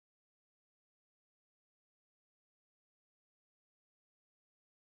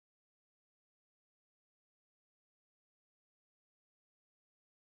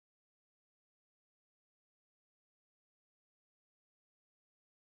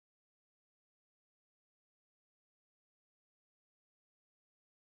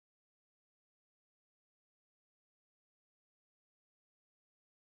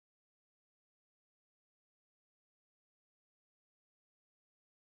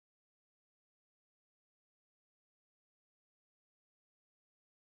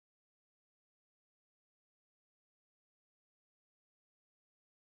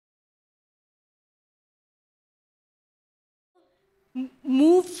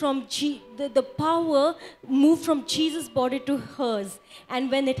moved from the power moved from Jesus' body to hers.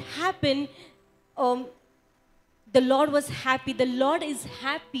 And when it happened, um, the Lord was happy. The Lord is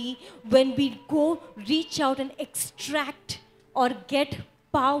happy when we go reach out and extract or get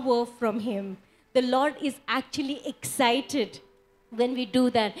power from Him. The Lord is actually excited when we do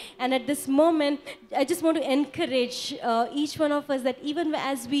that. And at this moment, I just want to encourage each one of us that even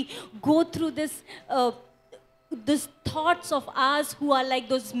as we go through this thoughts of us who are like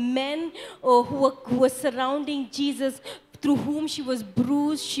those men who were surrounding Jesus, through whom she was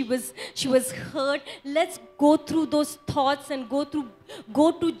bruised, she was hurt. Let's go through those thoughts and go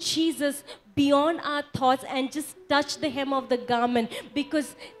to Jesus beyond our thoughts and just touch the hem of the garment,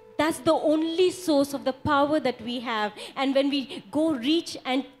 because that's the only source of the power that we have. And when we go reach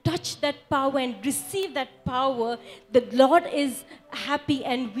and touch that power and receive that power, the Lord is happy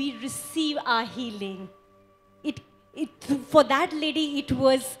and we receive our healing. It, for that lady, it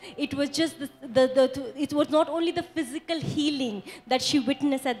was just it was not only the physical healing that she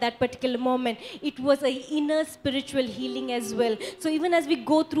witnessed at that particular moment. It was an inner spiritual healing as well. So even as we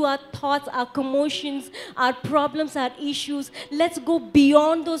go through our thoughts, our commotions, our problems, our issues, let's go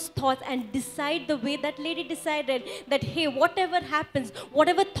beyond those thoughts and decide the way that lady decided, that hey, whatever happens,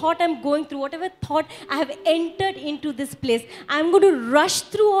 whatever thought I'm going through, whatever thought I have entered into this place, I'm going to rush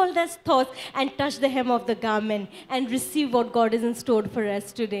through all those thoughts and touch the hem of the garment and receive what God is in store for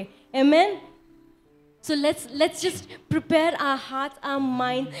us today. Amen? So let's just prepare our hearts, our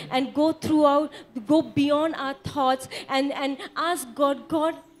mind, and go beyond our thoughts and ask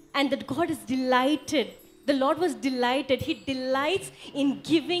God, and that God is delighted. The Lord was delighted. He delights in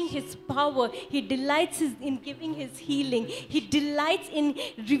giving His power. He delights in giving His healing. He delights in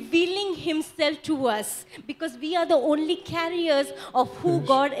revealing Himself to us, because we are the only carriers of who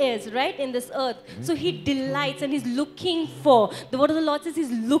God is, right, in this earth. So He delights and He's looking for, the word of the Lord says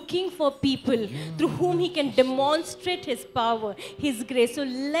He's looking for people through whom He can demonstrate His power, His grace. So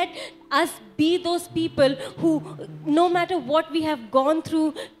let us be those people who, no matter what we have gone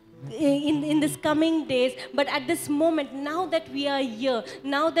through in this coming days, but at this moment, now that we are here,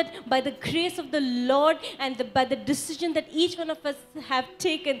 now that by the grace of the Lord and by the decision that each one of us have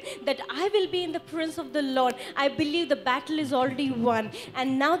taken, that I will be in the presence of the Lord, I believe the battle is already won.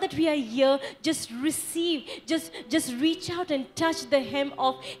 And now that we are here, just receive, just reach out and touch the hem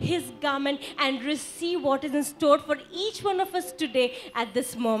of His garment and receive what is in store for each one of us today at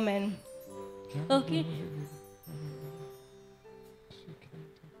this moment. Okay?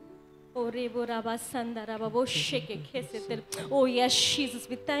 Oh yes, Jesus,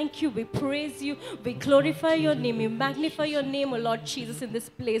 we thank you, we praise you, we glorify your name, we magnify your name, oh Lord Jesus, in this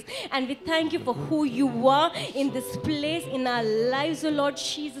place. And we thank you for who you are in this place, in our lives, oh Lord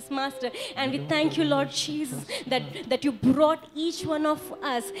Jesus, Master. And we thank you, Lord Jesus, that you brought each one of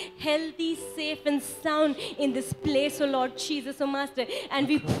us healthy, safe, and sound in this place, oh Lord Jesus, oh Master. And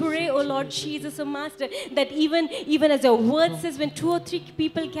we pray, oh Lord Jesus, oh Master, that even as your word says, when 2 or 3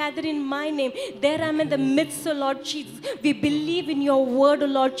 people gather in my name, there I am in the midst, oh Lord Jesus. We believe in your word, oh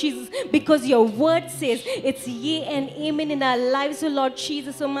Lord Jesus, because your word says it's yea and amen in our lives, oh Lord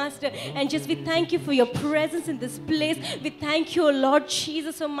Jesus, oh Master. And just we thank you for your presence in this place. We thank you, oh Lord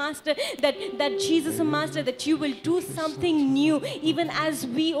Jesus, oh Master, that Jesus, oh Master, that you will do something new, even as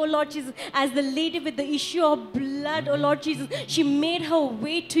we, oh Lord Jesus, as the lady with the issue of blood, oh Lord Jesus, she made her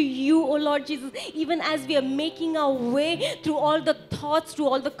way to you, oh Lord Jesus, even as we are making our way through all the thoughts, through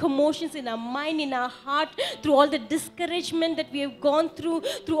all the commotions in our mind, in our heart, through all the discouragement that we have gone through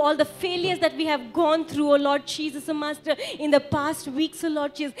all the failures that we have gone through, oh Lord Jesus, oh Master, in the past weeks, oh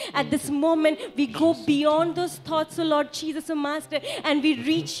Lord Jesus. At this moment, we go beyond those thoughts, oh Lord Jesus, oh Master, and we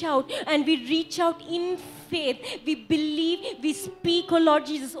reach out in faith. We believe, we speak, oh Lord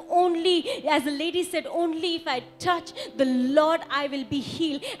Jesus, only, as the lady said, only if I touch the Lord, I will be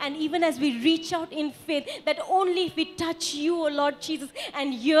healed. And even as we reach out in faith, that only if we touch you, oh Lord Jesus,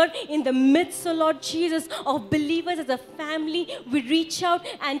 and here in the midst, oh Lord Jesus, of believers as a family, we reach out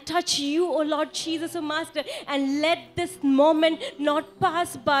and touch you, oh Lord Jesus, oh Master, and let this moment not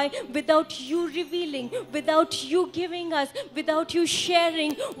pass by without you revealing, without you giving us, without you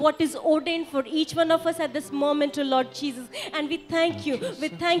sharing what is ordained for each one of us at this moment, oh Lord Jesus. And we thank you. We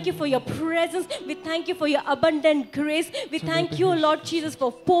thank you for your presence. We thank you for your abundant grace. We thank you, oh Lord Jesus,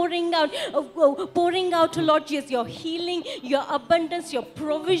 for pouring out, oh Lord Jesus, your healing, your abundance, your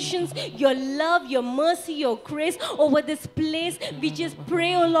provisions, your love, your mercy, your grace over this place. We just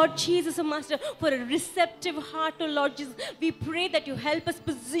pray, oh Lord Jesus, oh Master, for a receptive heart, oh Lord Jesus. We pray that you help us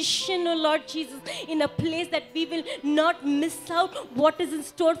position, oh Lord Jesus, in a place that we will not miss out what is in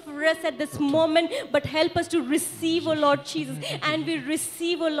store for us at this moment, but help help us to receive, oh Lord Jesus. And we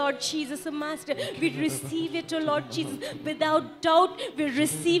receive, oh Lord Jesus, oh Master. We receive it, oh Lord Jesus. Without doubt, we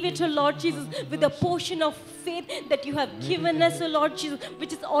receive it, oh Lord Jesus, with a portion of faith that you have given us, oh Lord Jesus,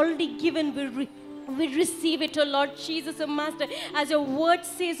 which is already given. We receive it, oh Lord Jesus, oh Master. As your word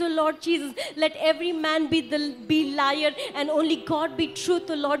says, oh Lord Jesus, let every man be liar and only God be truth,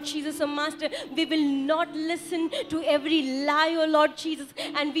 oh Lord Jesus, oh Master. We will not listen to every lie, oh Lord Jesus,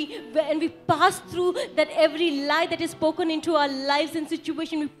 and we pass through that every lie that is spoken into our lives and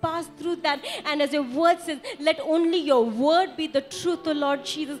situation. We pass through that, and as your word says, let only your word be the truth, oh Lord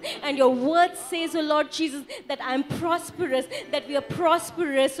Jesus. And your word says, oh Lord Jesus, that I am prosperous, that we are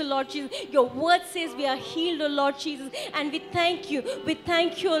prosperous, oh Lord Jesus. Your word says we are healed, oh Lord Jesus, and we thank you. We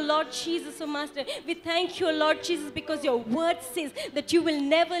thank you, oh Lord Jesus, oh Master. We thank you, oh Lord Jesus, because your word says that you will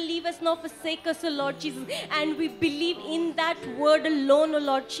never leave us nor forsake us, oh Lord Jesus, and we believe in that word alone, oh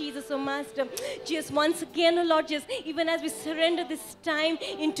Lord Jesus, oh Master. Jesus, once again, oh Lord Jesus, even as we surrender this time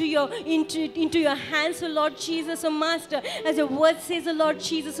into your hands, oh Lord Jesus, oh Master, as your word says, oh Lord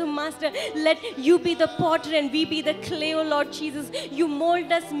Jesus, oh Master, let you be the potter and we be the clay, oh Lord Jesus. You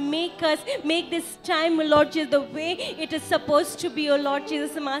mold us, make this time, oh Lord Jesus, the way it is supposed to be, oh Lord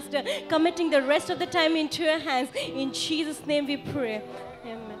Jesus, Master. Committing the rest of the time into your hands. In Jesus' name we pray.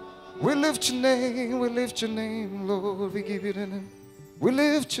 Amen. We lift your name, Lord. We give you the name. We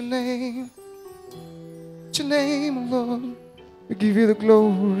lift your name, Lord. We give you the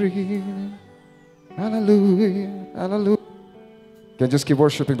glory. Hallelujah, hallelujah. Can just keep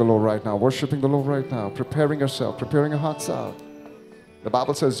worshiping the Lord right now. Worshiping the Lord right now. Preparing yourself, preparing your hearts out. The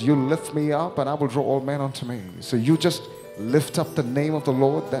Bible says, you lift me up and I will draw all men unto me. So you just lift up the name of the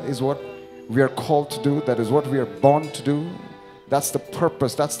Lord. That is what we are called to do. That is what we are born to do. That's the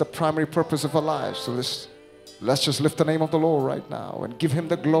purpose. That's the primary purpose of our lives. So let's just lift the name of the Lord right now and give him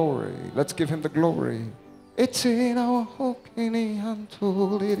the glory. Let's give him the glory. It's in our hope in the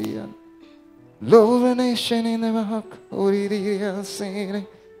Antolidian. Love nation in the Mahakoridian City.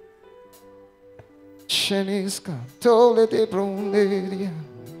 Sheniska tole de bronderia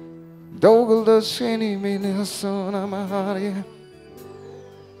dogel the sheni minasona maharia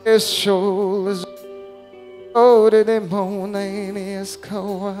es shoulders loaded de monanias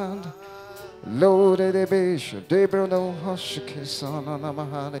coand loaded de bishop de bruno hoshikisana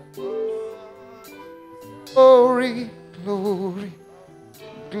namahari. Glory, glory,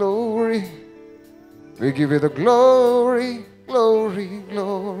 glory. We give you the glory, glory,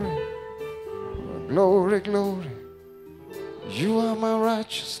 glory. Glory, glory. You are my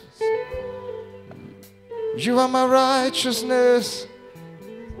righteousness. You are my righteousness.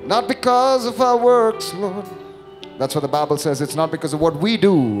 Not because of our works, Lord. That's what the Bible says. It's not because of what we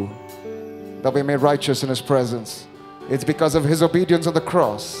do that we made righteous in his presence. It's because of his obedience on the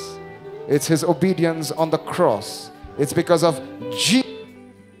cross. It's his obedience on the cross. It's because of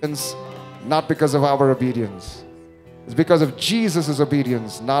Jesus, not because of our obedience. It's because of Jesus'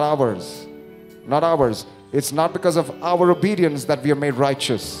 obedience, not ours. Not ours. It's not because of our obedience that we are made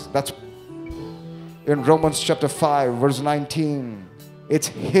righteous. That's in Romans chapter 5 verse 19. It's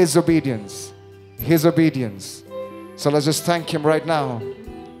his obedience. His obedience. So let's just thank him right now.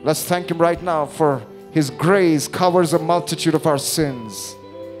 Let's thank him right now for his grace covers a multitude of our sins.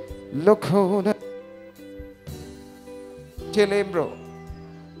 Look how that Telembro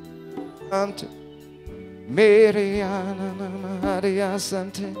Ante Mariana Maria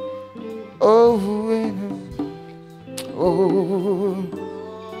Sante. Oh, oh.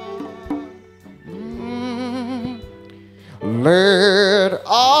 Let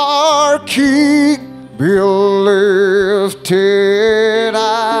our King be lifted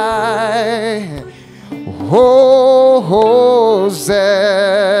high. Oh, Hosanna.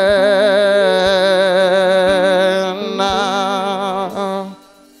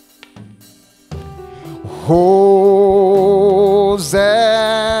 Hosanna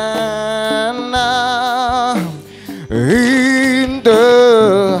in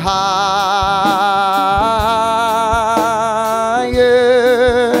the highest.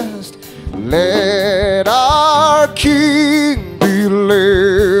 Let our King be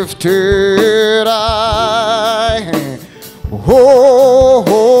lifted high. Oh,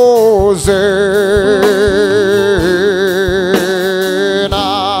 Hosanna,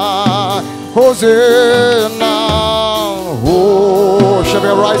 Hosanna. Oh, shall we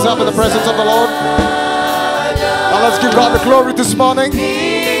rise up in the presence of the Lord? Now let's give God the glory this morning.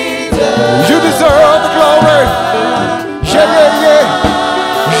 You deserve the glory. Yeah, yeah, yeah.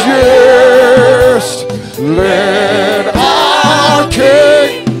 Yes, let our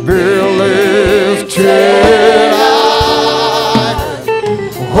King be lifted high.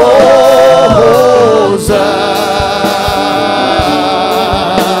 Hosanna.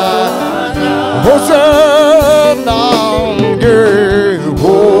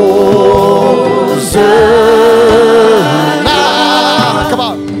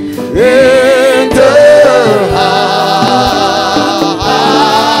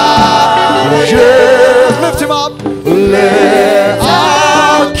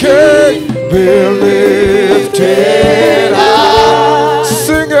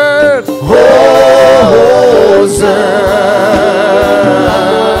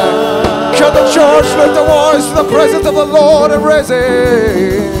 the presence of the Lord and raise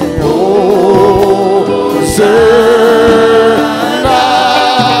it. Hosanna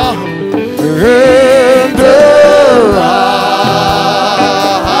in the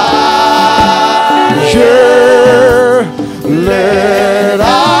yeah, let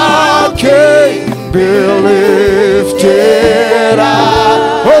our King be lifted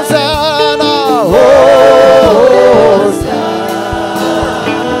high. Hosanna, Hosanna.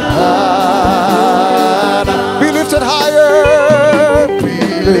 Be lifted higher, be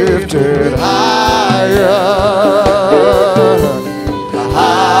lifted higher,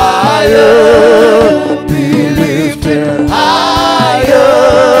 higher, be lifted higher.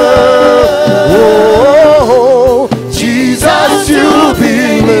 Oh, Jesus, you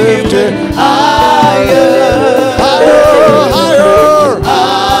be lifted higher, higher, higher,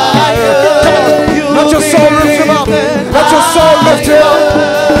 higher. Come on, let your soul lift him up. Let your soul lift him up.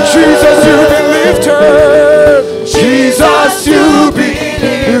 Jesus, you be lifted. Jesus, you be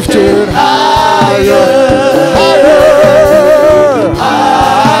lifted higher, higher,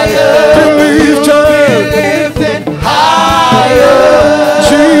 higher. Be lifted higher.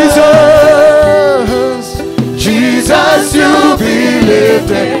 Jesus, Jesus, you be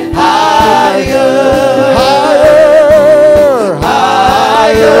lifted higher, higher,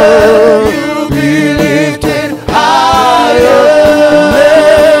 higher. You be lifted higher.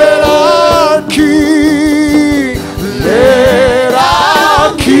 Let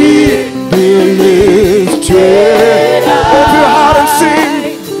our King be lifted. Open your heart and sing.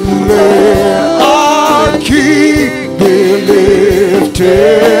 Let our King be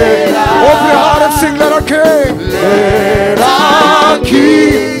lifted. Open your heart and sing. Let our King. Let our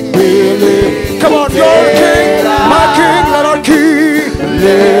King be lifted. Come on, your King, my King. Let our King.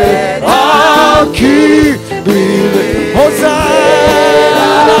 Let our King be lifted. Hosanna,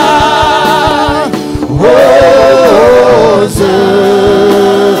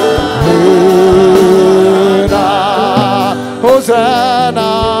 Hosanna, Hosanna,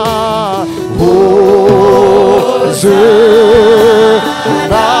 Hosanna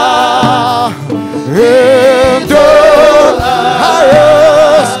in the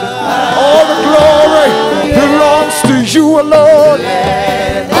highest. All the glory belongs to you alone.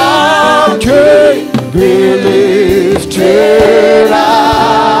 Our King be lifted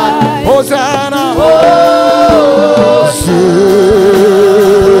high. Hosanna, Hosanna.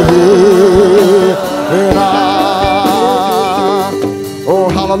 Oh,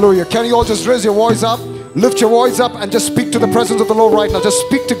 hallelujah. Can you all just raise your voice up? Lift your voice up and just speak to the presence of the Lord right now. Just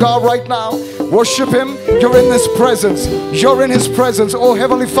speak to God right now. Worship Him. You're in His presence. You're in His presence. Oh,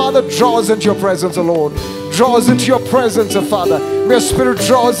 Heavenly Father, draw us into your presence, oh Lord. Draw us into your presence, oh Father. May your Spirit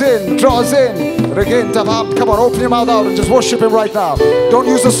draw us in. Draw us in. But again, come on, open your mouth out and just worship Him right now. Don't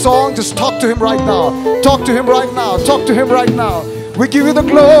use a song. Just talk to Him right now. Talk to Him right now. Talk to Him right now. We give you the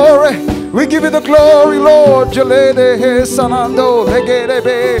glory. We give you the glory, Lord.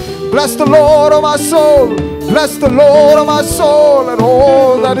 Bless the Lord, oh my soul. Bless the Lord, oh my soul, and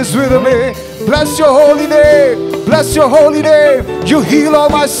all that is within me. Bless your holy name. Bless your holy name. You heal all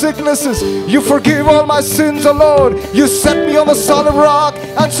my sicknesses. You forgive all my sins, oh Lord. You set me on the solid rock.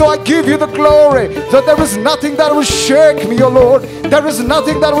 And so I give you the glory. That there is nothing that will shake me, oh Lord. There is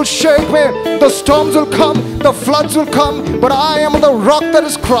nothing that will shake me. The storms will come. The floods will come. But I am on the rock that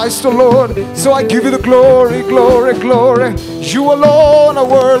is Christ, oh Lord. So I give you the glory, glory, glory. You alone are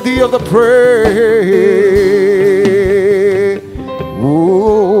worthy of the praise.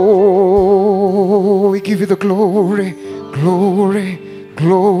 Oh, we give you the glory, glory,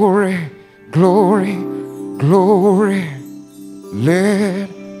 glory, glory, glory. Let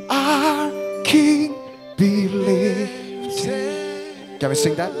our King be lifted. Can we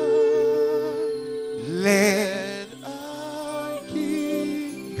sing that? Let our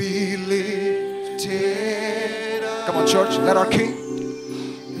King be lifted. Come on, church. Let our King.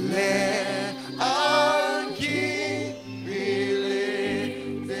 Let our King be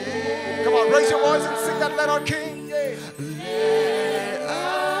lifted. Come on, raise your voice and sing that. Let our King. Yeah. Let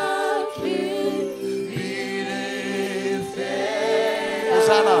our King be lifted.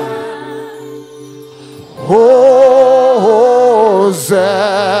 Hosanna. Hosanna.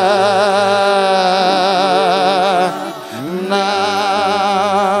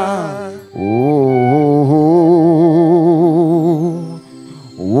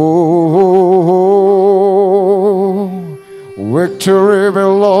 Victory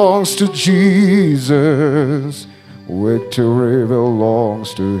belongs to Jesus. Victory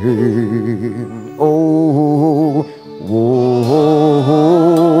belongs to Him. Oh, oh,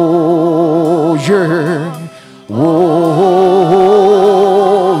 yeah. Oh,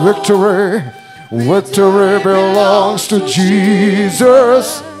 victory, Victory belongs to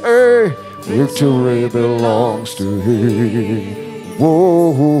Jesus. Hey, victory belongs to Him.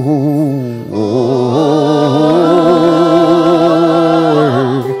 Whoa, whoa, whoa,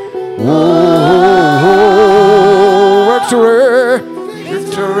 whoa, victory.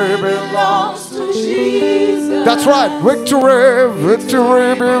 Victory belongs to Jesus. That's right. Victory,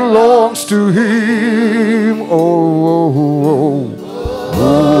 victory belongs to Him. Oh, oh, oh,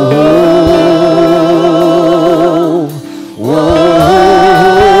 oh, oh.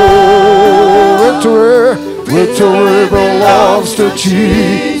 Victory, victory belongs to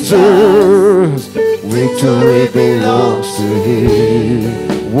Jesus. Victory belongs to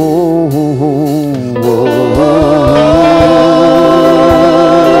Him. Whoa, whoa, whoa,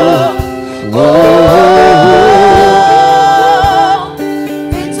 whoa.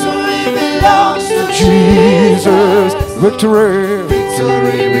 Victory belongs to Jesus. Victory,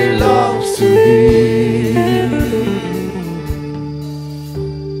 victory belongs to Him.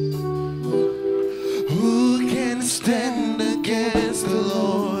 Who can stand against the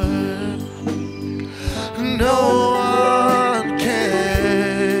Lord? No one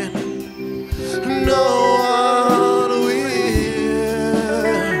can. No one will.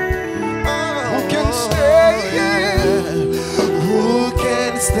 Who can stand? Who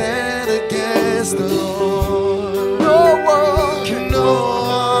can stand against the Lord? No one,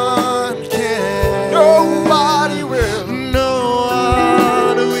 No one can. nobody will. No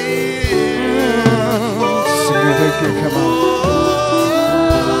one will. Sing it again, come on.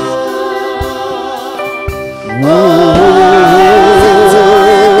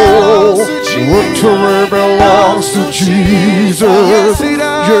 Victory belongs to Jesus.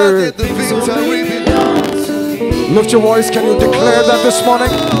 Yeah. Lift your voice. Can you declare that this morning?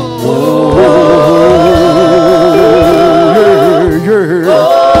 Yeah,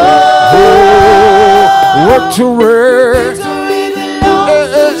 yeah. Victory.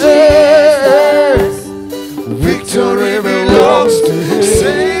 Victory belongs to Him.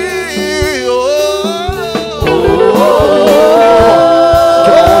 Say, oh,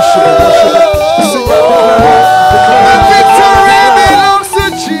 Come on, worship it, worship it. Sing that, declare it. victory belongs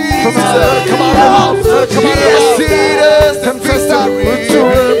to Jesus. Come on, come on, come on. Yes, it is. Confess that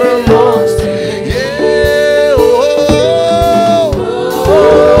victory belongs to Him. Yeah, oh,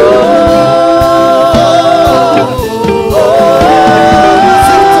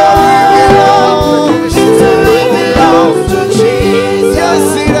 victory belongs to Jesus.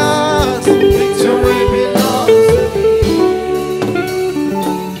 Yes, it does. Victory belongs to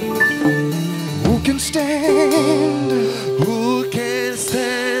Who can stand? Who can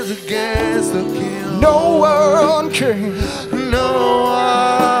stand against the King? No one can. No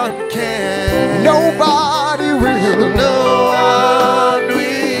one can. Nobody will. No one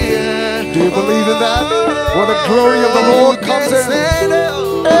will. Do you believe in that? Where the glory of the Lord comes in.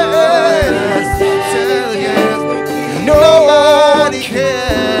 Nobody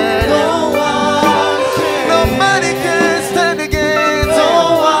can. Nobody can stand against.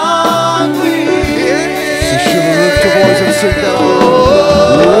 No one will. You should lift your voice and sing that.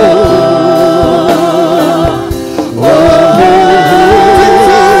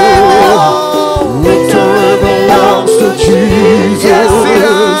 Victory belongs to Jesus. Yes, it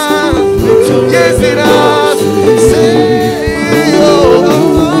does. Yes, it does. Say,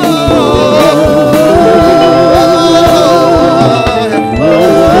 oh,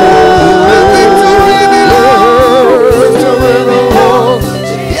 the victory belongs. Victory belongs.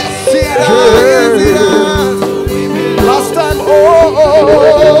 Yes, it does. Yes, it does. Last time,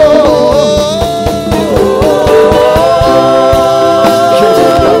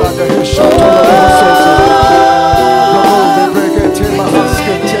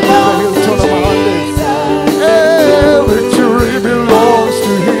 victory belongs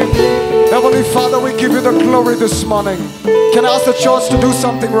to Him. Heavenly Father, we give You the glory this morning. Can I ask the church to do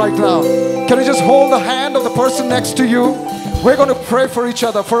something right now? Can you just hold the hand of the person next to you? We're going to pray for each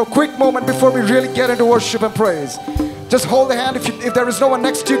other for a quick moment before we really get into worship and praise. Just hold the hand. If there is no one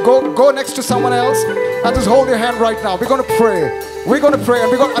next to you, go next to someone else and just hold your hand right now. We're going to pray. We're going to pray,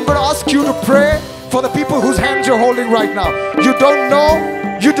 and I'm going to ask you to pray for the people whose hands you're holding right now. You don't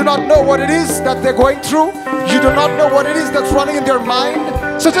know, you do not know what it is that they're going through. You do not know what it is that's running in their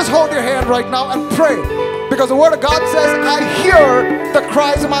mind. So just hold your hand right now and pray. Because the Word of God says, I hear the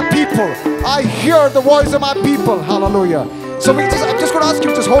cries of my people. I hear the voice of my people. Hallelujah. So I'm just going to ask you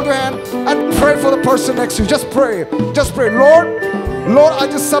to just hold your hand and pray for the person next to you. Just pray. Just pray. Lord, Lord, I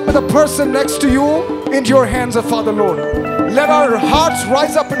just submit the person next to you into your hands, Father, Lord. Let our hearts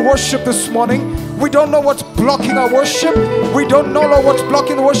rise up in worship this morning. We don't know what's blocking our worship. We don't know, Lord, what's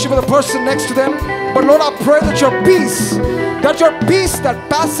blocking the worship of the person next to them. But Lord, I pray that your peace that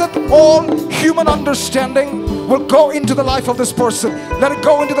passeth all human understanding will go into the life of this person. Let it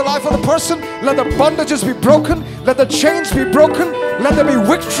go into the life of the person. Let the bondages be broken. Let the chains be broken. Let there be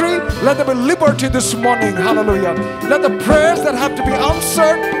victory. Let there be liberty this morning. Hallelujah. Let the prayers that have to be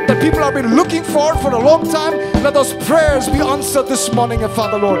answered, that people have been looking for a long time, let those prayers be answered this morning,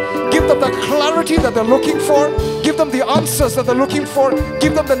 Father, Lord. Give them the clarity that they're looking for. Give them the answers that they're looking for.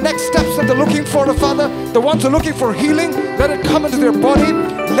 Give them the next steps that they're looking for, Father. The ones who are looking for healing, let it come into their body.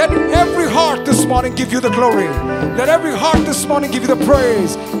 Let every heart this morning give you the glory. Let every heart this morning give you the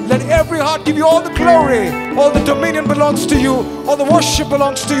praise. Let every heart give you all the glory. All the dominion belongs to you. All the worship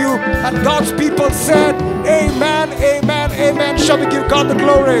belongs to you. And God's people said, amen, amen, amen. Shall we give God the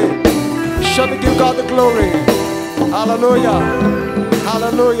glory? Shall we give God the glory? Hallelujah.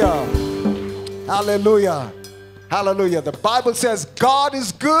 Hallelujah. Hallelujah. Hallelujah. The Bible says God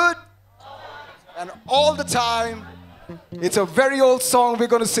is good and all the time. It's a very old song. We're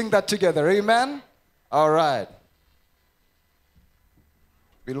going to sing that together. Amen? All right.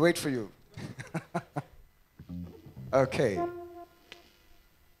 We'll wait for you. Okay.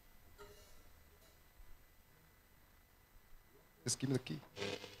 Just give me the key.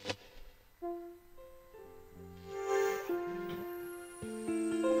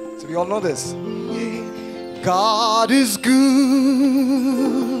 So we all know this. God is good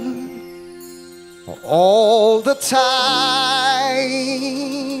all the time.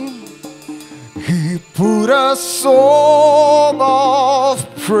 He put a song of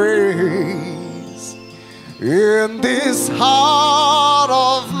praise in this heart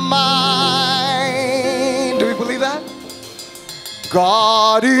of mine. Do we believe that?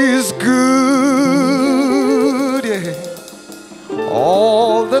 God is good, yeah,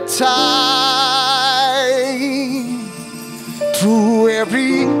 all the time. Through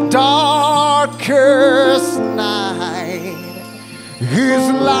every darkest night,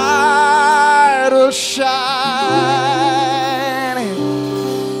 His light will shine.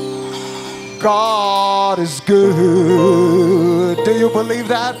 God is good. Do you believe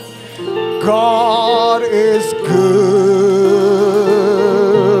that? God is good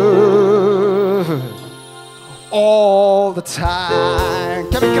all the time.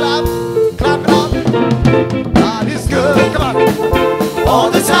 Can we clap? Clap, clap. God is good. Come on.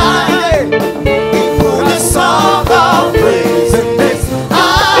 All the time. He put a song of praise in this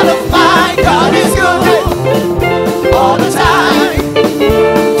heart of mine. God is good all the time.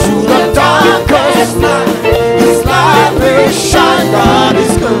 Through the darkest night, His light will shine. God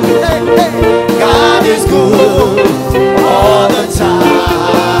is good. Hey, hey. God is good all the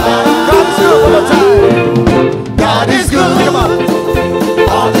time. God is good all the time. God is good. Come on.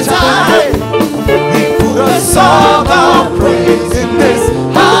 All the time. He put a song of praise in this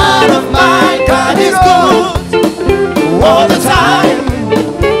heart of mine. God is good all the time.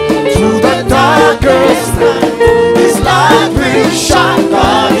 Through the darkest night, His light will shine.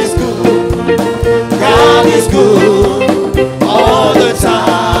 God is good. God is good all the time.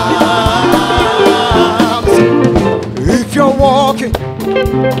 If you're walking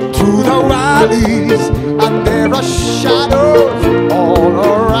through the valleys and there are shadows all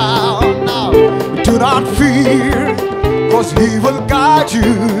around, now do not fear, 'cause He will guide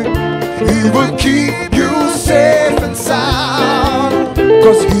you. He will keep you safe and sound,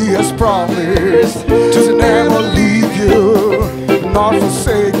 'cause He has promised to never leave you nor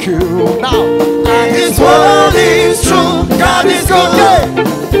forsake you. Now, and His word is true. God is good,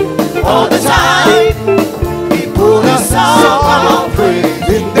 yeah, all the time. He put a song of praise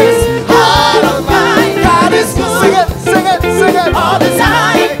in this heart of mine. God is good. Sing it, sing it, sing it. All the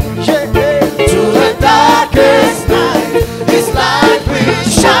time. Yeah, yeah. Through the darkest night, His light will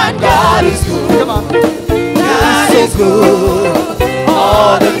shine. God is good. Come on. God is good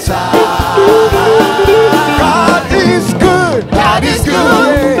all the time. God is good. God is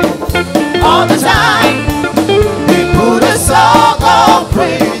good all the time. He put a song of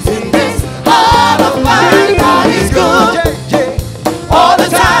praise in this heart of mine. God is good, yeah, yeah, all the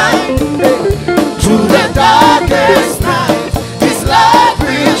time. Through the darkest night, His light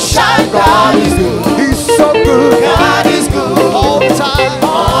will shine. God is good. He's so good. God is good all the time.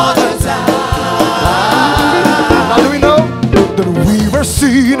 All the time. Now do we know that we were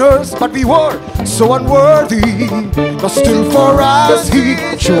sinners, but we were so unworthy, but still for us He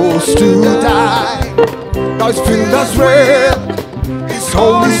chose to die. Now He's filled us with His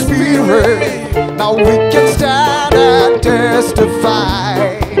Holy Spirit. Now we can stand and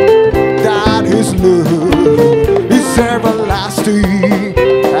testify that His love is everlasting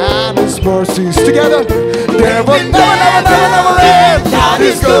and His mercies together. There will never end. God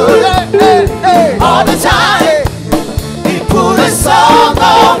is good. All the time. He put a song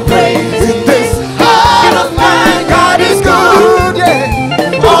of praise in this heart of mine. God is good.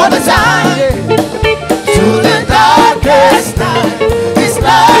 All the time. Through the darkest night, His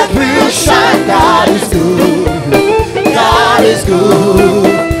light will shine. God is good. God is good.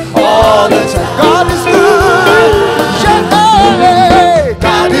 All the time. God is good.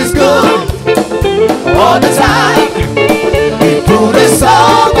 God is good. All the time. He put a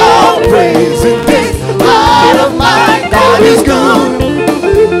song of praise in this heart of mine. God is good.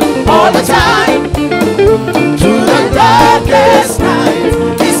 All the time. Through the darkest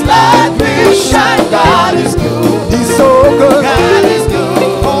night, His light will shine. God is good. He's so good. God is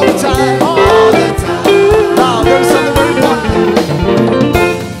good. All the time. All the time. Now there's something very important.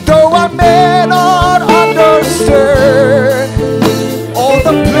 Though I may not understand all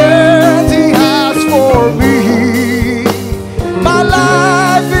the plans He has for me, my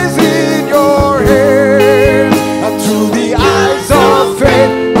life is in Your hands, and through the eyes of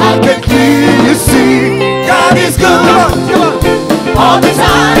faith I can clearly see God is good. Come on. All the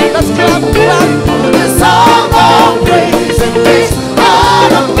time. Let's clap. Put a song of praise in this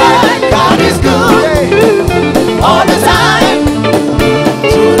heart of mine. God is good. All the time.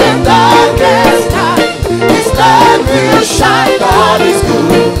 Through the darkest night, His light will shine. God is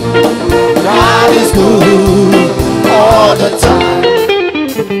good. God is good. All the time.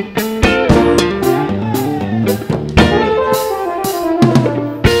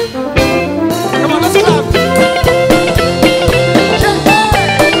 Come on, let's clap.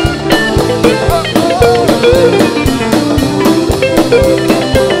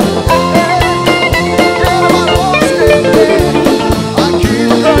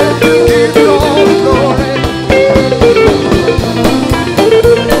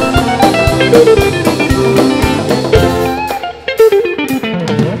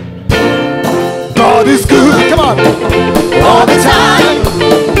 God is good. Come on. All the time.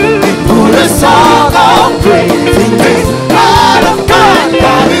 He put a song of praise in this heart of mine.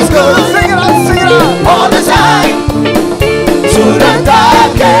 God is good. Sing it out, sing it out. All the time. Through the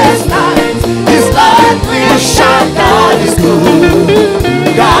darkest night, His light will shine. God is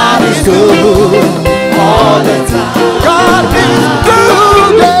good. God is good. All the time. God is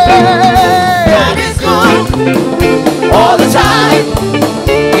good. God is good. All the time.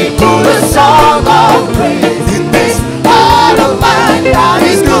 He put a song of praise in this heart of mine. God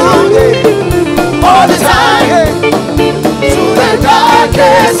is good. All the time. Through the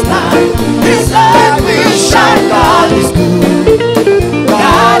darkest night, His light will shine. God is good.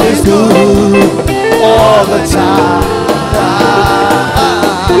 God is good. All the time.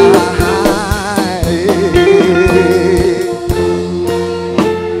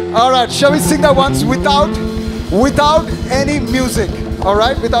 All right, shall we sing that once without any music? All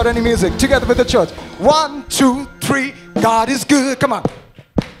right, without any music, together with the church. 1, 2, 3. God is good. Come on.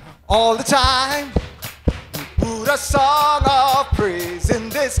 All the time. Put a song of praise in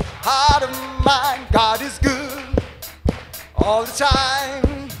this heart of mine. God is good. All the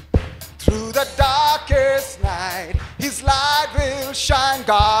time. Through the darkest night, His light will shine.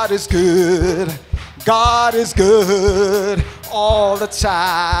 God is good. God is good all the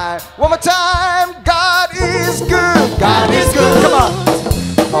time. One more time. God is good. God is good. Come on.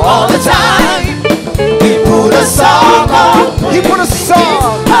 All the time. He put a song on. He put a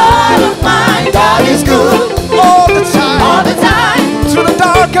song. Heart of mine. God is good. All the time. All the time. Through the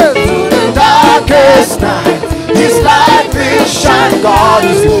darkest night, His light will shine. God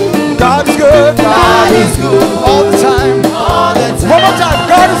is good. God is good. God is good. All the time. All the time. One more time.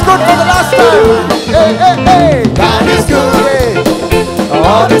 God is good for the last time. Hey, hey, hey. God is good.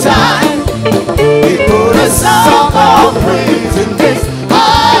 All the time. He put a song of praise in this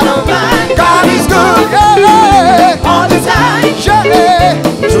heart of mine. God is good. All the time.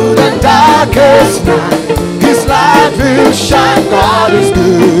 Through the darkest night, His light will shine. God is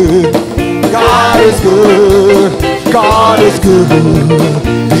good. God is good. God is good.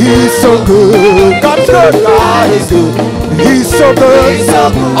 He's so good. God is good. God is good. He's so good. He's so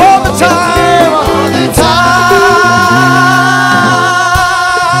good. All the time. All the time.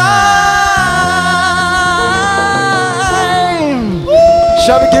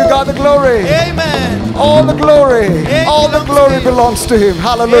 Shall we give God the glory? Amen. All the glory. It All the belongs glory to Him. belongs to Him.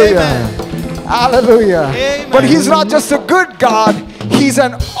 Hallelujah. Amen. Hallelujah. Amen. But He's not just a good God, He's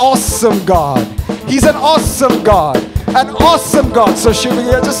an awesome God. He's an awesome God. an awesome God. So should we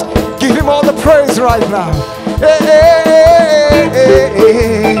just give him all the praise right now? Hey, hey, hey,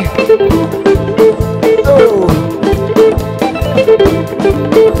 hey, hey. Oh.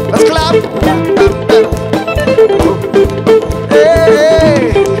 Let's clap.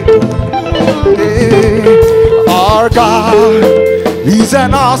 Hey, hey. Our God, he's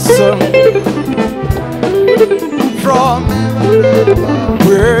an awesome from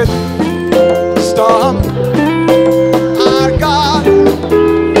with storm. Our God,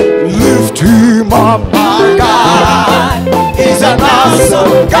 lift him up. Our God is an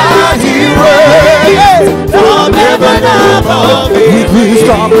awesome God. He reigns from heaven above. With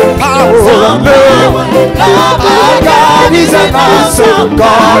wisdom and power and love. Our God is an awesome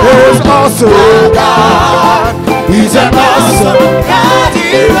God. Is awesome God. He's an awesome God.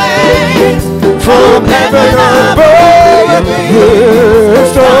 He reigns from heaven above.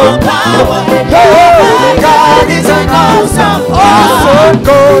 Wisdom, power, love. God is an awesome God.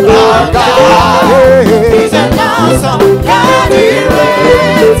 Our God, he's an awesome God. He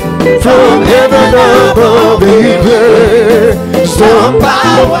reigns from heaven above. Wisdom,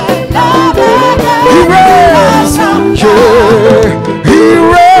 power, love. He reigns, yeah. He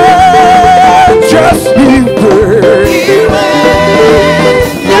reigns, just he reigns. He reigns,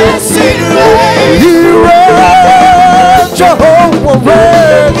 yes he reigns. He reigns, Jehovah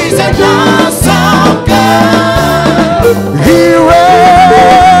reigns. He's an awesome God. He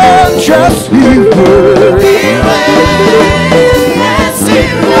reigns, yes he reigns. He reigns, yes he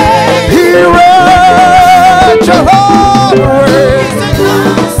reigns. He reigns, Jehovah reigns. He's an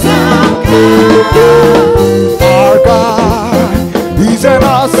awesome God. Our God, he's an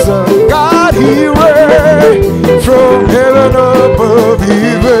awesome God. He reigns from heaven above. He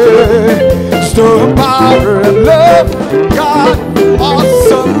reigns, storm, power, and love. God,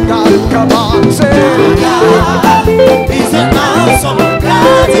 awesome God. Come on, say God, he's an awesome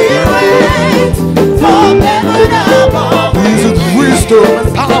God. He reigns from heaven above. He's with wisdom and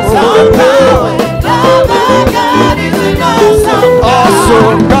power and love. God is an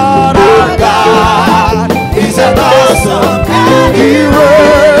awesome God. Our God, he's an awesome God. He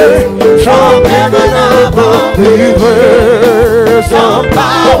reigns from heaven above. He reigns from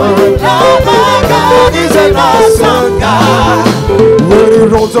power and love. Our God is an awesome God. When he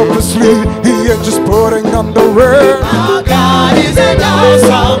rolls up his sleeve, he ain't just putting on the rain. Our God is an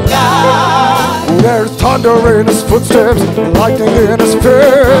awesome God. There's thunder in his footsteps, lightning in his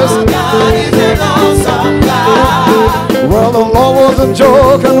fist. Our God is an awesome God. Well, the law was a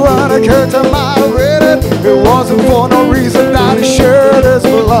joke, and when it came to my reading, it wasn't for no reason that he shed his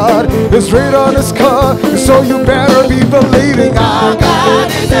blood. It's written on his cut, so you better be believing. Our God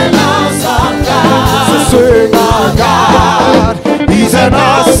is an awesome God. So sing, our God, he's an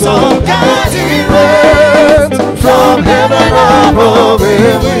awesome God. He reigns from heaven above.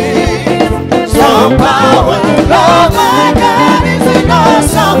 Some power, love, our God is an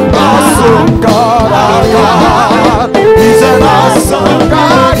awesome God. Our God, he's an awesome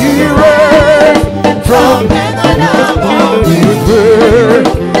God. He reigns from heaven above.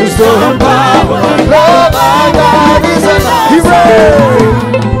 Some power, love, our God is an awesome God.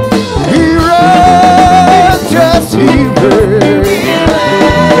 He reigns, yes he reigns. He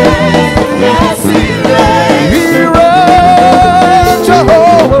reigns, yes he reigns. He reigns,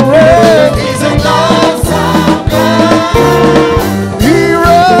 Jehovah reigns. He's an awesome God. He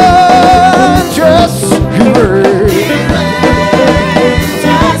reigns, yes he reigns. He reigns,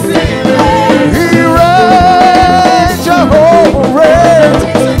 yes he reigns. He reigns, Jehovah reigns.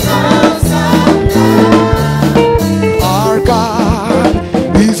 He's an awesome God. Our God,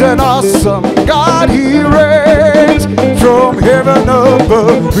 he's an awesome God. He reigns from heaven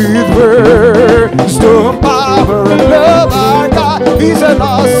above. With wisdom, power, and love. Our God, he's an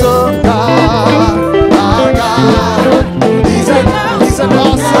awesome God. Our God, he's an awesome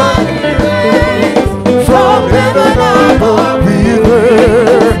God. From heaven above. With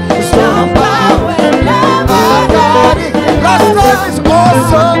wisdom, power, and love. Our God, last name is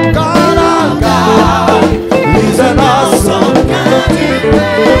awesome God. Our God, he's an awesome God. He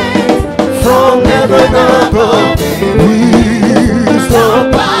reigns from heaven above.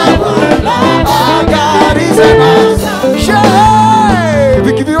 Wisdom, power, love. Our God is an awesome God.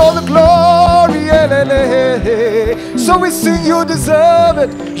 We give you all the glory. So we sing, you deserve it.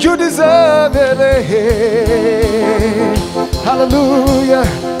 You deserve it. Hallelujah.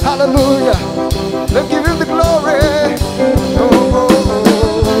 Hallelujah. Let's give him the glory. Oh, oh,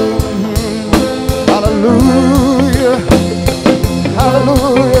 oh. Hallelujah.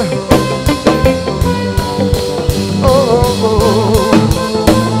 Hallelujah. Oh, oh, oh.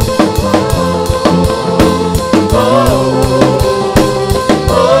 Oh.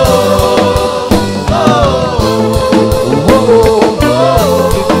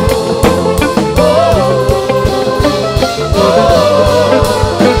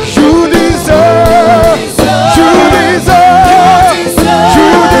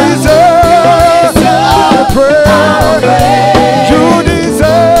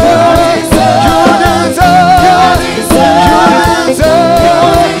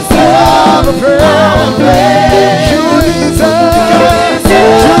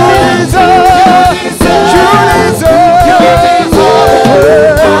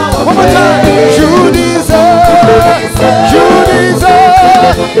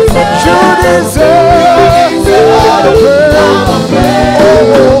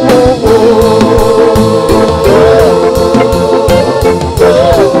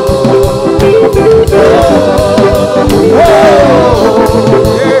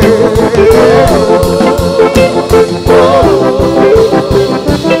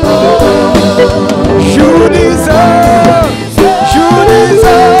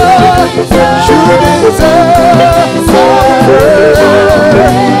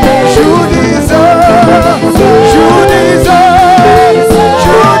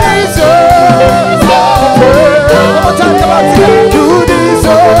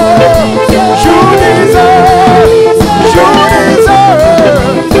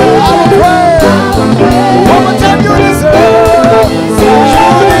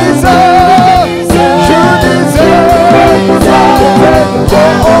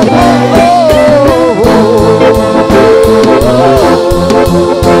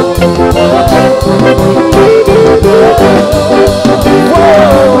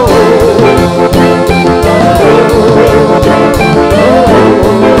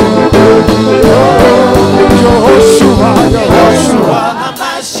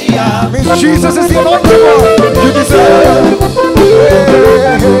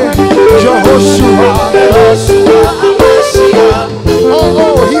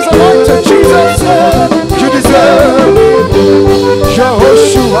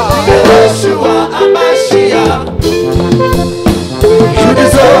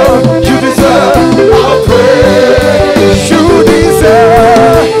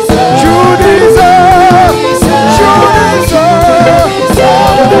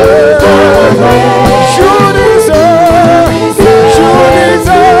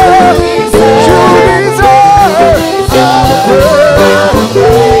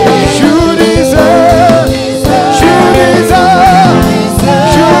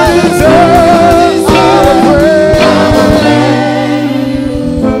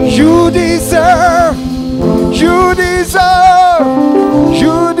 You deserve, you deserve,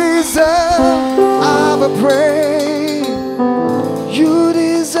 you deserve our praise. You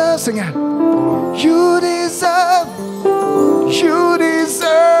deserve, sing it. You deserve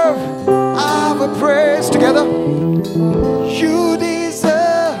our praise. Together. You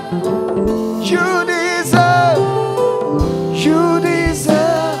deserve, you deserve, you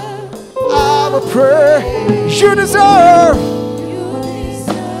deserve our praise. You deserve,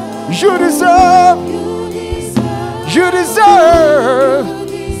 you deserve, you deserve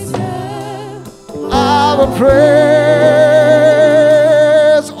our praise.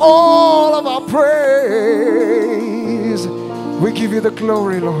 All of our praise. We give you the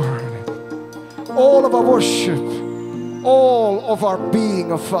glory, Lord. All of our worship, all of our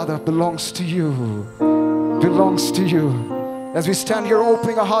being, oh Father, belongs to you. Belongs to you. As we stand here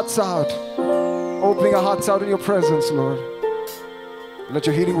opening our hearts out in your presence, Lord. Let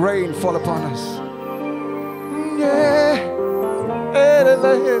your healing rain fall upon us. Yeah.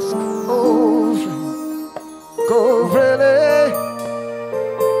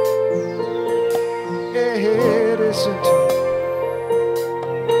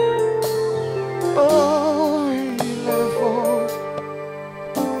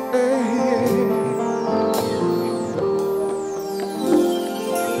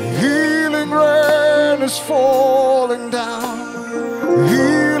 Healing rain is falling down.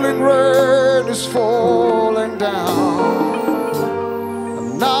 Healing rain is falling down.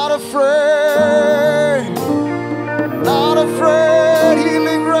 I'm not afraid, not afraid.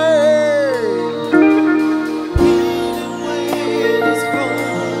 Healing rain.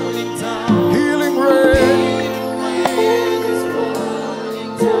 Healing rain.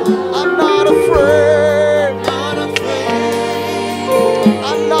 I'm not afraid.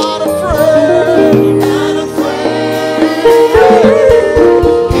 I'm not afraid.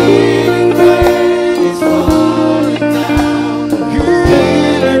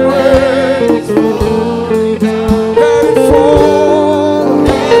 Healing rain.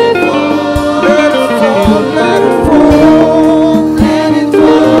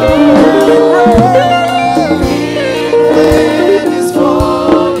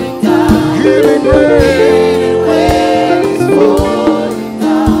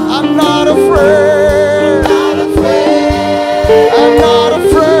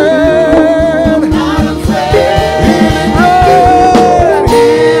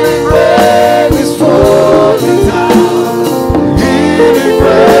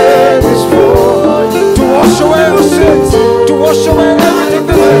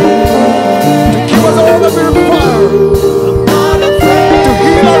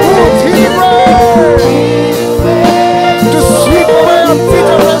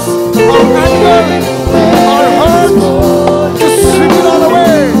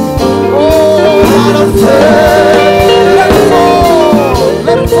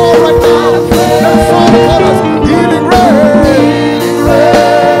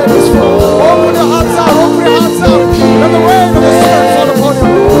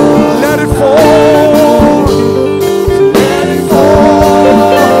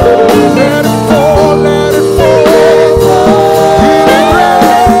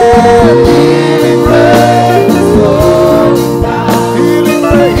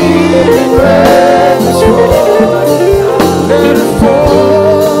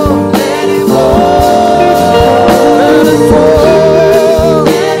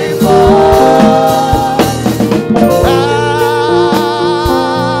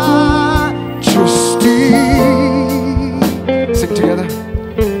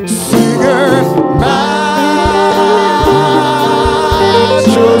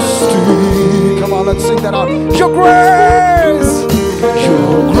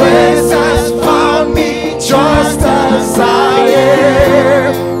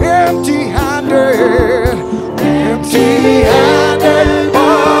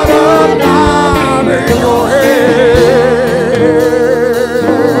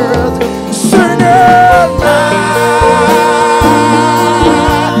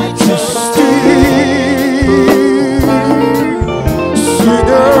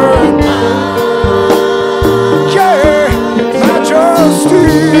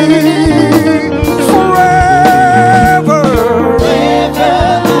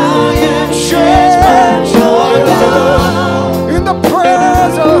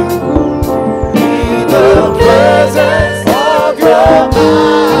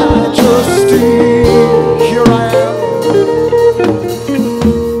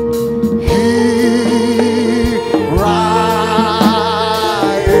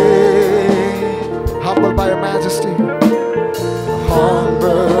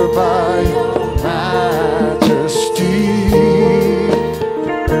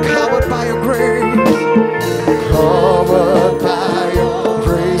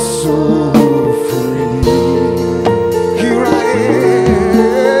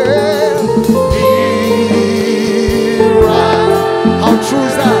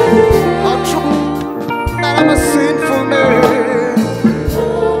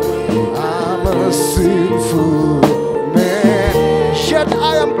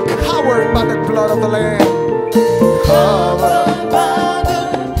 blood of the Lamb. Covered by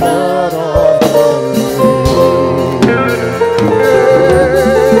the blood of the Lamb.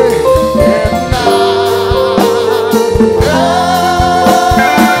 And now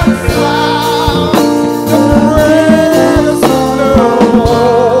I've found the greatest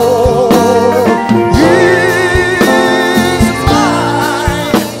love. He is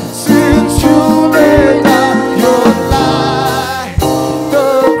mine since you laid down your life.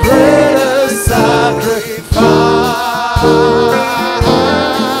 The greatest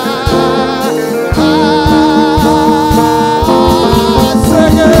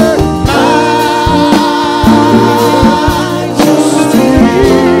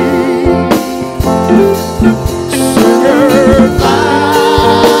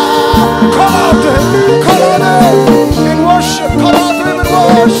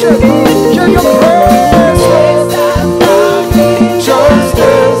Worship, give your praise, Lord. Just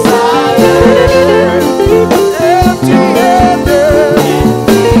as I am, empty-handed.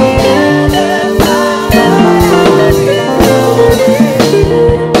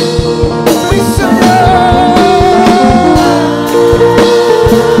 We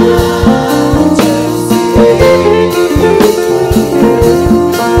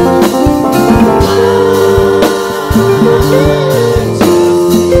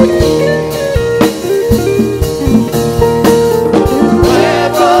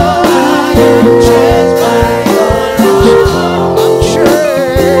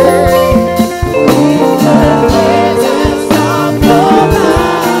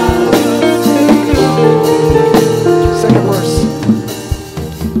second verse.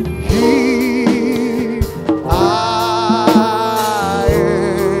 Here I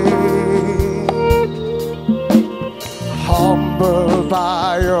am, humbled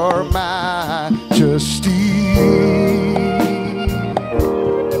by your majesty,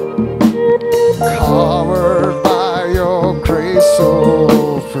 covered by your grace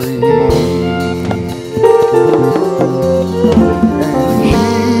so free. And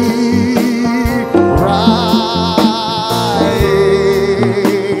here I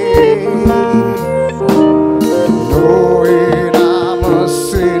am, knowing I'm a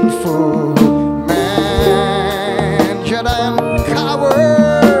sinful man, yet I am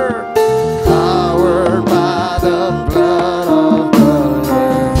covered by the blood of the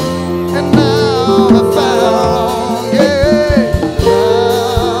Lamb. And now I found,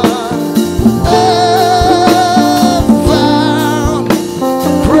 I've found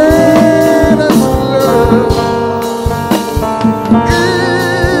the greatest love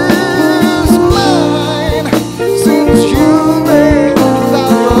is mine since you laid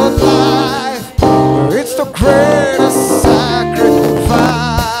down your life. It's the greatest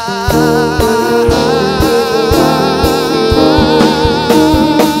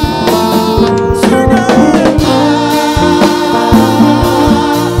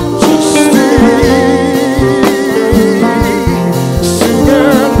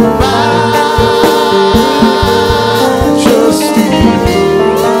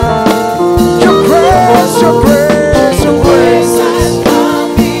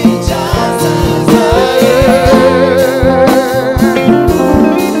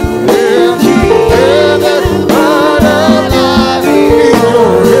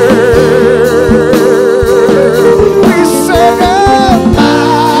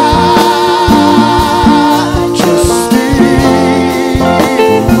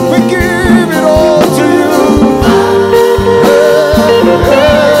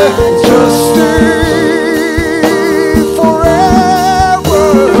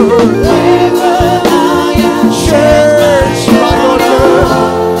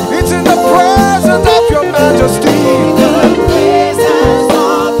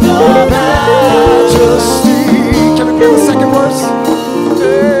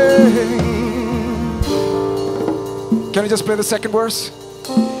Can we just play the second verse?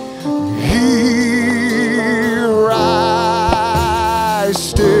 Here I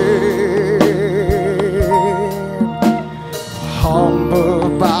stand,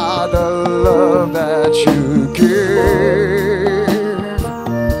 humbled by the love that you give,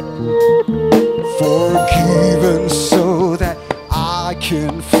 forgiven so that I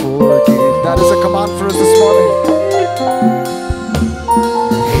can forgive. That is a command for us this morning.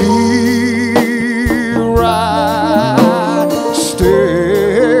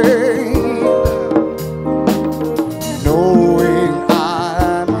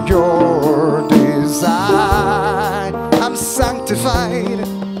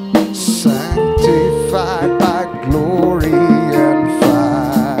 Sanctified by glory and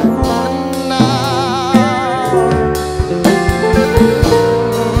fire. Now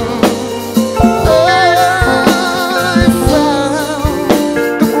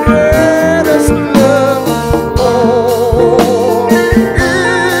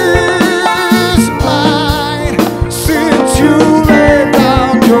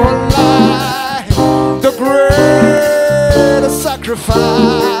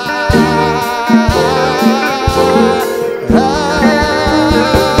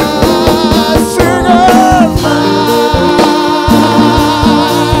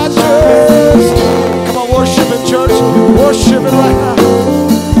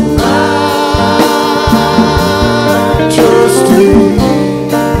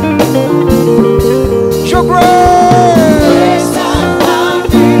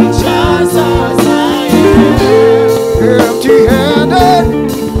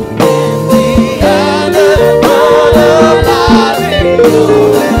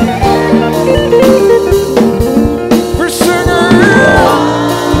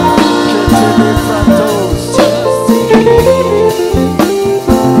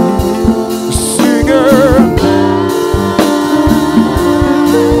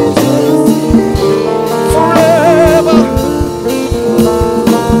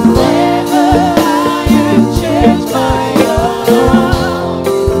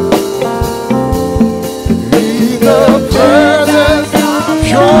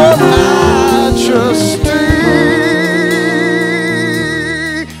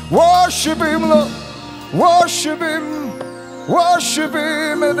Worship Him, Lord. Worship Him. Worship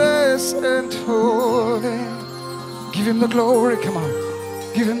Him in this and holy. Give Him the glory. Come on.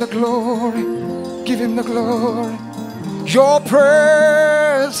 Give Him the glory. Give Him the glory. Your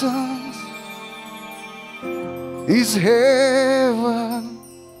presence is heaven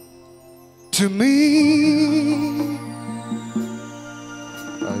to me.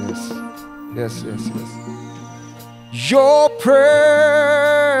 Ah, yes. Yes, yes, yes. Your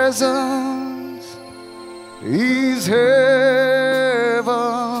presence is heaven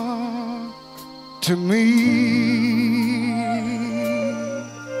to me.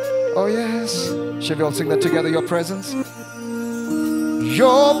 Oh yes. Shall we all sing that together? Your presence.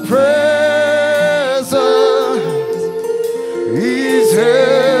 Your presence is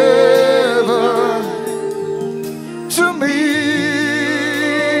heaven to me.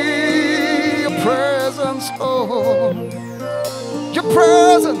 Your presence, oh, your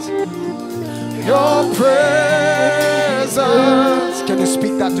presence, your presence. Can you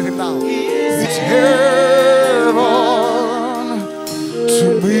speak that to Him now? It's heaven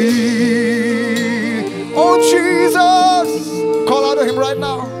to me. Oh Jesus, call out to Him right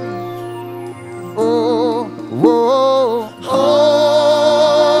now. Oh, oh,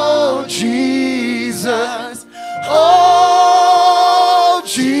 oh Jesus, oh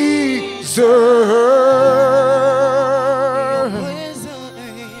Jesus,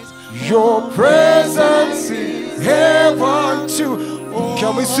 your presence is heaven to.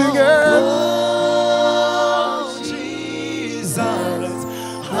 Can we sing it? Oh Jesus,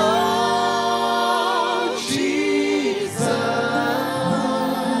 oh Jesus.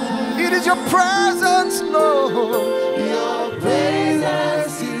 It is your presence, Lord. Your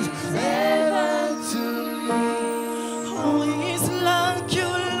presence is heaven to me. Oh, it's like you,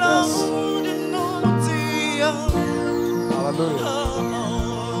 Lord, and all to you. Hallelujah.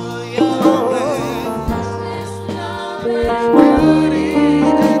 Oh, your beauty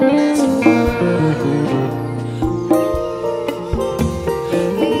and its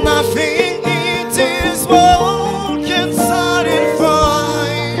nothing in this world can satisfy.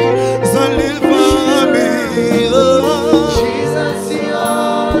 So live for me, oh. Jesus,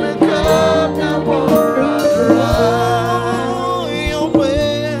 you're the cup that won't run dry. Your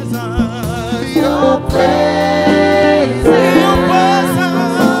presence, your presence, your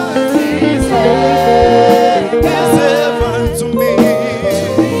presence is heaven to me.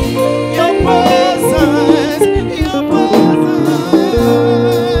 Your presence, your presence,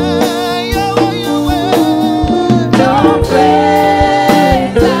 your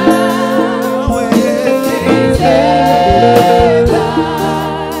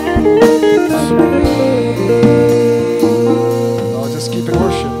Oh, just keep it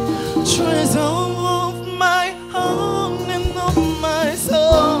worship. treasure of my heart and of my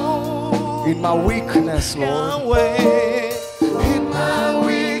soul. In my weakness, Lord. Yahweh, in my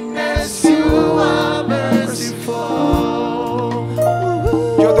weakness you are merciful.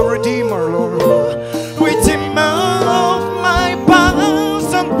 You're the Redeemer, Lord. Redeemer of my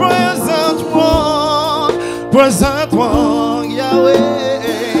past and present one,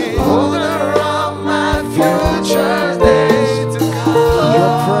 Yahweh. Holder of my future days to come.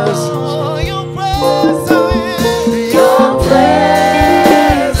 Your presence. Your presence,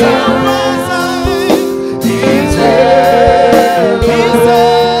 your presence, is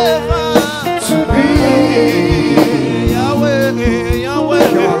heaven to me. Yahweh, Yahweh,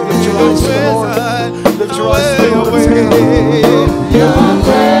 Lift your eyes to the Lord. Lift your eyes to the Lord and sing it. Your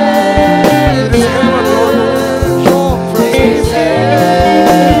presence It is heaven, Lord. Your presence. is heaven.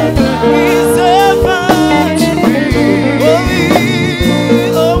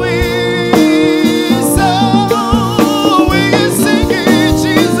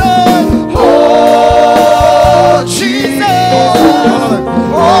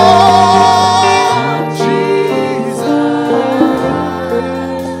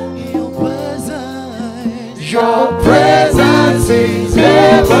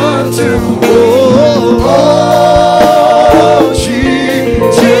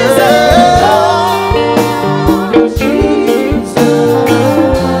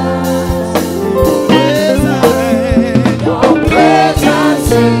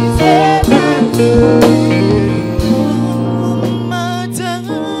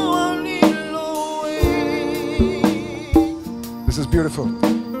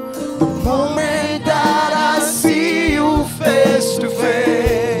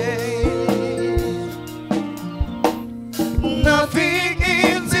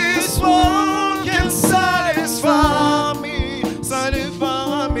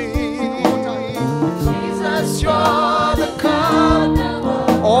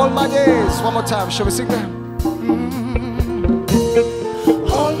 my days. One more time. Shall we sing that?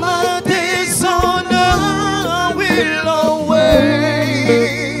 All my days on earth will await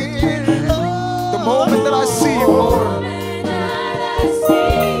The moment that I see you, Lord.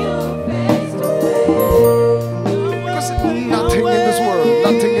 Because nothing in this world,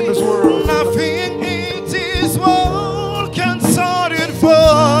 nothing in this world. Nothing in this world can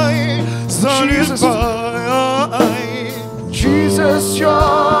satisfy. Jesus,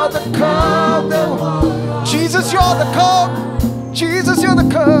 you're the cup. Jesus, you're the cup. Jesus, you're the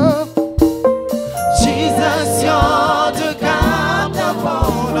cup. Jesus, you're the cup that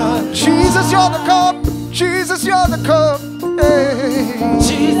water. Jesus, you're the cup. Jesus, you're the cup. Hey.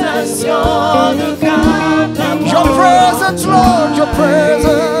 Jesus, you're the cup that water. Your presence, Lord, your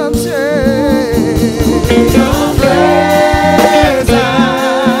presence, yeah. Your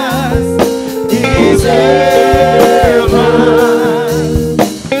presence is heaven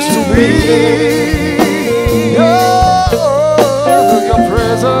to me. Oh, your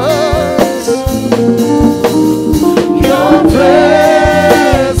presence. Your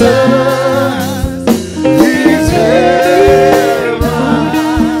presence is heaven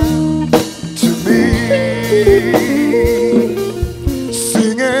To me,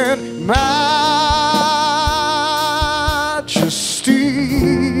 singing majesty,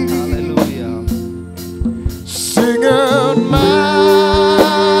 Hallelujah. singing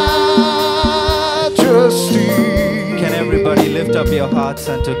majesty. Can everybody lift up your hearts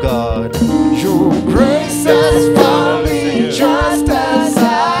unto God? Your grace has found me just as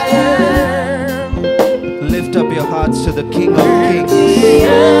I am. Lift up your hearts to the King of Kings,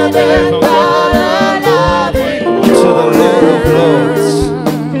 And to the Lord of Lords.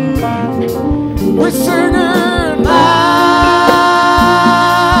 we're singing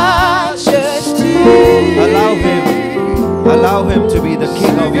majesty. Allow him to be the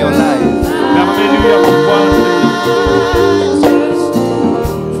King of your life.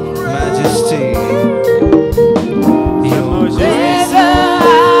 Majesty. Your grace.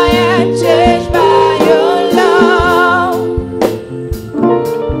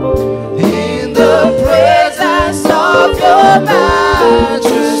 In the presence of your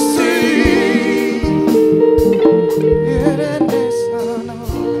majesty.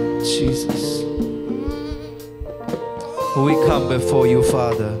 Jesus. We come before you,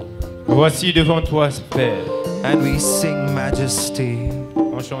 Father, Voici devant toi, Père, and we sing majesty.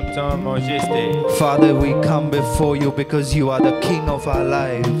 en chantant majesté. Father, we come before you because you are the King of our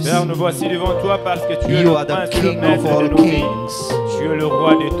lives. Père, nous voici devant toi parce que tu es You le are the prince et le King maître of all de nos vies. kings. Tu es le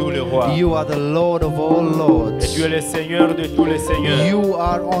roi de tous les rois. You are the Lord of all Et lords. tu es le Seigneur de tous les seigneurs. You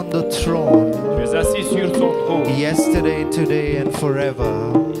are on the throne, Tu es assis sur son trône, yesterday, today, and forever.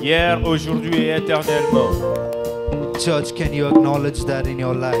 hier, aujourd'hui et éternellement. Church, can you acknowledge that in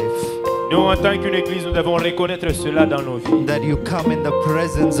your life? Nous, en tant qu'une église, nous devons reconnaître cela dans nos vies. That you come in the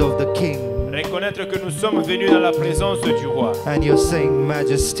presence of the King Reconnaître que nous sommes venus dans la présence du roi. and you're saying,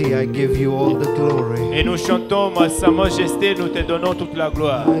 Majesty, I give you all the glory. Et nous chantons, Sa Majesté, nous te donnons toute la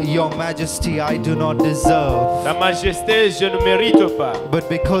gloire. Your Majesty, I do not deserve, Ta Majesté, je ne mérite pas. but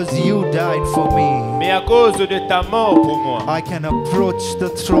because you died for me, Mais à cause de ta mort pour moi, I can approach the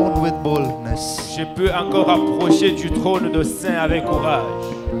throne with boldness. je peux encore approcher du trône de saint avec courage.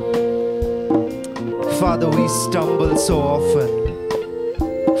 Father, we stumble so often.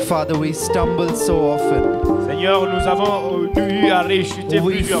 Father, we stumble so often. Seigneur, nous avons eu à réchuter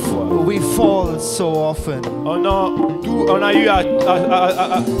plusieurs fois. We fall so often. On a eu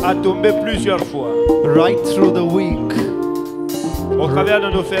à tomber plusieurs fois. Right through the week. Au travers de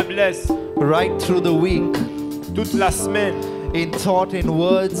nos faiblesses, Right through the week. toute la semaine, In thought, in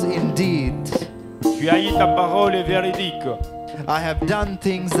words, in deed. tu haïs ta parole est véridique. I have done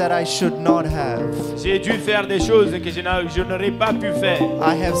things that I should not have. J'ai dû faire des choses que je n'aurais pas pu faire.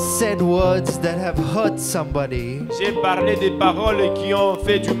 I have said words that have hurt somebody, J'ai parlé des paroles qui ont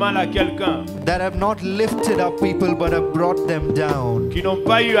fait du mal à quelqu'un, that have not lifted up people but have brought them down. qui n'ont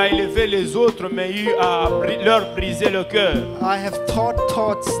pas eu à élever les autres, mais eu à leur briser le cœur. I have thought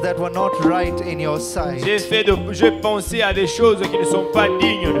thoughts that were not right in your sight. J'ai pensé à des choses qui ne sont pas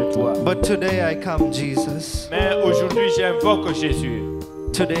dignes de toi. But today I come, Jesus. Mais aujourd'hui, j'invoque Jésus.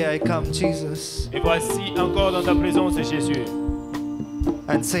 Today I come, Jesus, Et voici encore dans ta présence, Jésus.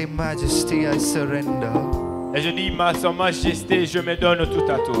 and say, Majesty, I surrender. Et je dis, Sa Majesté, je me donne tout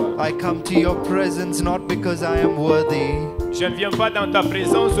à toi. I come to your presence not because I am worthy, Je ne viens pas dans ta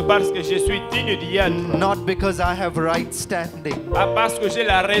présence parce que je suis digne d'y être. not because I have right standing, Pas parce que j'ai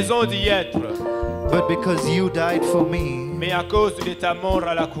la raison d'y être, but because you died for me. mais à cause de ta mort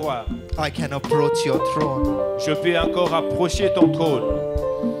à la croix. I can approach your throne. Je peux encore approcher ton trône.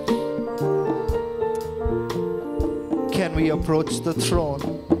 we approach the throne?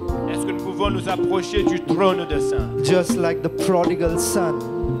 Est-ce que nous pouvons nous approcher du trône de Saint? Just like the prodigal son.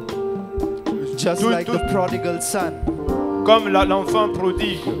 Just Tout- like tout- the prodigal son. Comme l'enfant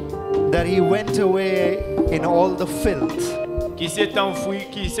prodigue That he went away in all the filth. qui s'est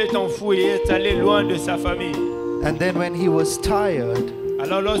enfoui et est allé loin de sa famille. And then when he was tired,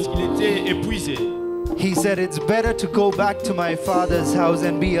 Alors lorsqu'il était épuisé, he said, it's better to go back to my father's house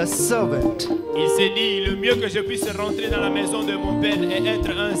and be a servant. il s'est dit, le mieux que je puisse rentrer dans la maison de mon père et être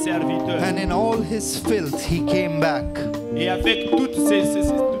un serviteur. And in all his filth, he came back. Et avec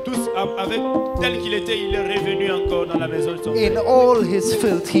avec tel qu'il était, il est revenu encore dans la maison de son In père. all his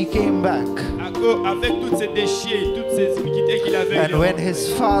filth, he came back. Avec tous ces déchets, toutes ces iniquités qu'il avait. il est And when rentré.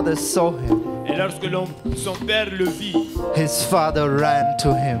 his father saw him, Et lorsque son père le vit, his father ran to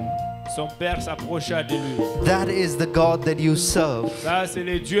him. son père s'approcha de lui. That is the God that you serve. Ça, c'est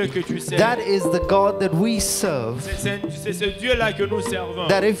le Dieu que tu sers. That is the God that we serve. C'est ce Dieu-là que nous servons.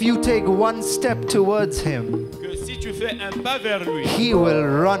 That if you take one step towards him, Que si tu fais un pas vers lui, he will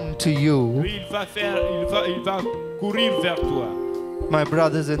run to you. lui, il va courir vers toi. My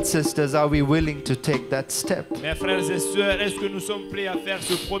brothers and sisters, are we willing to take that step? Mes frères et sœurs, est-ce que nous sommes prêts à faire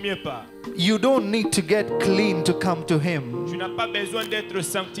ce premier pas? You don't need to get clean to come to him. Tu n'as pas besoin d'être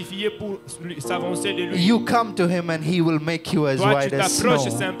sanctifié pour s'avancer de lui. You come to him and he will make you as Toi, tu white as snow.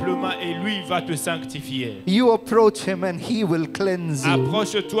 t'approches simplement et lui il va te sanctifier. You approach him and he will cleanse you.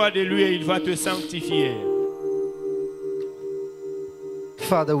 Approche-toi de lui et il va te sanctifier.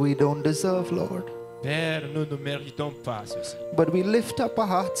 Father, we don't deserve, Lord. Père, nous ne méritons pas ceci. But we lift up our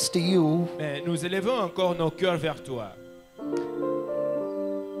hearts to you. Mais nous élevons encore nos cœurs vers toi.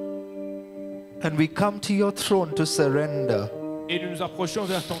 And we come to your throne to surrender. Et nous nous approchons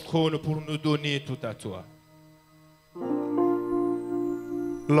vers ton trône pour nous donner tout à toi.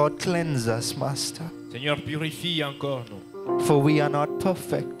 Lord, cleanse us, Master. Seigneur, purifie encore nous. For we are not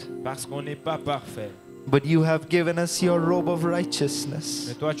perfect. Parce qu'on n'est pas parfait. But you have given us your robe of righteousness.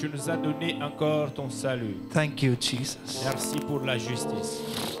 Mais toi, tu nous as donné encore ton salut. Thank you, Jesus. Merci pour la justice.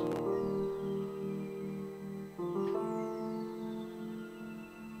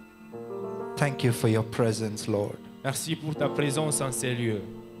 Thank you for your presence, Lord. Merci pour ta présence en ces lieux.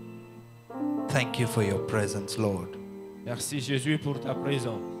 Thank you for your presence, Lord. Merci Jésus pour ta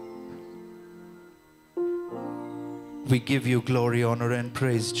présence. We give you glory, honor, and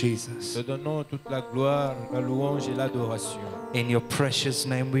praise, Jesus. Te donnons toute la gloire, la louange et l'adoration. In your precious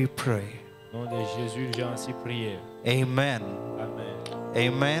name we pray. Au nom de Jésus, j'ai ainsi prié. Amen. Amen.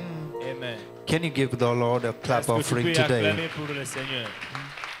 Amen. Amen. Can you give the Lord a clap Est-ce que tu offering peux today? acclamer pour le Seigneur?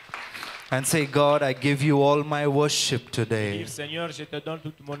 And say, God, I give you all my worship Dire, today. Seigneur, je te donne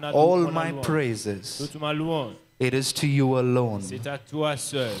toute mon All mon my louange. praises. Toute ma louange. It is to you alone. C'est à toi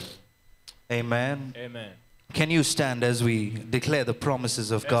seul. Amen. Amen. Can you stand as we declare the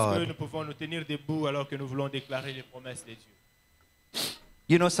promises of Est-ce que God? nous pouvons nous tenir debout alors que nous voulons déclarer les promesses de Dieu?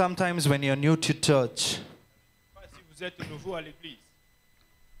 You know, sometimes when you're new to church, Si vous êtes nouveau à l'église,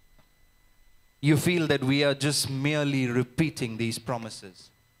 you feel that we are just merely repeating these promises.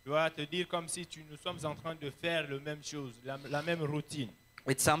 tu dois te dire comme si nous sommes en train de faire la même chose, la même routine.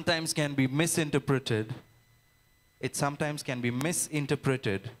 It sometimes can be misinterpreted. It sometimes can be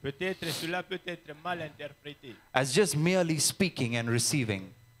misinterpreted Peut-être cela peut être mal interprété. as just merely speaking and receiving.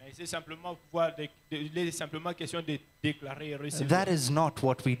 Mais c'est simplement il est simplement question de déclarer et recevoir. That is not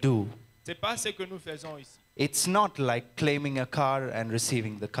what we do. C'est pas ce que nous faisons ici. It's not like claiming a car and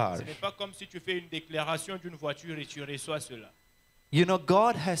receiving the car. Ce n'est pas comme si tu fais une déclaration d'une voiture et tu reçois cela. You know,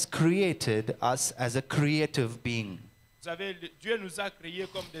 God has created us as a creative being. Vous savez, Dieu nous a créés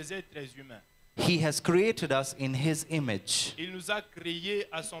comme des êtres humains. He has created us in His image. Il nous a créés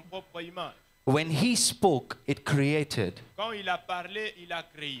à son propre image. When He spoke, it created. Quand il a parlé, il a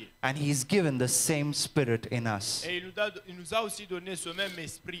créé. And He's given the same Spirit in us. Et il nous a aussi donné ce même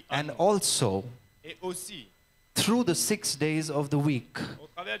esprit en And nous. also, Et aussi, through the 6 days of the week, au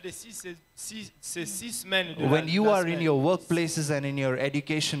travers de ces 6 semaines de when you la are in semaine, your workplaces and in your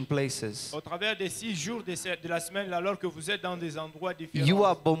education places, au travers des 6 jours de la semaine, alors que vous êtes dans des endroits différents, you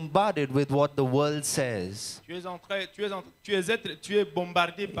are bombarded with what the world says. tu es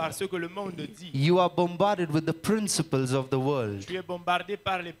bombardé par ce que le monde dit. You are bombarded with the principles of the world. Tu es bombardé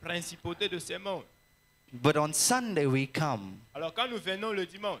par les principautés de ce monde. But on Sunday we come, Alors quand nous venons le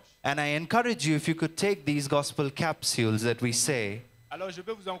dimanche, and I encourage you, if you could take these gospel capsules that we say alors je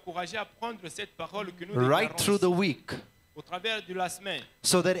veux vous encourager à prendre cette parole que nous right déclarons through the ici. week, au travers de la semaine,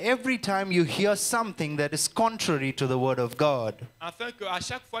 so that every time you hear something that is contrary to the word of God, afin qu'à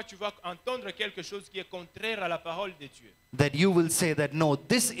chaque fois tu vas entendre quelque chose qui est contraire à la parole de Dieu, that you will say that, no,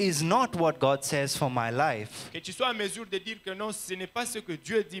 this is not what God says for my life. que tu sois en mesure de dire que non, ce n'est pas ce que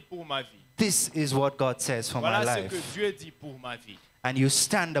Dieu dit pour ma vie. This is what God says for my Voilà ce que life. Dieu dit pour ma vie. And you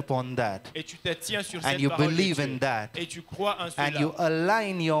stand upon that. Et tu te tiens sur And cette you parole de believe Dieu. in that. Et tu crois en And you cela.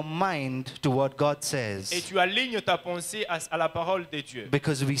 align your mind to what God Et says. tu alignes ta pensée à la parole de Dieu.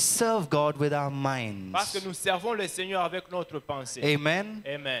 Because we serve God with our Parce que minds. nous servons le Seigneur avec notre pensée. Amen.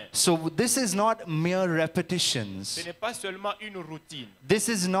 Amen. So this is not mere Ce repetitions. n'est pas seulement une routine. This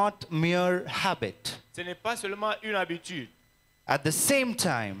is not mere habit. Ce n'est pas seulement une habitude. At the same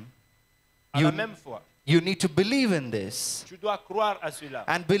time, À You- la même fois, you need to believe in this tu dois croire à cela.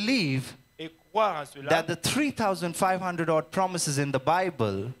 and believe Et croire en cela. that the 3,500 odd promises in the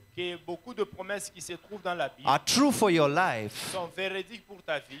Bible Que beaucoup de promesses qui se trouvent dans la Bible are true for your life sont véridiques pour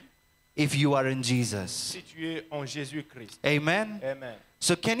ta vie if you are in Jesus. si tu es en Jésus-Christ. Amen. Amen.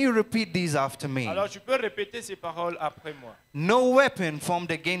 So can you repeat these after me? Alors tu peux répéter ces paroles après moi. No weapon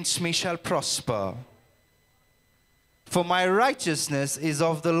formed against me shall prosper. For my righteousness is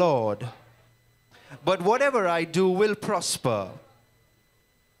of the Lord. But whatever I do will prosper.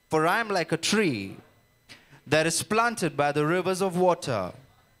 For I am like a tree that is planted by the rivers of water.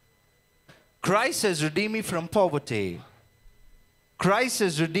 Christ has redeemed me from poverty. Christ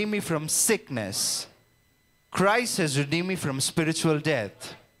has redeemed me from sickness. Christ has redeemed me from spiritual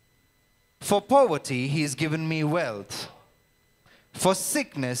death. For poverty, he has given me wealth. For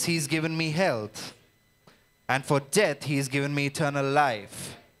sickness, he has given me health. And for death, he has given me eternal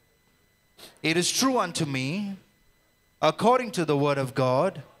life. It is true unto me, according to the word of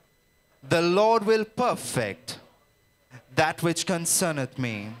God, the Lord will perfect that which concerneth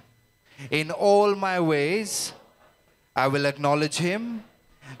me. In all my ways, I will acknowledge him,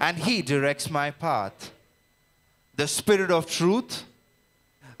 and he directs my path. The Spirit of truth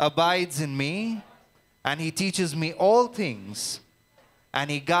abides in me, and he teaches me all things, and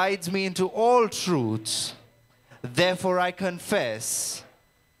he guides me into all truths. Therefore I confess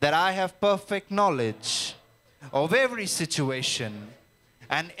that I have perfect knowledge of every situation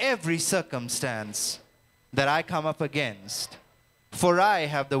and every circumstance that I come up against. For I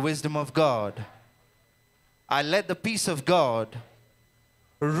have the wisdom of God. I let the peace of God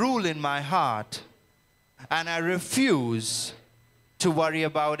rule in my heart, and I refuse to worry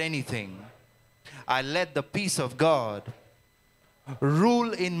about anything. I let the peace of God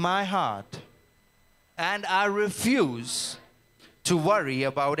rule in my heart, and I refuse to worry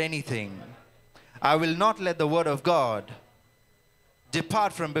about anything. I will not let the word of God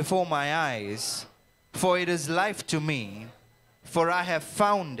depart from before my eyes, for it is life to me, for I have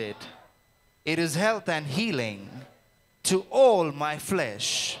found it. It is health and healing to all my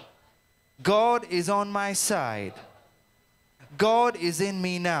flesh. God is on my side. God is in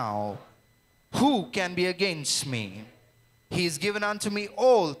me now. Who can be against me? He has given unto me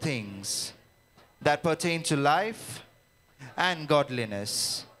all things that pertain to life and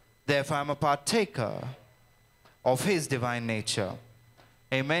godliness. Therefore I am a partaker of his divine nature.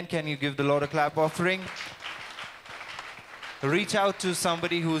 Amen. Can you give the Lord a clap offering? Reach out to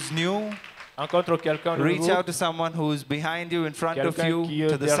somebody who's new. Rencontre quelqu'un de Reach nouveau, out to someone who's behind you, in front of quelqu'un qui you, est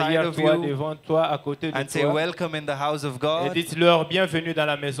to the side derrière of toi, you, devant toi, à côté de and say, toi. welcome in the house of Et God. dites-leur bienvenue dans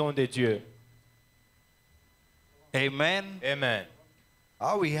la maison de Dieu. Amen. Amen.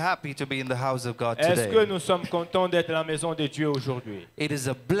 Are we happy to be in the house of God Est-ce que today? nous sommes contents d'être dans la maison de Dieu aujourd'hui? It is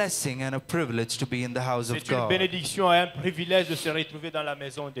a blessing and a privilege to be in the house of C'est une God. bénédiction et un privilège de se retrouver dans la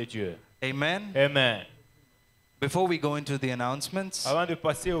maison de Dieu. Amen. Amen. Before we go into the announcements, Avant de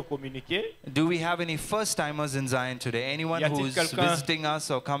passer au communiqué, do we have any first-timers in Zion today? Anyone Y a-t-il who's quelqu'un- visiting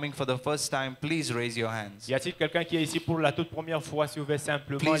us or coming for the first time, please raise your hands. y a-t-il quelqu'un qui est ici pour la toute première fois? Si vous pouvez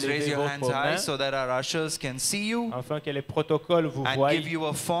simplement Please raise lever your hands votre main, high so that our ushers can see you afin que les protocoles vous and voient give you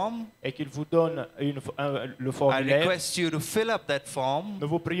a form. et qu'ils vous donnent le I formulaire. request you to fill up that form Nous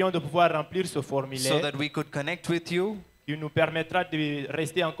vous prions de pouvoir remplir ce so formulaire that we could connect with you qui nous permettra de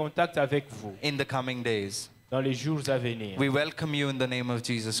rester en contact avec vous in the coming days. dans les jours à venir. We welcome you in the name of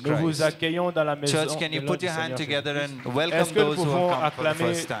Jesus Nous vous Christ. accueillons dans la maison. Church, can you au nom put du your hand Seigneur together Jésus-Christ. and welcome Est-ce que nous those who have pouvons come for the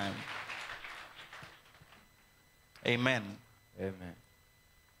acclamer? first time? Amen. Amen.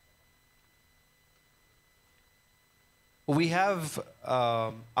 We have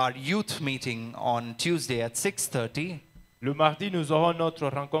our youth meeting on Tuesday at 6:30. Le mardi, nous aurons notre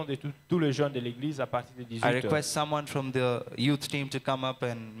rencontre de tous les jeunes de l'église à partir de I 18h. request someone from the youth team to come up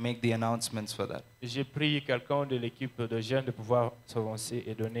and make the announcements for that. J'ai pris quelqu'un de l'équipe de jeunes de pouvoir s'avancer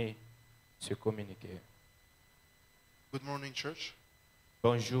et donner ce communiqué. Good morning, church.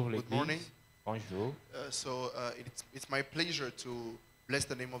 Bonjour Good morning. l'église. Bonjour. It's my pleasure to bless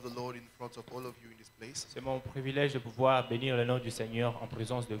the name of the Lord in front of all of you in this place. C'est mon privilège de pouvoir bénir le nom du Seigneur en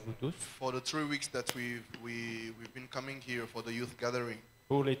présence de vous tous. For the 3 weeks that we've been coming here for the youth gathering,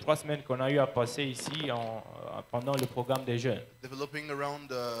 Pour les 3 semaines qu'on a eu à passer ici pendant le programme des jeunes, developing around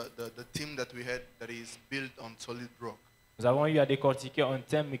the team that we had that is built on solid rock. nous avons eu à décortiquer un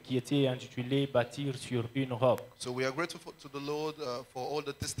thème qui était intitulé Bâtir sur une roche. So we are grateful to the Lord for all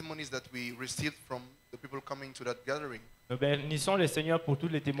the testimonies that we received from the people coming to that gathering. Nous bénissons le Seigneur pour tous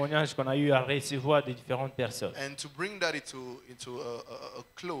les témoignages qu'on a eu à recevoir des différentes personnes. And to bring that into a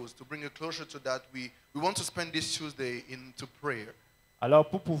close, to bring a closure to that, we want to spend this Tuesday into prayer. Alors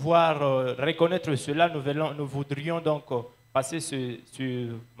pour pouvoir reconnaître cela, nous voudrions donc passer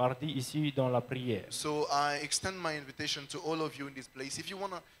ce mardi ici dans la prière. So I extend my invitation to all of you in this place. If you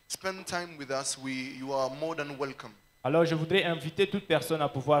want to spend time with us, you are more than welcome. Alors je voudrais inviter toute personne à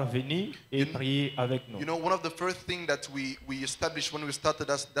pouvoir venir et prier avec nous. You know, one of the first things that we established when we started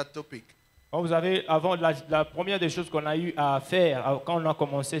that topic Bon, vous avez, avant la première des choses qu'on a eu à faire quand on a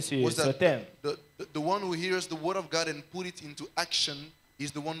commencé was ce that thème, the one who hears the word of God and put it into action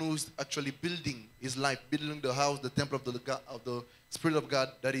is the one who's actually building his life, building the house, the temple of the Spirit of God,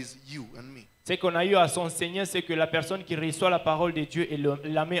 that is you and me. ce qu'on a eu à s'enseigner, c'est que la personne qui reçoit la parole de Dieu et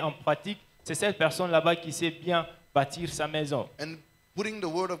la met en pratique, c'est cette personne là-bas qui sait bien bâtir sa maison. And putting the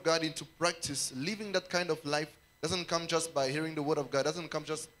word of God into practice, living that kind of life doesn't come just by hearing the word of God, doesn't come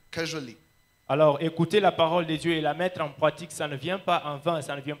just casually. Alors écouter la parole de Dieu et la mettre en pratique, ça ne vient pas en vain,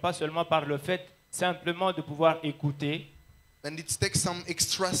 ça ne vient pas seulement par le fait simplement de pouvoir écouter, And it takes some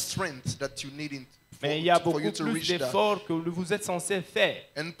extra strength that you need mais il y a for beaucoup you to plus reach that. d'efforts que vous êtes censé faire.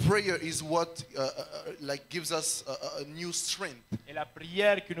 And prayer is what like gives us a new strength. Et la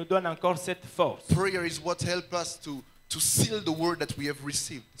prière qui nous donne encore cette force. Prayer is what helps us to seal the word that we have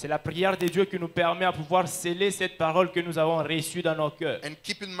received. C'est la prière de Dieu qui nous permet à pouvoir sceller cette parole que nous avons reçue dans nos cœurs. And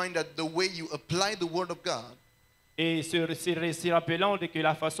keep in mind that the way you apply the word of God Et se rappelant de que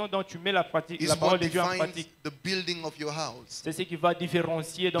la façon dont tu mets la is parole what de Dieu en defines pratique, the building of your house, c'est ce qui va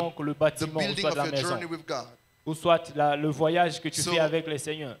différencier donc le the bâtiment, ou building soit of la your maison, journey with God. ou soit le voyage que tu So, fais avec le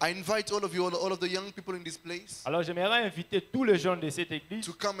Seigneur. I invite all of you, all of the young people in this place, Alors j'aimerais inviter tous les jeunes de cette église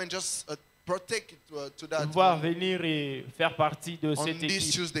to come and just partake to de that pouvoir venir et faire partie de on cette this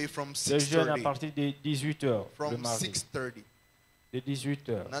équipe Tuesday from de jeunes à 6:30. partir de 18h le From mardi. 6:30, De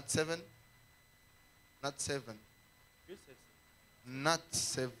 18h. not 7, not 7, not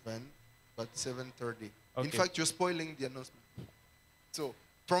 7, but 7:30. In Okay. fact, you're spoiling the announcement. So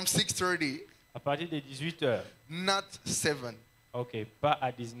from 6:30, À partir de 18h. not 7, Ok, pas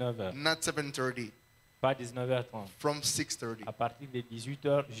à 19h. not 7:30, Pas à 19h30. from 6:30. À partir de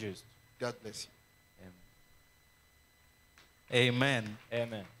 18h juste. God bless you. Amen.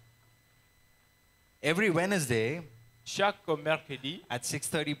 Amen. Every Wednesday Chaque mercredi, at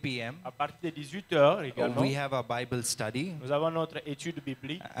 6:30 p.m., à partir de 18h également, we have our Bible study. nous avons notre étude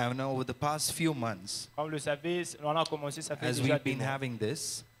biblique. I know over the past few months, Comme vous le savez, on a commencé, ça fait as déjà we've des been mois. having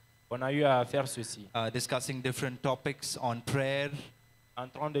this, On a eu à faire ceci. discussing different topics on prayer En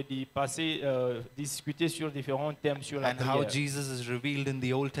train de discuter sur différents thèmes sur la and how prière. Jesus is revealed in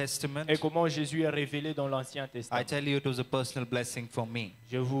the Old Testament. Et comment Jésus est révélé dans l'Ancien I Testament. tell you, it was a personal blessing for me.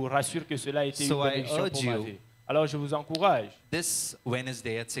 Je vous rassure que cela a été So une I bénédiction urge pour ma you vie. Alors je vous encourage, This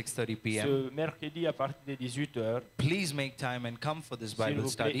Wednesday at 6:30 p.m., ce mercredi à partir de 18h, please make time and come for this s'il Bible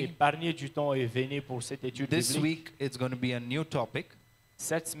vous plaît, study. épargnez du temps et venez pour cette étude This biblique. week, it's going to be a new topic.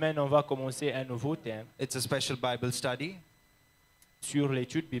 Cette semaine, on va commencer un nouveau thème It's a special Bible study. sur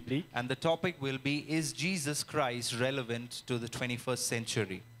l'étude biblique. And the topic will be, is Jesus Christ relevant to the 21st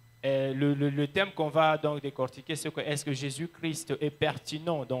century? Et le thème qu'on va donc décortiquer, c'est que est-ce que Jésus-Christ est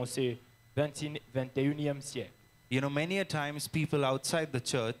pertinent dans ce 21e siècle? You know, many a times people outside the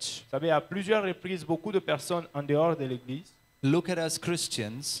church Vous savez, à plusieurs reprises, beaucoup de personnes en dehors de l'Église, look at us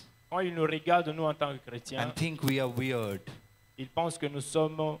Christians quand ils nous regardent, nous en tant que chrétiens, and think we are weird. ils pensent que nous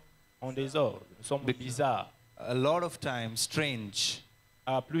sommes en désordre, nous sommes bizarres. A lot of times, strange.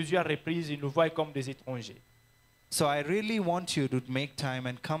 À plusieurs reprises, ils nous voient comme des étrangers. So I really want you to make time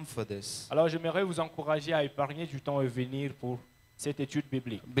and come for this. Alors j'aimerais vous encourager à épargner du temps et venir pour cette étude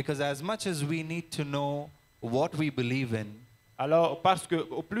biblique. Because as much as we need to know what we believe in, Alors, parce que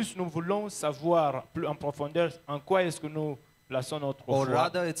au plus nous voulons savoir plus en profondeur en quoi est-ce que nous plaçons notre or foi,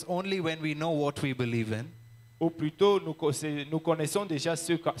 rather it's only when we know what we believe in, Ou plutôt, nous connaissons déjà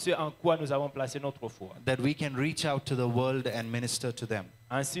ce en quoi nous avons placé notre foi. that we can reach out to the world and minister to them.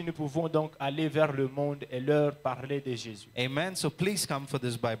 Ainsi, nous pouvons donc aller vers le monde et leur parler de Jésus. Amen. So please come for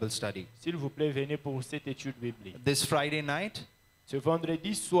this Bible study. S'il vous plaît, venez pour cette étude biblique. This Friday night Ce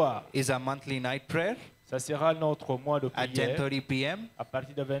vendredi soir, is our monthly night prayer ça sera notre mois de at prière 10:30 p.m. à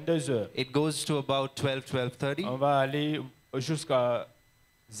partir de 22 heures. It goes to about 12:30. On va aller jusqu'à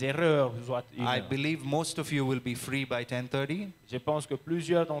 0 heure, soit 1 I heure. believe most of you will be free by 10:30 Je pense que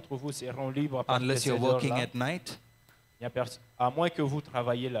plusieurs d'entre vous seront libres à partir de unless ces you're working heures-là. at night. Il y a à moins que vous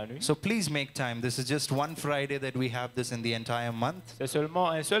travaillez la nuit. So please make time. This is just one Friday that we have this in the entire month. C'est seulement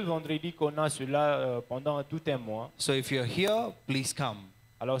un seul vendredi qu'on a cela pendant tout un mois. So if you're here, please come.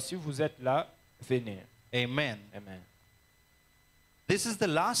 Alors si vous êtes là, venez. Amen. Amen. This is the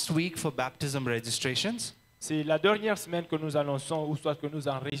last week for baptism registrations. C'est la dernière semaine que nous annonçons ou soit que nous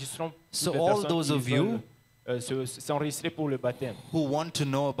enregistrons So toutes les all personnes those qui of you veulent, s'enregistrer pour le baptême. who want to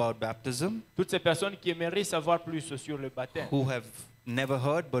know about baptism, Toutes ces personnes qui aimeraient savoir plus sur le baptême, who have never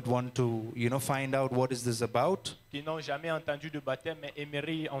heard but want to, find out what is this about, qui n'ont jamais entendu de baptême mais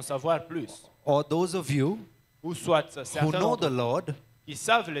aimeraient en savoir plus. or those of you Ou soit who certains know the d'entre vous Lord qui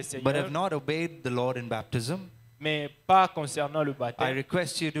savent le but Seigneur, have not obeyed the Lord in baptism, mais pas concernant le I baptême.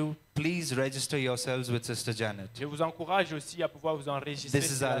 request you to please register yourselves with Sister Janet. Je vous encourage aussi à pouvoir vous enregistrer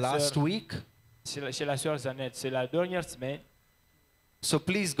This is chez our la last sœur- week, chez la sœur Zanette. C'est la dernière semaine. so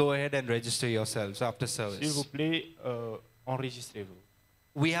please go ahead and register yourselves after S'il vous service. plaît, enregistrez-vous.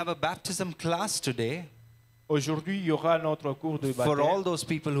 We have a baptism class today Aujourd'hui, il y aura notre cours de for all baptême those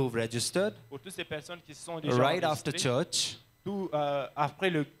people who've registered pour toutes ces personnes qui sont déjà right after enregistrées. church. Tout,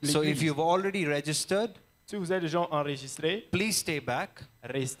 après So if l'église. you've already registered, Si vous êtes déjà enregistré, please stay back.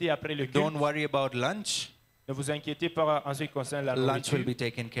 restez après le culte. Don't worry about lunch. Ne vous inquiétez pas en ce qui concerne la Lunch will nourriture. be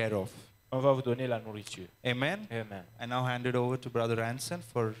taken care of. On va vous donner la nourriture. Amen. Amen. I now hand it over to Brother Anson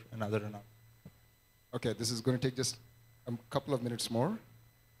for another announcement. Okay, this is going to take just a couple of minutes more.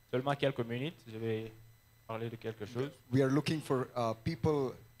 Seulement quelques minutes, je vais parler de quelque chose. We are looking for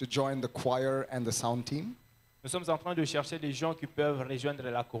people to join the choir and the sound team. Nous sommes en train de chercher des gens qui peuvent rejoindre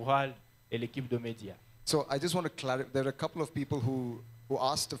la chorale et l'équipe de médias. So I just want to clarify. There are a couple of people who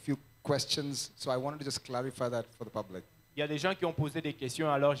asked a few questions. So I wanted to just clarify that for the public. Il y a des gens qui ont posé des questions,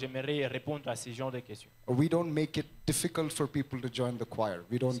 alors j'aimerais répondre à ces genres de questions. We don't make it difficult for people to join the choir.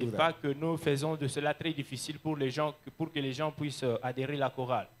 We don't Ce do n'est pas that. que nous faisons de cela très difficile pour les gens, pour que les gens puissent adhérer à la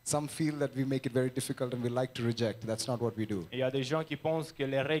chorale. Some feel that we make it very difficult and we like to reject. That's not what we do. Et il y a des gens qui pensent que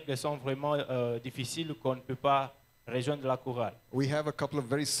les règles sont vraiment difficiles, qu'on ne peut pas rejoindre la chorale. We have a couple of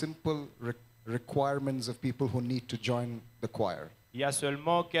very simple requirements of people who need to join the choir. Il y a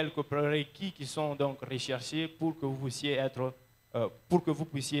seulement quelques prérequis qui sont donc recherchés pour que vous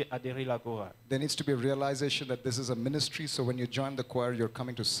puissiez adhérer à la chorale. There needs to be a realization that this is a ministry, so when you join the choir, you're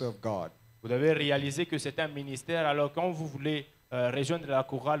coming to serve God. Vous devez réaliser que c'est un ministère, alors quand vous voulez rejoindre la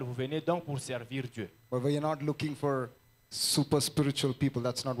chorale, vous venez donc pour servir Dieu. But we're not looking for super spiritual people.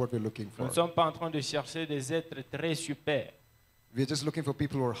 That's not what we're looking Nous for. ne sommes pas en train de chercher des êtres très super. We're just looking for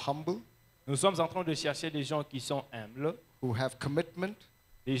people who are humble, Nous sommes en train de chercher des gens qui sont humbles, who have commitment,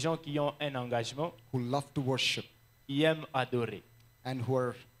 des gens qui ont un engagement, who love to worship, qui aiment adorer and who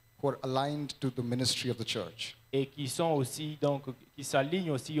are aligned to the ministry of the church. et qui sont aussi donc qui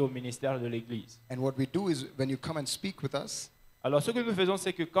s'alignent aussi au ministère de l'Église. And what we do is when you come and speak with us, Alors ce que nous faisons,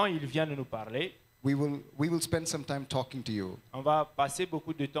 c'est que quand ils viennent nous parler, we will spend some time talking to you. on va passer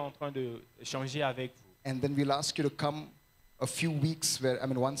beaucoup de temps en train de échanger avec vous. And then we'll ask you to come a few weeks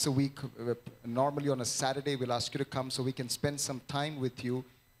once a week, normally on a Saturday, we'll ask you to come so we can spend some time with you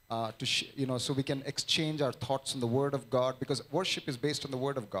so we can exchange our thoughts on the Word of God, because worship is based on the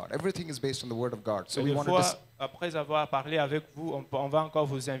Word of God. Everything is based on the Word of God. So Et we des want to fois, après avoir parlé avec vous, on va encore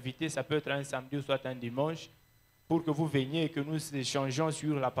vous inviter, ça peut être un samedi ou soit un dimanche, pour que vous veniez et que nous échangeons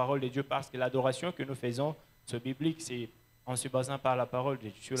sur la parole de Dieu, parce que l'adoration que nous faisons, ce biblique, c'est en se basant par la parole de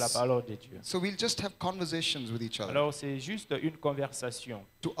Dieu, sur la parole de Dieu. So we'll just have conversations with each other Alors c'est juste une conversation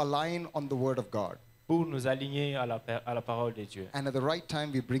to align on the Word of God. pour nous aligner à la parole de Dieu. And at the right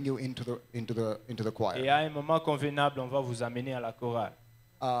time, we bring you into the Et choir. à un moment convenable, on va vous amener à la chorale.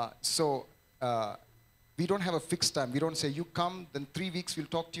 We don't have a fixed time. We don't say you come, then 3 weeks we'll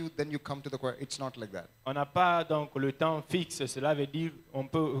talk to you, then you come to the choir. It's not like that. On n'a pas donc le temps fixe. Cela veut dire,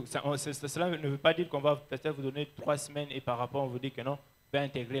 cela ne veut pas dire qu'on va peut-être vous donner 3 semaines et par rapport on vous dit que non, vous pouvez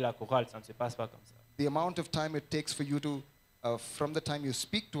intégrer la chorale. Ça ne se passe pas comme ça. The amount of time it takes for you to, from the time you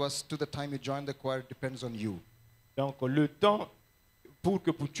speak to us to the time you join the choir, depends on you. Donc le temps pour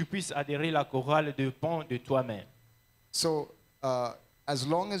que tu puisses adhérer à la chorale dépend de toi-même. So as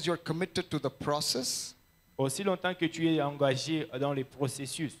long as you're committed to the process, Aussi longtemps que tu es engagé dans les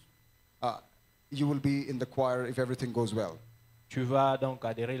processus, you will be in the choir if everything goes well. tu vas donc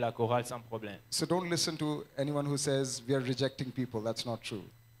adhérer à la chorale sans problème. So don't listen to anyone who says we are rejecting people. That's not true.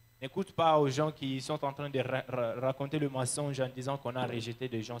 N'écoute pas aux gens qui sont en train de raconter le mensonge en disant qu'on a rejeté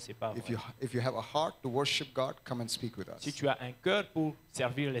des gens, c'est pas vrai. If you have a heart to worship God, come and speak with us. Si tu as un cœur pour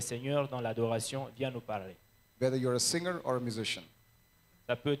servir le Seigneur dans l'adoration, viens nous parler. Whether you're a singer or a musician.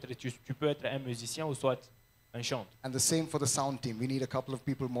 Ça peut être, tu peux être un musicien ou soit un chanteur. And the same for the sound team. We need a couple of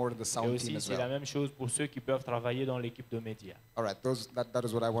people more in the Et sound team aussi, as c'est la well. même chose pour ceux qui peuvent travailler dans l'équipe de médias. All right, that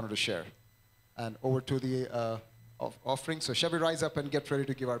is what I wanted to share. And over to the offering. So shall we rise up and get ready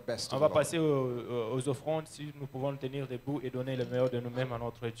to give our best to On the va Lord? passer aux offrandes si nous pouvons nous tenir debout et donner le meilleur de nous-mêmes à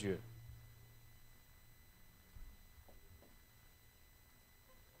notre Dieu.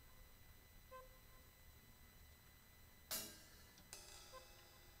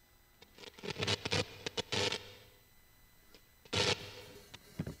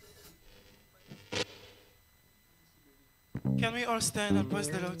 Can we all stand and praise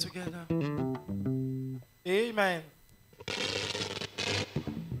the Lord together? Amen.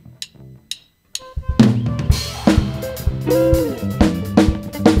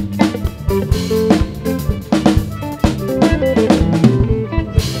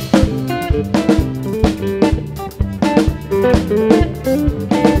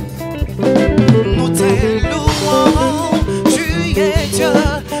 Nous t'élouons, tu es Dieu,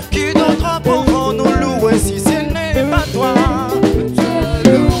 qui d'autre pourront nous louer si ce n'est pas toi? Nous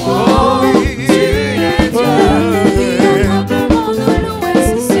t'élouons, tu es Dieu, qui d'autre pourront nous louer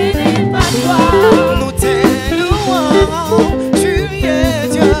si ce n'est pas toi? Nous t'élouons, tu es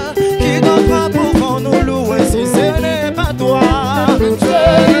Dieu, qui d'autre pourront nous louer si ce n'est pas toi? Nous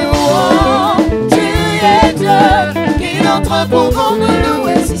t'élouons, tu es Dieu, qui d'autre pourront nous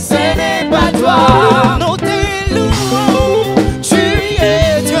louer si ce n'est pas toi? Nous t'élouons, tu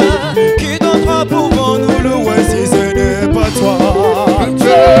es Dieu, qui d'autre pourront nous louer si ce n'est pas toi? Nous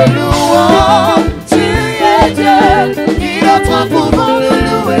t'élouons, tu es Dieu, qui d'autre pourront nous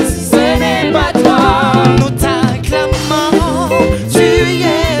louer si ce n'est pas toi? Nous t'acclamons, tu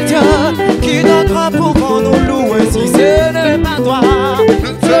es Dieu, qui d'autre pourront nous louer si ce n'est pas toi?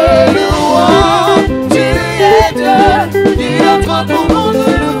 Nous t'élouons, tu es Dieu, qui d'autre pourront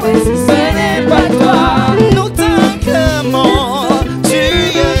nous louer si ce n'est pas toi? Nous t'acclamons, tu es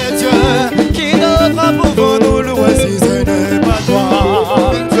Dieu, qui d'autre pourront nous louer si ce n'est pas toi?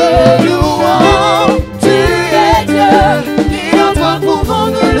 Nous t'élouons, tu es Dieu, qui d'autre pourront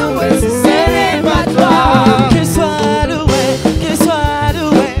nous louer si ce n'est pas toi? Qu'il soit loué,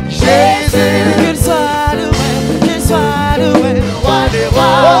 Jésus, qu'il soit loué, le roi des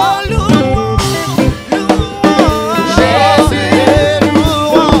rois. Oh, louons, Jésus,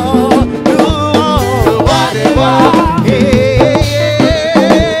 louons, le roi des rois.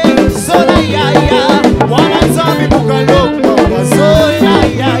 Solayaya, wanazami mukaloka,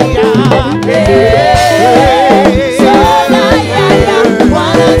 solayaya. Solayaya,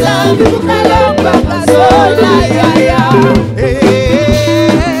 wanazami mukaloka, solayaya.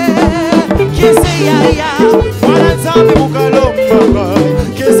 Kiseyaya, wanazami mukaloka,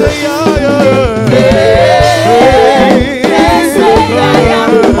 kiseyaya. Kiseyaya,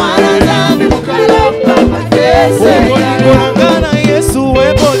 wanazami mukaloka, kiseyaya. Bolingana Yesu we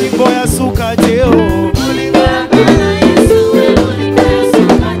bolingo ya suka teo. Bolingana Yesu we bolingo ya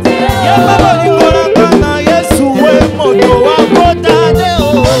suka teo. Yamba bolingana Yesu we moto wa kota teo.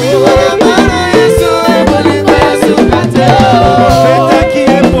 Bolingana Yesu we bolingo ya suka teo. Beta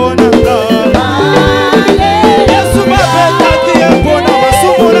kiembo na nga. Yesu ba beta kiembo na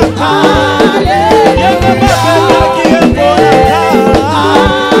masumura. Yamba ba beta kiembo na nga.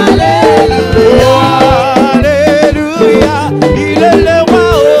 Alléluia, il est le roi.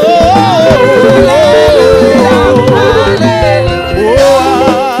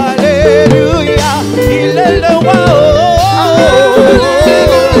 Alléluia, il est le roi.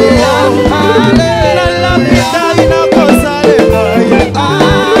 La lapida inakosa leka.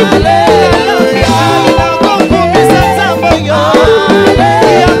 Alléluia, inakokumisa zambo yo.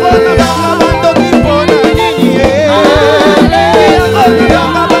 Yakona banga bandoki pona nini ye. Yakona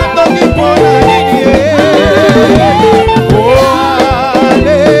banga bandoki pona nini ye.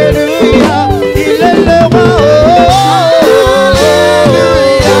 Alléluia, il est le roi.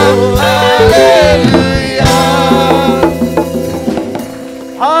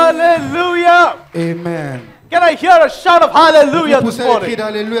 Hallelujah. Amen. Can I hear a shout of hallelujah Vous this poussez le cri morning?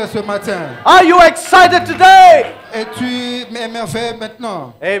 d'Alléluia ce matin. Are you excited today? Es-tu émerveillé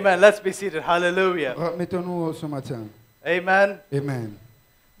maintenant? Amen. Let's be seated. Hallelujah. Mettons-nous ce matin. Amen. Amen.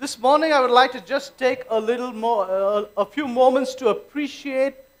 This morning, I would like to just take a little more, a few moments to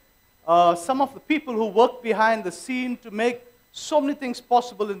appreciate some of the people who work behind the scene to make so many things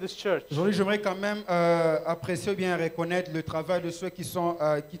possible in this church. Aujourd'hui, j'aimerais quand même apprécier ou bien reconnaître le travail de ceux qui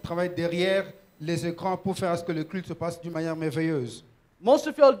travaillent derrière les écrans pour faire à ce que le culte se passe d'une manière merveilleuse. Most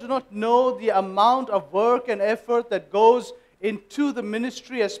of you all do not know the amount of work and effort that goes into the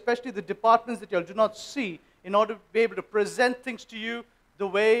ministry, especially the departments that you all do not see, in order to be able to present things to you the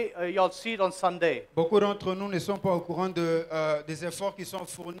way you all see it on Sunday. Beaucoup d'entre nous ne sont pas au courant des efforts qui sont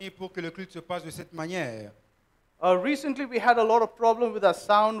fournis pour que le culte se passe de cette manière. Recently, we had a lot of problems with our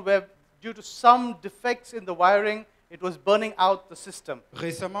sound where, due to some defects in the wiring, it was burning out the system.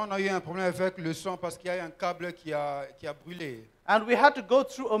 Récemment, on a eu un problème avec le son parce qu'il y a un câble qui a brûlé. And we had to go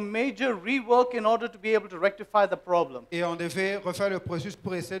through a major rework in order to be able to rectify the problem. Et on devait refaire le processus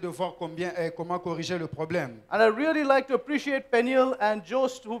pour essayer de voir comment corriger le problème. And I really like to appreciate Peniel and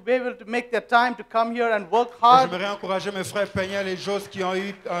Jost who were able to make their time to come here and work Et hard. j'aimerais encourager mes frères Peniel et Jos qui ont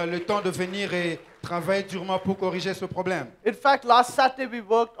eu le temps de venir et travailler durement pour corriger ce problème. In fact, last Saturday we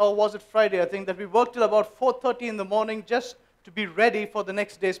worked, or was it Friday, I think, that we worked till about 4:30 in the morning just to be ready for the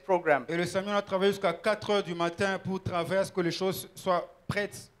next day's program. Et le samedi, on a travaillé jusqu'à 4 heures du matin pour travailler à ce que les choses soient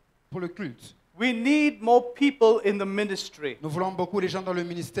prêtes pour le culte. We need more people in the ministry. Nous voulons beaucoup de gens dans le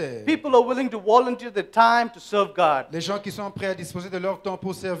ministère. People are willing to volunteer their time to serve God. Les gens qui sont prêts à disposer de leur temps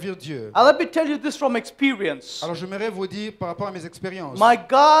pour servir Dieu. Let me tell you this from experience. Alors j'aimerais vous dire par rapport à mes expériences. My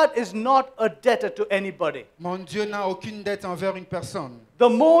God is not a debtor to anybody. Mon Dieu n'a aucune dette envers une personne. The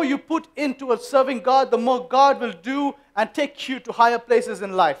more you put into serving God, the more God will do and take you to higher places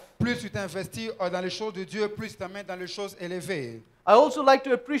in life. Plus tu t'investis dans les choses de Dieu, plus tu t'amènes dans les choses élevées. I also like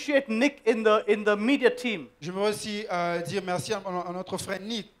to appreciate Nick in the media team. J'aimerais aussi dire merci à notre frère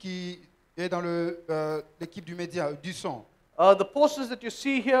Nick qui est dans l'équipe du média, du son. The posters that you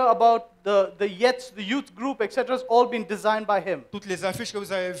see here about the Yets, the youth group, etc., has all been designed by him. Toutes les affiches que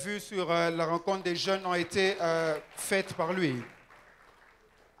vous avez vues sur la rencontre des jeunes ont été faites par lui.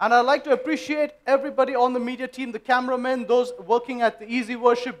 And I'd like to appreciate everybody on the media team, the cameramen, those working at the Easy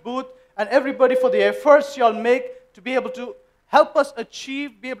Worship booth, and everybody for the efforts you all make to be able to help us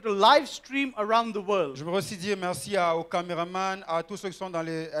achieve, be able to live stream around the world. Je veux aussi dire merci aux caméramans, à tous ceux qui sont à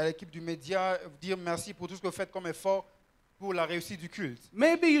l'équipe du média, dire merci pour tout ce que vous faites comme effort pour la réussite du culte.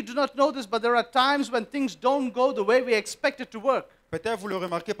 Maybe you do not know this, but there are times when things don't go the way we expect it to work. Peut-être vous le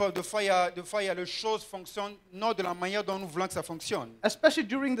remarquez pas, de fois, il y a les choses fonctionnent non de la manière dont nous voulons que ça fonctionne. Especially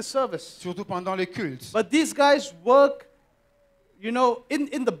during the service. Surtout pendant les cultes. But these guys work, you know,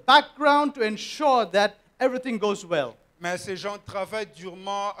 in the background to ensure that everything goes well. Mais ces gens travaillent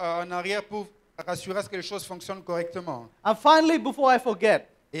durement en arrière pour rassurer à ce que les choses fonctionnent correctement. And finally, before I forget,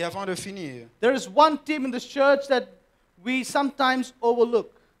 Et avant de finir, there is one team in this church that we sometimes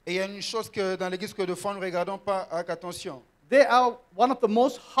overlook. et il y a une chose que dans l'église que de fois nous ne regardons pas avec attention. They are one of the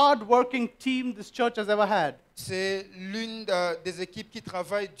most hard-working teams this church has ever had. C'est l'une des équipes qui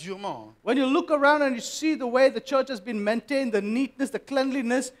travaille durement. When you look around and you see the way the church has been maintained, the neatness, the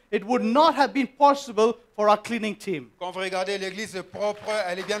cleanliness, it would not have been possible for our cleaning team. Quand vous regardez l'église est propre,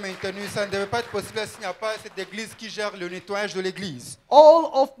 elle est bien maintenue, ça ne devait pas être possible s'il n'y a pas cette église qui gère le nettoyage de l'église. All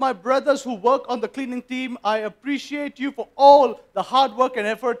of my brothers who work on the cleaning team, I appreciate you for all the hard work and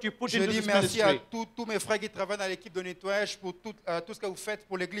effort you put Je into dis this merci à ministry. tous mes frères qui travaillent dans l'équipe de nettoyage pour tout ce que vous faites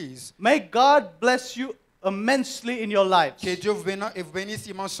pour l'église. May God bless you immensely in your lives. Que Dieu vous bénisse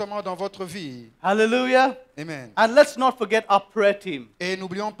immensément dans votre vie. Hallelujah. Amen. And let's not forget our prayer team. Et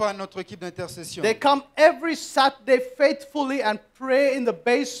n'oublions pas notre équipe d'intercession. They come every Saturday faithfully and pray in the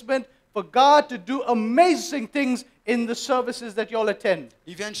basement for God to do amazing things in the services that you all attend.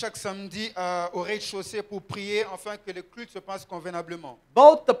 Ils viennent chaque samedi au rez-de-chaussée pour prier afin que le culte se passe convenablement.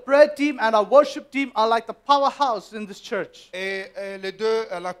 Both the prayer team and our worship team are like the powerhouse in this church. Et les deux,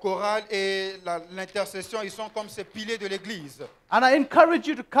 la chorale et l'intercession, ils sont comme ces piliers de l'église. And I encourage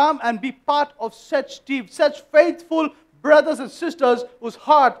you to come and be part of such team, such faithful brothers and sisters whose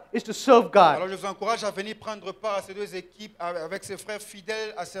heart is to serve God. Alors je vous encourage à venir prendre part à ces deux équipes avec ces frères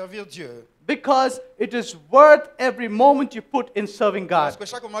fidèles à servir Dieu. Because it is worth every moment you put in serving Parce God. que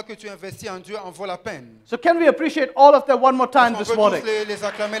chaque moment que tu investis en Dieu en vaut la peine. So can we appreciate all of them one more time On this peut morning? tous les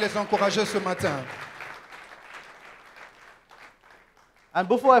acclamer, les encourager ce matin. And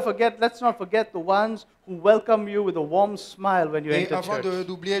before I forget, let's not forget the ones who welcome you with a warm smile when you Et enter avant church.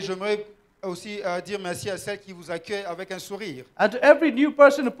 d'oublier, j'aimerais aussi dire merci à celles qui vous accueillent avec un sourire. And to every new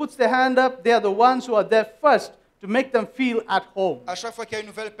person who puts their hand up, they are the ones who are there first to make them feel at home. À chaque fois qu'il y a une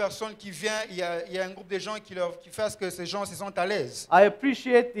nouvelle personne qui vient, il y a un groupe de gens qui fassent que ces gens se sentent à l'aise. I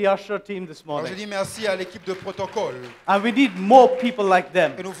appreciate the usher team this Alors je morning. dis merci à l'équipe de protocole. And we need more people like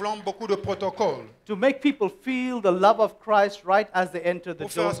them Et nous voulons beaucoup de protocoles to make people feel the love of Christ right as they enter the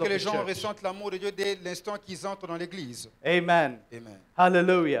pour faire doors que of les the gens church. ressentent l'amour de Dieu dès l'instant qu'ils entrent dans l'église. Amen. Amen.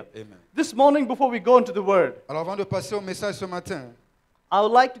 Hallelujah. Amen. This morning, before we go into the word, Alors avant de passer au message ce matin, I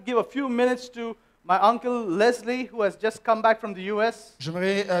would like to give a few minutes to my uncle Leslie, who has just come back from the US.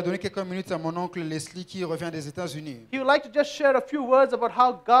 j'aimerais donner quelques minutes à mon oncle Leslie qui revient des États-Unis. He would like to just share a few words about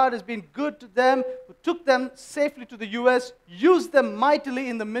how God has been good to them, who took them safely to the US, used them mightily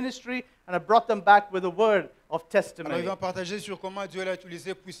in the ministry, and have brought them back with a word of Alors il testimony. va partager sur comment Dieu l'a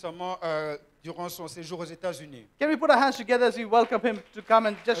utilisé puissamment durant son séjour aux États-Unis. Can we put our hands together as we welcome him to come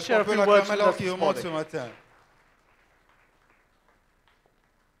and just Est-ce share qu'on a peut few words l'acclamer with alors us qu'il this remonte ce morning? matin?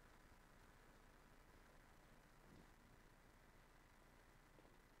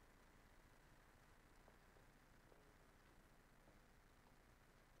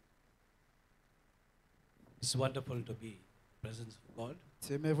 It's wonderful to be in the presence of God.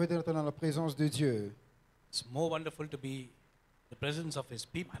 C'est merveilleux d'être dans la présence de Dieu. It's more wonderful to be in the presence of His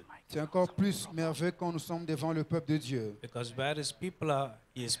people. C'est encore plus merveilleux quand nous sommes devant le peuple de Dieu. Because where His people are,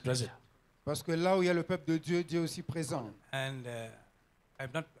 He is present. Parce que là où il y a le peuple de Dieu, Dieu est aussi présent. And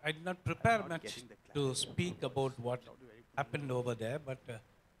I did not prepare much to speak about what happened over there, but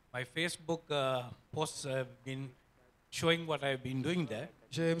my Facebook posts have been showing what I've been doing there.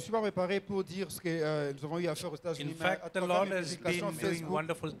 Je ne me suis pas préparé pour dire ce que nous avons eu à faire aux In États-Unis, mais à fact, the travers Lord mes has publications been doing Facebook,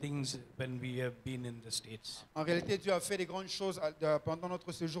 wonderful things when we have been in the States. en réalité, Dieu a fait des grandes choses pendant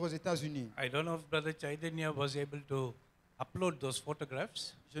notre séjour aux États-Unis. I don't know if Brother Chaitanya was able to upload those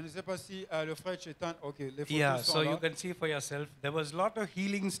photographs. Je ne sais pas si le frère Chetan, ok, les photos Yeah, sont so là. you can see for yourself, there was a lot of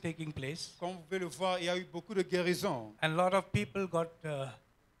healings taking place, Comme vous pouvez le voir, il y a eu beaucoup de guérisons. and a lot of people got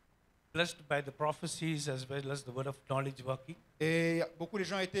blessed by the prophecies as well as the word of knowledge working. Et beaucoup de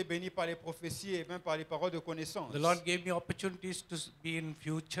gens ont été bénis par les prophéties et même par les paroles de connaissance. The Lord gave me opportunities to be in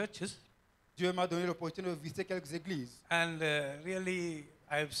few churches, Dieu m'a donné l'opportunité de visiter quelques églises. and really,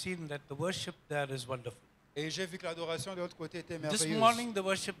 I've seen that the worship there is wonderful. Et j'ai vu que l'adoration de l'autre côté était This merveilleuse. morning, the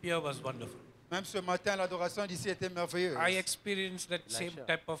worship here was wonderful. Même ce matin, l'adoration d'ici était merveilleuse. I experienced that same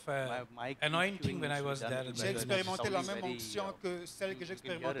type of anointing when I was there. In J'ai the expérimenté la United même onction que celle que j'ai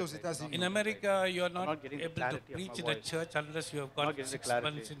expérimentée aux États-Unis. In America, you are not not getting the able to clarity of preach my in a voice. church unless you have Not got getting the 6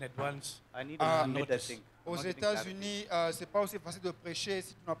 clarity. months in advance. I need Ah, to admit that notice. thing. Aux Not getting clarity. États-Unis, c'est pas aussi facile de prêcher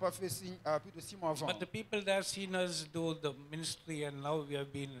si tu n'as pas fait signe plus de 6 mois avant. But the people there seen us do the ministry, and now we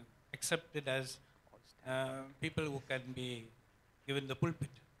have been accepted as people who can be given the pulpit.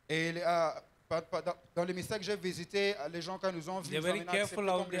 Et dans les mystères que j'ai visités, les gens quand nous ont vus, They're ils ont very accepté careful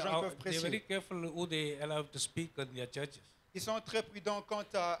comme les gens peuvent they're very prêcher. careful who they allow to speak in their churches. Ils sont très prudents quant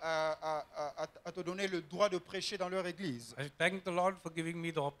à te donner le droit de prêcher dans leur église. I thank the Lord for giving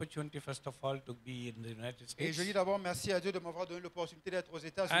me the opportunity, first of all, to be in the United Et States. je dis d'abord merci à Dieu de m'avoir donné l'opportunité d'être aux And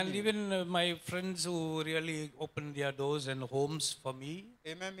États-Unis. even my friends who really opened their doors and homes for me,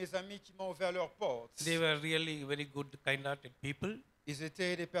 Et même mes amis qui m'ont ouvert leurs portes. they were really very good, kind-hearted people. Ils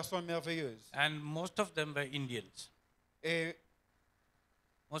étaient des personnes merveilleuses. And most of them were Indians. Et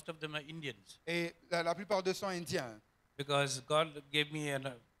Most of them are Indians. la plupart d'eux sont indiens. Because God gave me a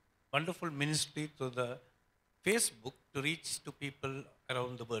wonderful ministry to the Facebook to reach to people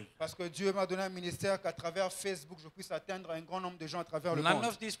around the world. Parce que Dieu m'a donné un ministère qu'à travers Facebook, je puisse atteindre un grand nombre de gens à travers le None monde.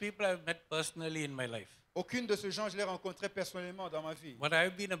 of these people I've met personally in my life. Aucune de ces gens, je l'ai rencontré personnellement dans ma vie. But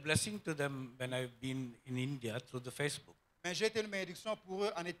I've been a blessing to them when I've been in India through the Facebook. Mais j'ai été une bénédiction pour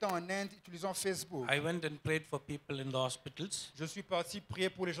eux en étant en Inde, utilisant Facebook. I went and prayed for people in the hospitals. Je suis parti prier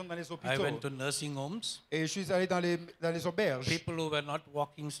pour les gens dans les I hôpitaux. went to nursing homes. Et je suis allé dans les auberges. People who were not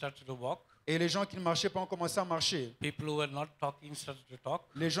walking started to walk. Et les gens qui ne marchaient pas ont commencé à marcher. People who were not talking started to talk.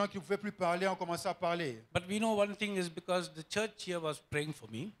 Les gens qui ne pouvaient plus parler ont commencé à parler. But we know one thing is because the church here was praying for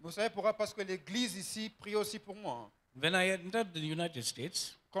me. Vous savez pourquoi? Parce que l'église ici prie aussi pour moi. When I entered the United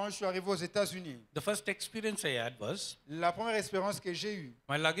States, Quand je suis arrivé aux États-Unis, the first experience I had was la première expérience que j'ai eue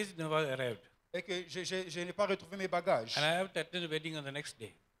my luggage never arrived. est que je n'ai pas retrouvé mes bagages. And I have to attend the wedding on the next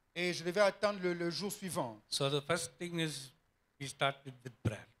day. Et je devais attendre le jour suivant. So the first thing is we started with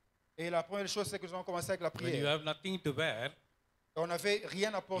prayer. Et la première chose, c'est que nous avons commencé avec la When you prière. have nothing to wear, On n'avait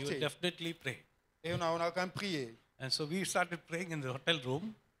rien à you porter. definitely pray. Et on a quand même prié. And so we started praying in the hotel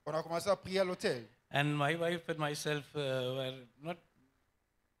room. On a commencé à prier à l'hôtel. And my wife and myself were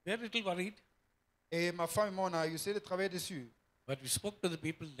a little worried. Et ma femme et moi, on a essayé de travailler dessus. But we spoke to the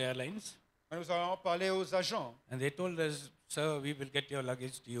people in the airlines. Mais nous allons parler aux agents. And they told us, sir, we will get your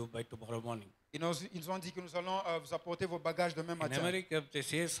luggage to you by tomorrow morning. Ils ont dit que nous allons vous apporter vos bagages demain In matin. America, if they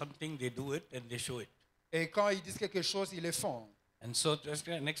say something, they do it and they show it. Et quand ils disent quelque chose, ils le font. And so just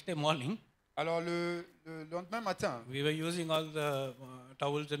next day morning, Alors le lendemain matin, we were using all the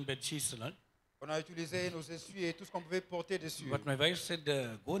towels and bed sheets and all. on a utilisé nos essuies et tout ce qu'on pouvait porter dessus. But my wife said,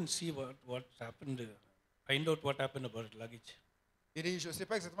 go and see what happened, find out what happened about luggage. Il dit, je ne sais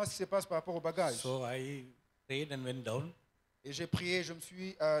pas exactement ce qui se passe par rapport aux bagages. So I prayed and went down. Et j'ai prié, je me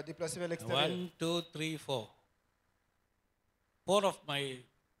suis déplacé vers l'extérieur. 1, 2, 3, 4. 4 of my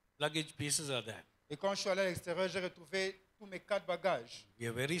luggage pieces are there. Et quand je suis allé à l'extérieur, j'ai retrouvé tous mes 4 bagages. We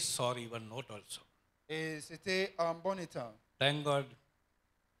are very sorry, one note also. Et c'était en bon état. Thank God,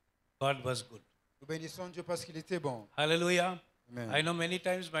 God was good. Nous bénissons Dieu parce qu'il était bon. Hallelujah. Amen. I know many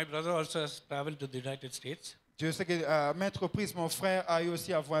times my brother also has traveled to the United States. Dieu sait que à maintes reprises, mon frère a eu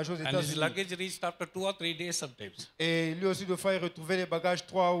aussi à voyager aux And his États-Unis. luggage reached after 2 or 3 days sometimes. Et lui aussi, de fois, il retrouvait les bagages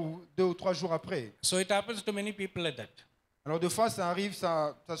 2 ou 3 jours après. So it happens to many people like that. Alors, de fois, ça arrive,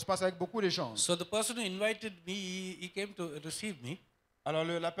 ça se passe avec beaucoup de gens. So the person who invited me, he came to receive me. Alors,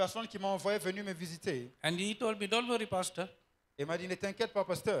 la personne qui m'a envoyé est venue me visiter. And he told me, don't worry, pastor. Et m'a dit, ne t'inquiète pas,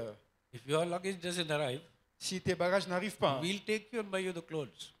 pasteur. If your luggage doesn't arrive, Si tes bagages n'arrivent pas, we'll take you and buy you the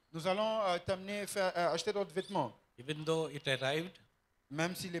clothes. nous allons t'amener acheter d'autres vêtements. Even though it arrived,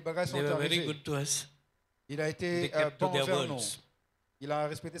 Même si les bagages sont they were very arrivés. good to us. Il a été They kept to bon their envers nous. words. Il a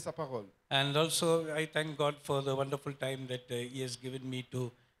respecté sa parole. And also, I thank God for the wonderful time that He has given me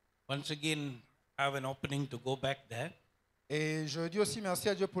to once again have an opening to go back there. Et je dis aussi merci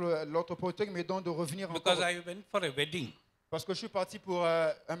à Dieu pour l'autre opportunité qui me donne de revenir Because encore. I went for a wedding Parce que je suis parti pour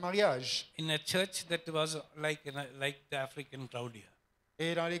un mariage. in a church that was like the African crowd here.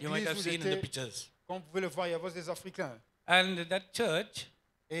 Et dans You might l'église, have vous seen in the étiez, pictures. comme vous pouvez le voir, il y avait des Africains. And that church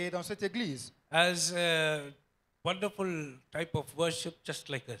Et dans cette église, has a wonderful type of worship just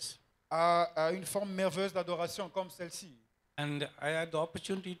like us. a une forme merveilleuse d'adoration comme celle-ci. And I had the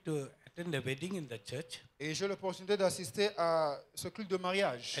opportunity to attend a wedding in the church, Et j'ai l'opportunité d'assister à ce culte de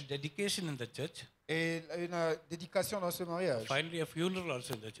mariage. a dedication in the church, Et une dédication dans ce mariage. finally a funeral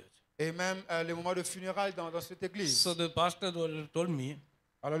also in the church. Et même le moment de funérailles dans cette église. So the pastor told me,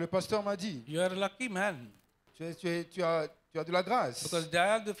 Alors le pasteur m'a dit, you are a lucky man. tu as de la grâce. Because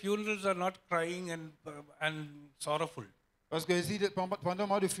there the funerals are not crying and sorrowful. Parce que si pendant le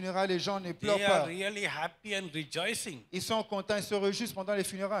moment de funérailles, les gens ne pleurent They are pas. really happy and rejoicing Ils sont contents, ils se réjouissent pendant les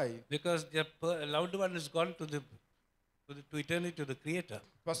funérailles. because their loved one is gone to eternity, to the Creator.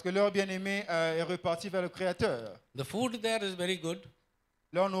 Parce que leur bien-aimé est reparti vers le Créateur. The food there is very good,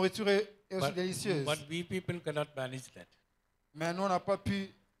 Leur nourriture est aussi délicieuse. but we people cannot manage that. Mais nous, on n'a pas pu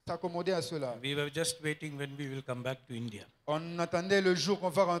s'accommoder à cela. We were just waiting when we will come back to India. On attendait le jour qu'on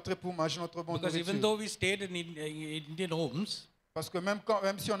va rentrer pour manger notre bonne Because even nourriture. though we stayed in Indian homes, Parce que même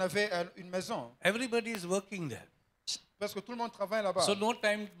si on avait une maison, everybody is working there. parce que tout le monde travaille là-bas. So no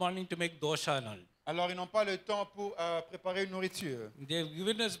time morning to make dosha and all. Alors ils n'ont pas le temps pour préparer une nourriture. They've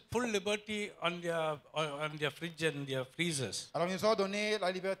given us full liberty on their fridge and their freezers. Alors ils nous ont donné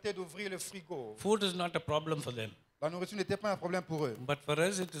la liberté d'ouvrir le frigo. Food is not a problem for them. La nourriture n'était pas un problème pour eux. But for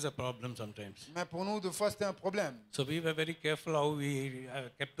us, it is a problem sometimes. Mais pour nous, deux fois, c'était un problème. So we were very careful how we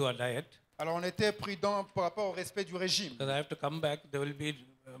kept to our diet. Alors on était prudent par rapport au respect du régime. Because I have to come back, there will be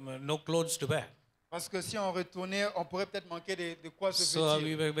no clothes to wear. Parce que si on retournait, on pourrait peut-être manquer de quoi se So we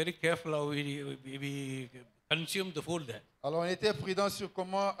vêtir. were very careful how we consumed the food there. Alors on était prudent sur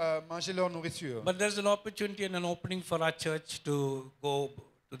comment manger leur nourriture. But there's an opportunity and an opening for our church to go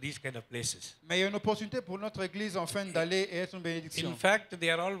to these kind of places. Mais il y a une opportunité pour notre église enfin d'aller et être une bénédiction. In fact, they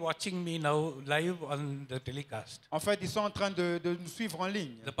are all watching me now live on the telecast. En fait, ils sont en train de nous suivre en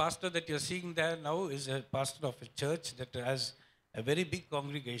ligne. The pastor that you're seeing there now is a pastor of a church that has a very big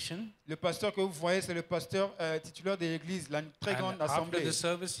congregation. Le pasteur que vous voyez, c'est le pasteur titulaire de l'église, la très grande And after assemblée. the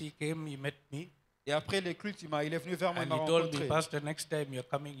service, he came, he met me, Et après les cultes, il est venu vers moi, il and m'a he told me, rencontré. Pastor, next time you're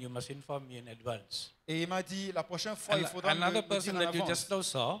coming, you must inform me in advance. Et il m'a dit, la prochaine fois, il And faudra me another dire person en that you avance. just now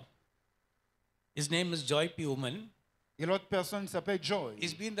saw, his name is Joy P. Woman. Et l'autre personne s'appelle Joy.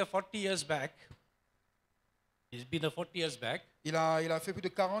 He's been there 40 years back. He's been there 40 years back. Il a fait plus de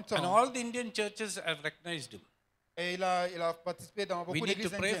 40 And ans. all the Indian churches have recognized him. Et il a participé dans We beaucoup need to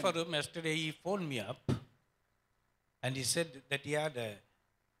d'églises pray for indiennes. him. Yesterday he phoned me up and he said that he had a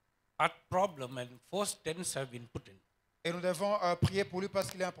heart problem and 4 stents have been put in. Et nous devons prier pour lui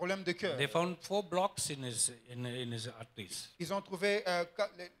parce qu'il a un problème de cœur. They found 4 blocks in his arteries. Ils ont trouvé,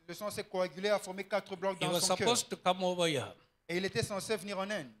 le sang s'est coagulé, a formé 4 blocs He dans was son cœur. supposed to come over here, Et il était censé venir en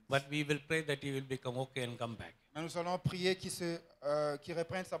Inde. but we will pray that he will become okay and come back. Mais nous allons prier qu'il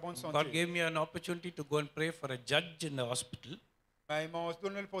reprenne sa bonne santé. God gave me an opportunity to go and pray for a judge in the hospital. Mais ils m'ont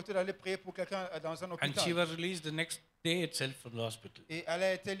donné l'opportunité d'aller prier pour quelqu'un dans un And she hôpital. was released the next day itself from the hospital. Et elle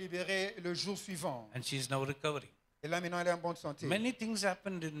a été libérée le jour suivant. And she is now recovering. Et là, maintenant, elle est en bonne santé. Many things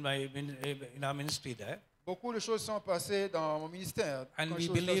happened in our ministry there. Beaucoup de choses sont passées dans mon ministère. And quand we je suis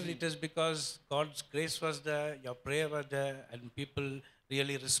aux believe États-Unis. it is because God's grace was there, your prayer was there, and people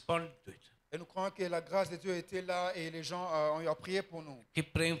really responded to it. Et nous croyons que la grâce de Dieu était là et les gens ont eu à prier pour nous.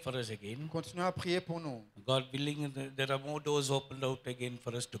 Keep praying for us again. Continuons à prier pour nous. God willing, there are more doors opened out again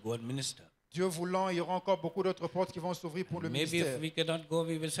for us to go and minister. Dieu voulant, il y aura encore beaucoup d'autres portes qui vont s'ouvrir pour le Maybe ministère. if we cannot go,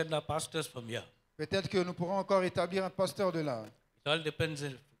 we will send our pastors from here. Peut-être que nous pourrons encore établir un pasteur de là. It all depends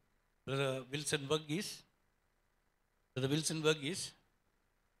if Brother Wilson Burgess,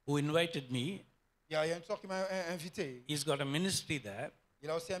 who invited me, Il y a une sorte qui m'a invité. he's got a ministry there. Il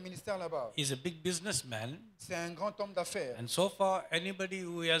a aussi un ministère là-bas. He's a big businessman. C'est un grand homme d'affaires. And so far, anybody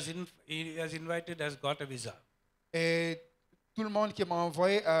who he has invited has got a visa. Et tout le monde qui m'a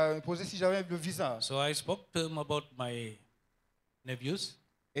envoyé me posait si j'avais le visa. So I spoke to him about my nephews.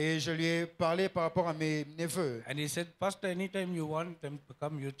 Et je lui ai parlé par rapport à mes neveux. And he said, Pastor, anytime you want them to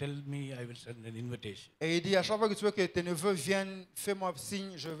come, you tell me, I will send an invitation. Et il dit, à chaque fois que tu veux que tes neveux viennent, fais-moi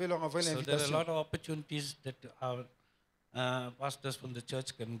signe, je vais leur envoyer So there are a lot l'invitation. of opportunities that our pastors from the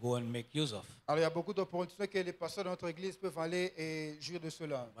church can go and make use of. Alors il y a beaucoup d'opportunités que les pasteurs de notre église peuvent aller et jouir de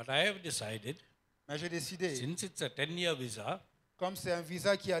cela. But I have decided, Mais j'ai décidé, since it's a 10-year visa, comme c'est un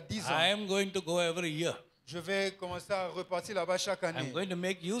visa qui a 10 I ans, am going to go every year. je vais commencer à repartir là-bas chaque I'm année. going to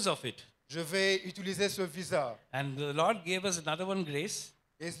make use of it. Je vais utiliser ce visa. And the Lord gave us another one grace.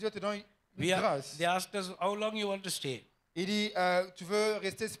 Et si Dieu te donne une grâce, They asked us, how long you want to stay? il dit, tu veux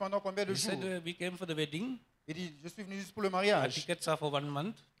rester pendant combien de We jours? said, we came for the wedding. Il dit, je suis venu juste pour le Our mariage. tickets are for 1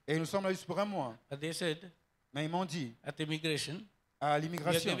 month. Et nous sommes là juste pour un mois. But they said, Mais ils m'ont dit, at immigration, à we are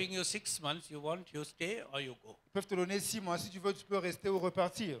l'immigration, giving you 6 months. You want, you stay or you go. ils peuvent te donner 6 mois. Si tu veux, tu peux rester ou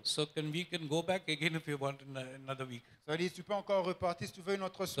repartir. So we can go back again if you want in another week. Ça veut dire, tu peux encore repartir si tu veux une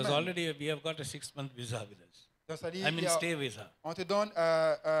autre Because semaine. already we have got a 6-month visa with us. Donc, ça veut dire, I mean, stay visa. on te donne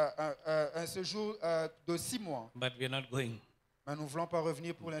un séjour de 6 mois. But we are not going. Mais nous ne voulons pas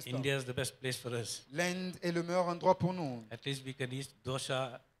revenir pour l'instant. India is the best place for us. L'Inde est le meilleur endroit pour nous. At least we can eat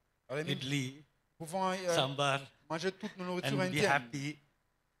dosha, Alors, nous idli, pouvons sambar, manger toute nos nourritures and be indiennes. happy.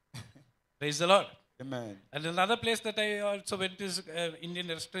 Praise the Lord. Amen. And another place that I also went is Indian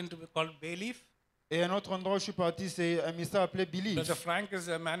restaurant called Bay Leaf. Et un autre endroit où je suis parti, c'est un ministère appelé Billy. Brother Frank is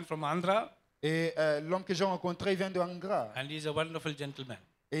a man from Andhra, Et l'homme que j'ai rencontré, il vient de Angra. and he's a wonderful gentleman.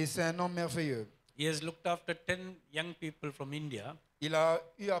 Et c'est un homme merveilleux. He has looked after 10 young people from India, Il a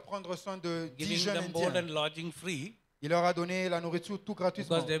eu à prendre soin de 10 giving jeunes them board Indiens. and lodging free Il leur a donné la nourriture tout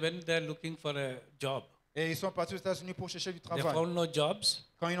gratuitement. because they went there looking for a job. Et ils sont partis aux États-Unis pour chercher du They travail. found no jobs.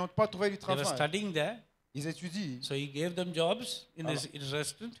 Quand ils n'ont pas trouvé du They were travail, studying there. ils étudient. So he gave them jobs in his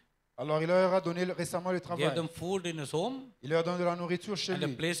restaurant, Alors il leur a donné récemment le gave travail. them food in his home, Il leur donne de la nourriture chez and a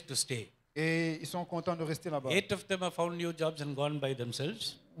lui. place to stay. Et ils sont contents de rester là-bas. 8 of them have found new jobs and gone by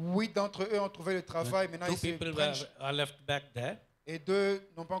themselves. 8 d'entre eux ont trouvé le travail. Maintenant, 2 ils se people prennent. are left back there. Et 2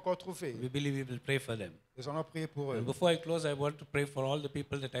 n'ont pas encore trouvé. We believe we will pray for them. Nous allons prier pour eux. And before I close, I want to pray for all the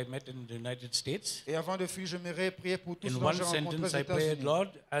people that I met in the United States. Et avant de finir, j'aimerais prier pour tous ceux In dont one j'ai rencontré aux sentence, I pray, États-Unis. Lord,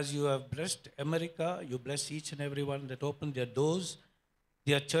 as you have blessed America, you bless each and every one that opened their doors,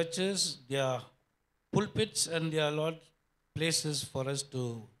 their churches, their pulpits, and their, Lord, places for us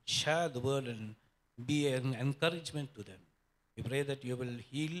to share the word and be an encouragement to them. We pray that you will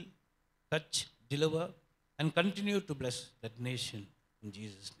heal, touch, deliver, and continue to bless that nation in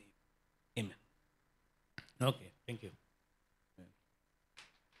Jesus' name. Amen. Okay, thank you.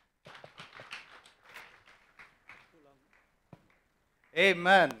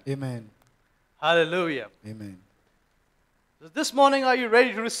 Amen. Amen. Hallelujah. Amen. So this morning, are you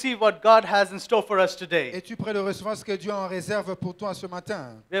ready to receive what God has in store for us today? Es-tu prêt de recevoir ce que Dieu a en réserve pour toi ce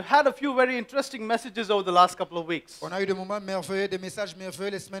matin? We've had a few very interesting messages over the last couple of weeks. On a eu des moments merveilleux, des messages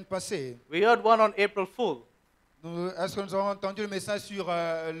merveilleux les semaines passées. We heard one on April Fool. Est-ce que nous avons entendu le message sur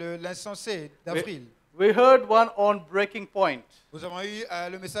l'insensé d'avril? We heard one on Breaking Point. Nous avons eu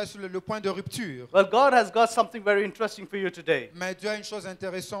le message sur le point de rupture. Well, God has got something very interesting for you today. Mais Dieu a une chose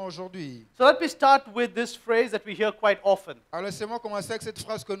intéressante aujourd'hui. So let me start with this phrase that we hear quite often. Alors laissez-moi commencer avec cette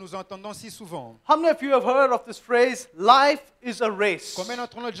phrase que nous entendons si souvent. How many of you have heard of this phrase, life is a race? Combien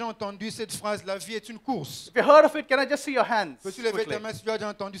d'entre nous ont déjà entendu cette phrase, la vie est une course? If you heard of it, can I just see your hands? Peux-tu lever quickly? ta main si tu as déjà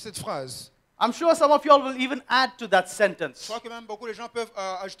entendu cette phrase? I'm sure some of you all will even add to that Je sentence. crois que même beaucoup de gens peuvent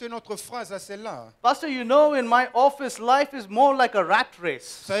ajouter une autre phrase à celle-là. Pastor, you know, in my office, life is more like a rat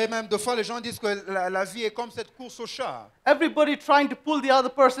race. Vous savez, même deux fois, les gens disent que la vie est comme cette course au chat. Everybody trying to pull the other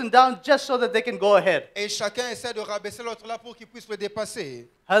person down just so that they can go ahead. Et chacun essaie de rabaisser l'autre là pour qu'il puisse le dépasser.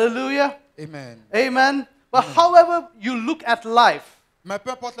 Hallelujah. Amen. Amen. But however you look at life, Mais peu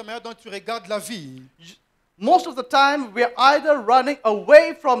importe la manière dont tu regardes la vie, most of the time we're either running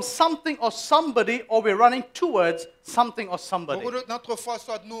away from something or somebody or we're running towards something or somebody. beaucoup d'entre fois,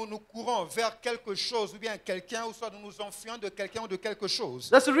 soit nous courons vers quelque chose ou bien quelqu'un, ou soit nous nous enfuyons de quelqu'un ou de quelque chose.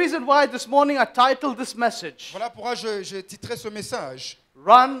 That's the reason why this morning I titled this message, Voilà pourquoi j'ai titré ce message.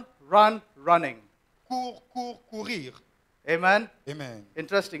 Run, Run, Running. Cours, cours, courir. Amen. Amen.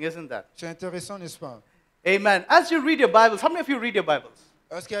 Interesting, isn't that? C'est intéressant, n'est-ce pas? Amen. As you read your Bibles, how many of you read your Bibles?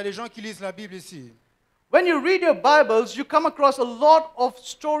 Est-ce qu'il y a des gens qui lisent la Bible ici? When you read your Bibles, you come across a lot of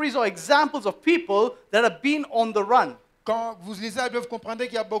stories or examples of people that have been on the run. Quand vous lisez la Bible, vous comprendrez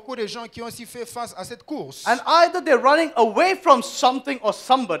qu'il y a beaucoup de gens qui ont aussi fait face à cette course. And either they're running away from something or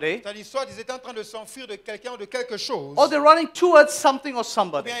somebody, C'est-à-dire, soit ils étaient en train de s'enfuir de quelqu'un ou de quelque chose, or they're running towards something or ou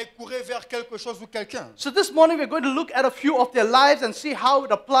somebody. bien ils couraient vers quelque chose ou quelqu'un. So this morning we're going to look at a few of their lives and see how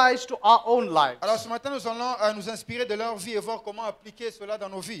it applies to our own lives. Alors ce matin, nous allons nous inspirer de leur vie et voir comment appliquer cela dans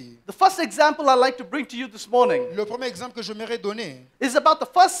nos vies. The first example I'd like to bring to you this morning Le premier exemple que je m'aimerais donner is about the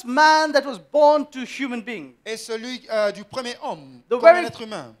first man that was born to human being. est celui du premier homme, The comme un very, être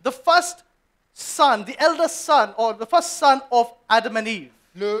humain. the first son, the eldest son, or the first son of Adam and Eve.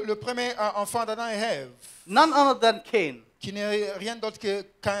 Le premier enfant d'Adam et Ève, None other than Cain. qui n'est rien d'autre que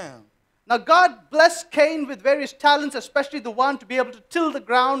Caïn. Now God blessed Cain with various talents, especially the one to be able to till the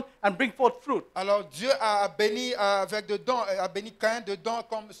ground and bring forth fruit. Alors Dieu a béni avec de dons, a béni Caïn de dons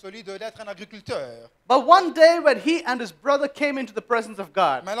comme celui d'être un agriculteur. But one day when he and his brother came into the presence of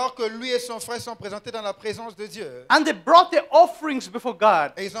God, Mais alors que lui et son frère sont présentés dans la présence de Dieu, and they brought their offerings before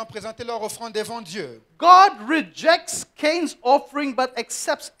God, et ils ont présenté leur offrande devant Dieu, God rejects Cain's offering but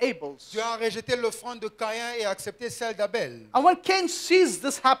accepts Abel's. Dieu a rejeté l'offrande de Caïn et a accepté celle d'Abel. And when Cain sees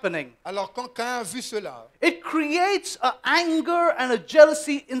this happening, Alors quand Caïn a vu cela, it creates an anger and a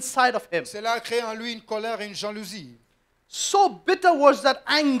jealousy inside of him. cela a créé en lui une colère et une jalousie. So bitter was that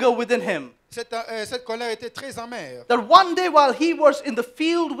anger within him Cette colère était très amère. that one day while he was in the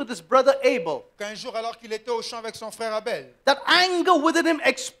field with his brother Abel, Qu'un jour, alors qu'il était au champ avec son frère Abel, that anger within him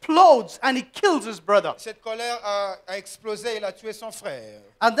explodes and he kills his brother. cette colère a explosé et il a tué son frère.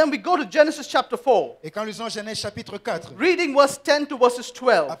 And then we go to Genesis chapter 4, Et quand nous lisons Genèse chapitre 4, reading verse 10 to verses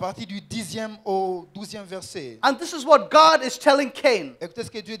à 12. partir du 10e au 12e verset, And this is what God is telling Cain. écoutez ce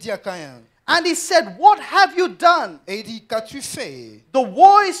que Dieu dit à Caïn. And he said, "What have you done? Et il dit, qu'as-tu fait? The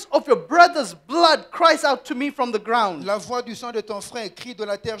voice of your brother's blood cries out to me from the ground. La voix du sang de ton frère crie de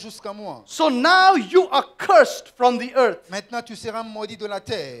la terre jusqu'à moi. So now you are cursed from the earth, Maintenant tu seras maudit de la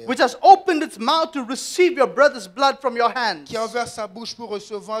terre, which has opened its mouth to receive your brother's blood from your hands. qui a ouvert sa bouche pour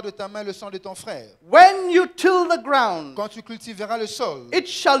recevoir de ta main le sang de ton frère. When you till the ground, Quand tu cultiveras le sol, it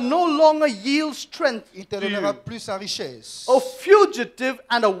shall no longer yield strength il te to donnera you. plus sa richesse. A fugitive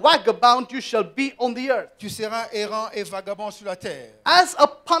and a vagabond you shall be on the earth." Tu seras errant et vagabond sur la terre. As a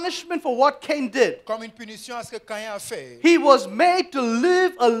punishment for what Cain did, Comme une punition à ce que Caïn a fait, he was made to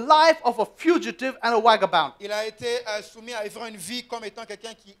live a life of a fugitive and a vagabond. il a été soumis à vivre une vie comme étant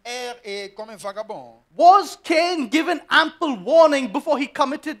quelqu'un qui erre et comme un vagabond. Was Cain given ample warning before he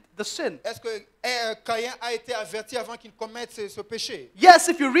committed the sin? Est-ce que Caïn a été averti avant qu'il commette ce péché? Yes,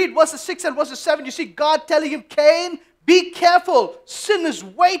 if you read verses 6 and verses 7, you see God telling him, "Cain, be careful. Sin is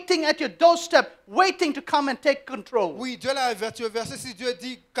waiting at your doorstep, waiting to come and take control." Oui, Dieu l'a averti au verset 6. Dieu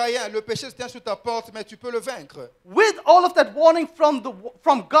dit, Caïn, le péché se tient sur ta porte, mais tu peux le vaincre. With all of that warning from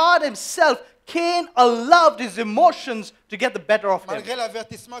God himself, Cain allowed his emotions to get the better of him. Malgré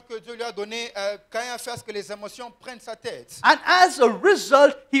l'avertissement que Dieu lui a donné, Caïn a fait à ce que les émotions prennent sa tête. And as a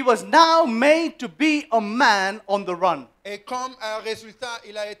result, he was now made to be a man on the run. Et comme un résultat,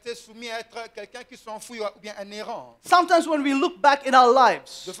 il a été soumis à être quelqu'un qui s'enfuit ou bien un errant. Sometimes when we look back in our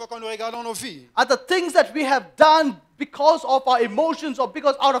lives De fois quand nous regardons nos vies, at the things that we have done because of our emotions or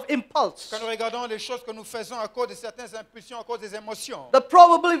because out of impulse, quand nous regardons les choses que nous faisons à cause de certaines impulsions, à cause des émotions, that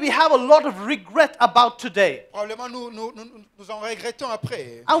probably we have a lot of regret about today. probablement nous en regrettons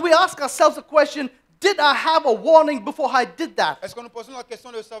après. And we ask ourselves the question, did I have a warning before I did that? Est-ce que nous posons la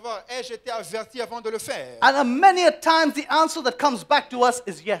question de savoir, ai-je été averti avant de le faire? And many a times the answer that comes back to us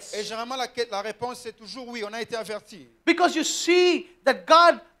is yes. Et généralement, la réponse, c'est toujours oui, on a été averti. Because you see that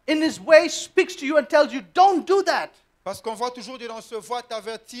God in his way speaks to you and tells you, don't do that. Parce qu'on voit toujours Dieu dans ce voie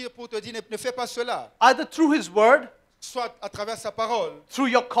t'avertir pour te dire, ne fais pas cela. Either through his word, soit à travers sa parole, through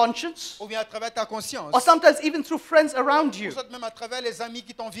your conscience, ou bien à travers ta conscience, or sometimes even through friends around you. ou soit même à travers les amis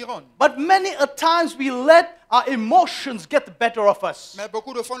qui t'environnent. But many a times we let our emotions get the better of us. Mais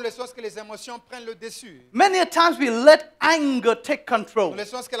beaucoup de fois, nous laissons que les émotions prennent le dessus. Many a times we let anger take control. Nous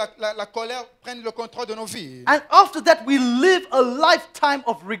laissons que la colère prenne le contrôle de nos vies. And after that, we live a lifetime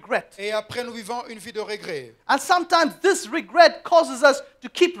of regret. Et après, nous vivons une vie de regret. And sometimes this regret causes us to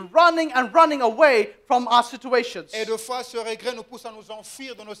keep running and running away from our situations. Et de fois, ce regret nous pousse à nous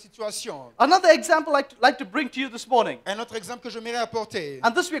enfuir de nos situations. Another example I'd like to bring to you this morning, Un autre exemple que j'aimerais apporter,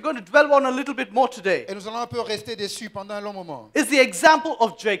 and this we're going to dwell on a little bit more today, et nous allons un peu rester dessus pendant un long moment, is the example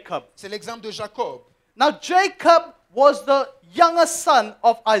of Jacob. c'est l'exemple de Jacob. Now, Jacob was the younger son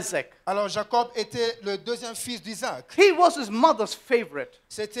of Isaac. Alors Jacob était le deuxième fils d'Isaac. He was his mother's favorite.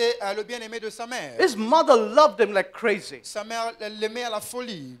 C'était le bien-aimé de sa mère. His mother loved him like crazy. Sa mère l'aimait à la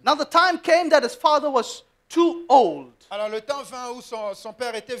folie. Now, the time came that his father was too old, Alors le temps vint où son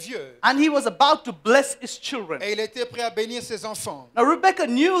père était vieux. and he was about to bless his children. Et il était prêt à bénir ses enfants. Now, Rebekah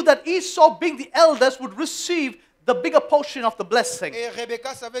knew that Esau, being the eldest, would receive the bigger portion of the blessing. Et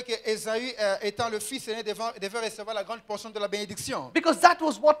Rebecca savait que Ésaü, étant le fils aîné, devait recevoir la grande portion de la bénédiction. Because that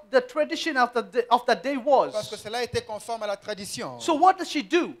was what the tradition of that day Parce que was. cela était conforme à la tradition. So what does she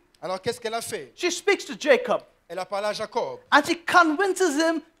do? Alors qu'est-ce qu'elle a fait? She speaks to Jacob, Elle a parlé à Jacob. and she convinces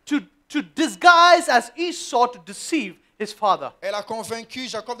him to disguise as Esau to deceive his father. Elle a convaincu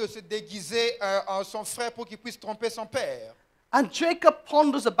Jacob de se déguiser en son frère pour qu'il puisse tromper son père. And Jacob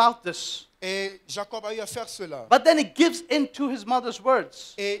ponders about this. Et Jacob a eu à faire cela. But then he gives in to his mother's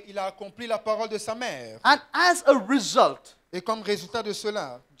words. Et il a accompli la parole de sa mère. And as a result, Et comme résultat de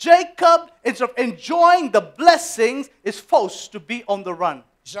cela, Jacob, instead of enjoying the blessings, is forced to be on the run.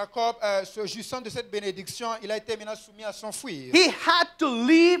 Jacob, se jouissant de cette bénédiction, il a été maintenant soumis à s'enfuir. He had to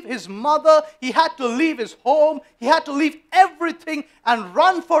leave his mother, he had to leave his home, he had to leave everything and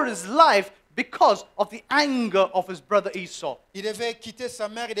run for his life because of the anger of his brother Esau. Il devait quitter sa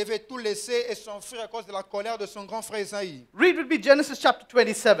mère, il devait tout laisser et s'enfuir à cause de la colère de son grand frère Esaü. Read with me Genesis chapter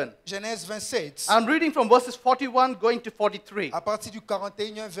 27. Genèse 27, I'm reading from verses 41 going to 43. à partir du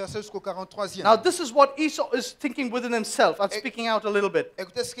 41e verset jusqu'au 43e. Now, this is what Esau is thinking within himself. I'm speaking out a little bit.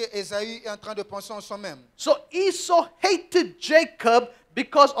 Écoutez ce que Esaü est en train de penser en soi-même. So, Esau hated Jacob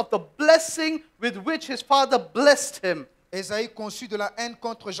because of the blessing with which his father blessed him. Esaü conçut de la haine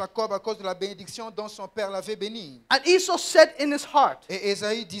contre Jacob à cause de la bénédiction dont son père l'avait béni. And Esau said in his heart, Et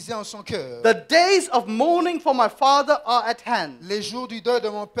Esaü disait en son cœur, the days of mourning for my father are at hand. les jours du deuil de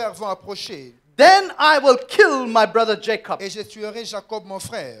mon père vont approcher, Then I will kill my brother Jacob. et je tuerai Jacob mon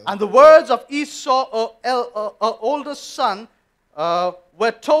frère. And the words of Esau, her oldest son,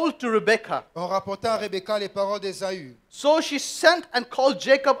 were told to Rebekah. On rapporta à Rebecca les paroles d'Esaü. So she sent and called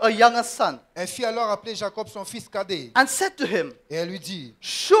Jacob her younger son Elle fit alors appeler Jacob son fils cadet. and said to him, Et elle lui dit,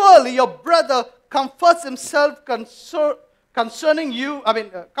 surely your brother comforts himself concerning you,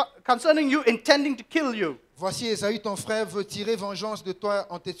 concerning you intending to kill you. voici Esaü ton frère veut tirer vengeance de toi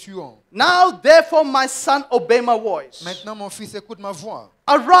en te tuant. Now therefore my son, obey my voice. Maintenant mon fils, écoute ma voix.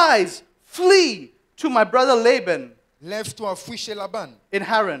 Arise, flee to my brother Laban Lève-toi, fuis chez Laban, in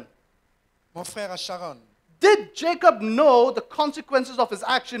Haran. mon frère à Charan. Did Jacob know the consequences of his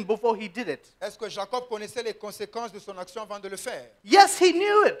action before he did it? Est-ce que Jacob connaissait les conséquences de son action avant de le faire? Yes, he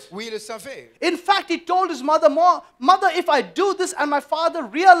knew it. Oui, il le savait. In fact, he told his mother, Mother, if I do this and my father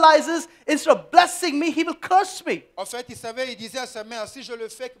realizes, instead of blessing me, he will curse me. En fait, il disait à sa mère, si je le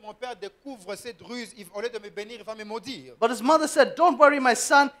fais, que mon père découvre cette ruse, au lieu de me bénir, il va me maudire. But his mother said, don't worry, my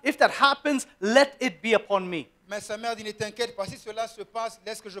son. If that happens, let it be upon me. Mais sa mère dit, ne t'inquiète pas, si cela se passe,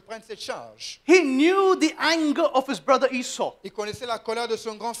 laisse que je prenne cette charge. He knew the anger of his brother Esau Il connaissait la colère de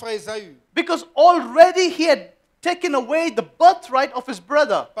son grand frère Esaü, because already he had taken away the birthright of his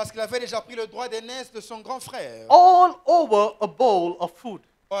brother parce qu'il avait déjà pris le droit d'aînesse de son grand frère, all over a bowl of food.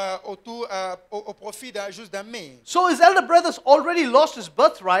 au profit juste d'un mets. So his elder brother's already lost his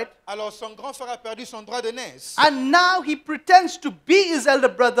birthright, Alors son grand frère a perdu son droit d'aînesse. and now he pretends to be his elder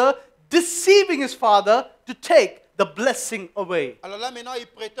brother, deceiving his father to take the blessing away. Alors là maintenant il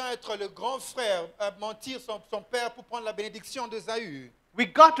prétend être le grand frère, mentir son père pour prendre la bénédiction d'Esaü. We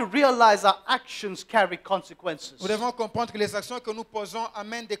got to realize our actions carry consequences. Nous devons comprendre que les actions que nous posons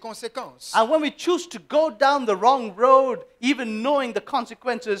amènent des conséquences. And when we choose to go down the wrong road, even knowing the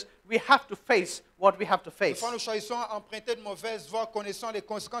consequences, we have to face what we have to face. Quand nous choisissons d'emprunter de mauvaises voies, connaissant les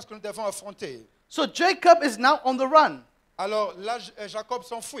conséquences que nous devons affronter. So Jacob is now on the run. Alors là, Jacob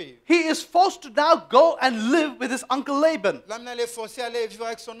s'enfuit. He is forced to now go and live with his uncle Laban. Là maintenant, il est forcé à aller vivre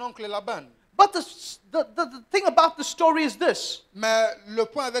avec son oncle Laban. But the thing about the story is this. Mais le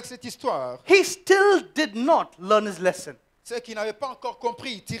point avec cette histoire, He still did not learn his lesson. c'est qu'il n'avait pas encore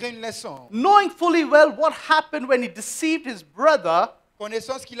compris, tiré une leçon. Knowing fully well what happened when he deceived his brother,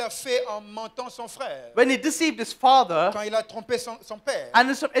 Connaissant ce qu'il a fait en mentant son frère, when he deceived his father, quand il a trompé son père. and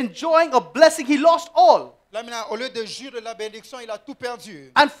instead of enjoying a blessing, he lost all. Là maintenant, au lieu de jouir de la bénédiction, il a tout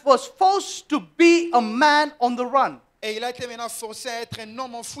perdu. And was forced to be a man on the run, Et il a été maintenant forcé à être un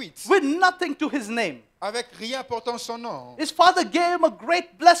homme en fuite, with nothing to his name. avec rien portant son nom. His father gave him a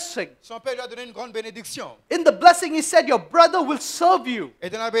great blessing. Son père lui a donné une grande bénédiction. In the blessing, he said, your brother will serve you. Et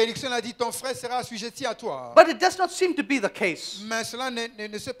dans la bénédiction, il a dit, ton frère sera assujetti à toi. But it does not seem to be the case. Mais cela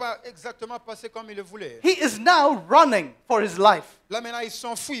ne s'est pas exactement passé comme il le voulait. He is now running for his life. Là maintenant, il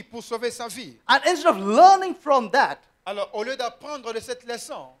s'enfuit pour sauver sa vie. And instead of learning from that, Alors, au lieu d'apprendre de cette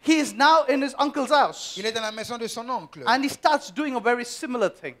leçon, he is now in his uncle's house. il est dans la maison de son oncle. And he starts doing a very similar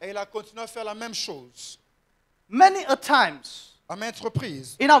thing. Et il a continué à faire la même chose. Many a times À maintes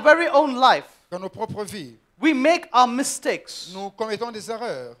reprises, in our very own life, dans nos propres vies, we make our mistakes. nous commettons des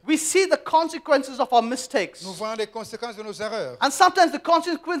erreurs. We see the consequences of our mistakes. Nous voyons les conséquences de nos erreurs. And sometimes the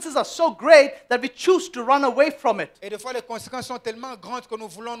consequences are so great that we choose to run away from it. Et des fois, les conséquences sont tellement grandes que nous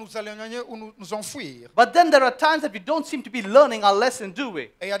voulons nous éloigner ou nous enfuir. But then there are times that we don't seem to be learning our lesson, do we?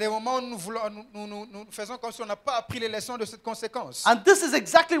 Et il y a des moments où nous faisons comme si on n'a pas appris les leçons de cette conséquence. And this is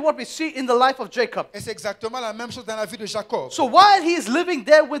exactly what we see in the life of Jacob. Et c'est exactement la même chose dans la vie de Jacob. So while he is living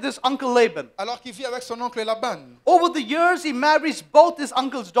there with his uncle Laban, Alors qu'il vit avec son oncle Laban, over the years he marries both his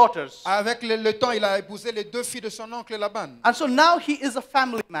uncle's daughters. avec le temps, il a épousé les deux filles de son oncle Laban. And so now he is a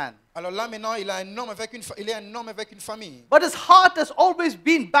family man. Alors là maintenant, il est un homme avec une famille. But his heart has always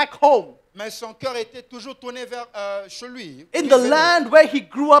been back home, Mais son cœur était toujours tourné vers chez lui. in D'où the il venait. land where he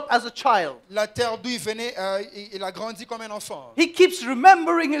grew up as a child. La terre d'où il venait, il a grandi comme un enfant. He keeps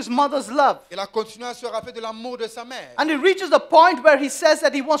remembering his mother's love. Il a continué à se rappeler de l'amour de sa mère. And he reaches the point where he says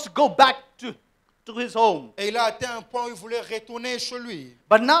that he wants to go back to his home. Et il a atteint un point où il voulait retourner chez lui.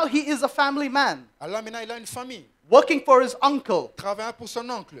 But now he is a family man, Alors maintenant, il a une famille, working for his uncle. travaillant pour son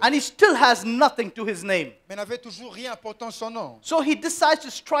oncle. And he still has nothing to his name. Mais n'avait toujours rien portant son nom. So he decides to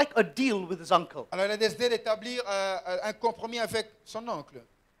strike a deal with his uncle. Alors il a décidé d'établir un compromis avec son oncle.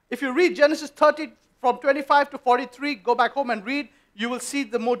 If you read Genesis 30 from 25 to 43, go back home and read, you will see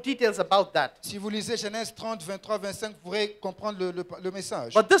the more details about that. Si vous lisez Genèse 30, 23, 25, vous pourrez comprendre le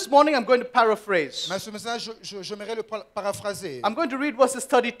message. But this morning I'm going to paraphrase. Mais ce message, j'aimerais le paraphraser. I'm going to read verses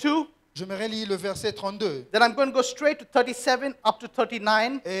 32, J'aimerais lire le verset 32 then I'm going to go straight to 37 up to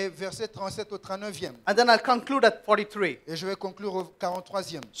 39, et verset 37 au 39e. and then I'll conclude at 43. Et je vais conclure au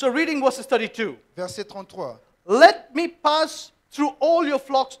 43e. So reading verses 32. Verset 33. Let me pass through all your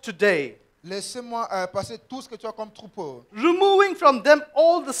flocks today, Laissez-moi passer tout ce que tu as comme troupeau, removing from them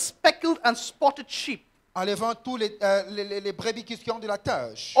all the speckled and spotted sheep, enlevant tous les brebis qui ont de la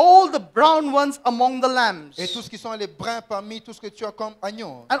tache, all the brown ones among the lambs, et tous qui sont les bruns parmi tout ce que tu as comme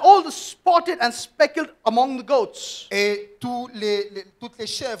agneaux, and all the spotted and speckled among the goats. et toutes les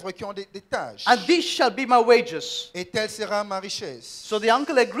chèvres qui ont des taches. And these shall be my wages. Et telle sera ma richesse. So the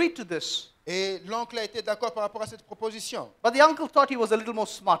uncle agreed to this. Et l'oncle a été d'accord par rapport à cette proposition. But the uncle thought he was a little more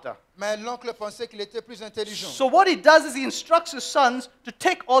smarter. Mais l'oncle pensait qu'il était plus intelligent. So what he does is he instructs his sons to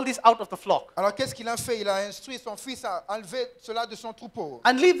take all these out of the flock Alors qu'est-ce qu'il a fait? Il a instruit son fils à enlever cela de son troupeau.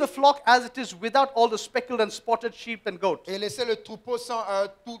 and leave the flock as it is without all the speckled and spotted sheep and goats. Et laisser le troupeau sans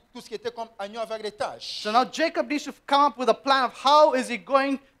tout ce qui était comme agneau avec des taches. So now Jacob needs to come up with a plan of how is he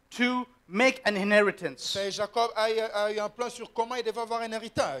going to make an inheritance. Et Jacob a eu un plan sur comment il devait avoir un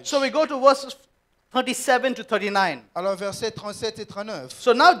héritage. So we go to verses 37 to 39. Alors versets 37 et 39.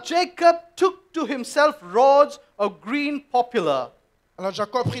 So now Jacob took to himself rods of green poplar Alors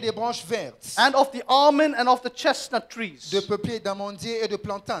Jacob prit des branches vertes, and of the almond and of the chestnut trees, de peupliers, d'amandiers et de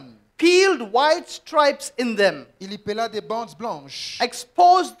plantanes. peeled white stripes in them, Il y pela des bandes blanches,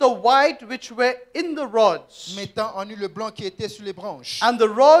 exposed the white which were in the rods, mettant en nu le blanc qui était sur les branches. and the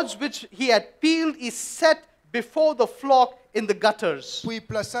rods which he had peeled he set before the flock in the gutters, Puis il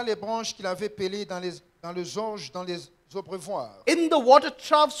plaça les branches qu'il avait pelées dans les orges, dans les abreuvoirs. in the water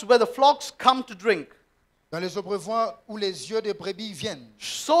troughs where the flocks come to drink, Dans les abreuvoirs où les yeux des brebis viennent.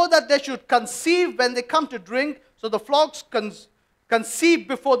 so that they should conceive when they come to drink. So the flocks conceived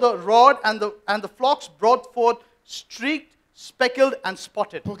before the rod, and the flocks brought forth streaked, speckled, and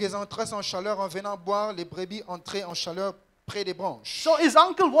spotted. Pour qu'ils entrassent en chaleur en venant boire, les brebis entraient en chaleur près des branches. So his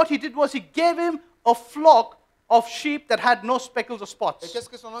uncle, what he did was he gave him a flock of sheep that had no speckles or Et spots. qu'est-ce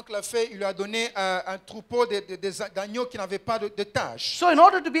que son oncle a fait? Il lui a donné un troupeau d'agneaux qui n'avaient pas de taches. So in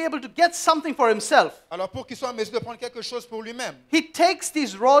order to be able to get something for himself, Alors pour qu'il soit en mesure de prendre quelque chose pour lui-même, he takes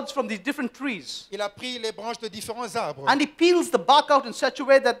these rods from these different trees il a pris les branches de différents arbres and he peels the bark out in such a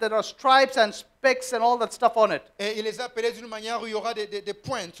way that there are stripes and specks and all that stuff on it. et il les a pelés d'une manière où il y aura des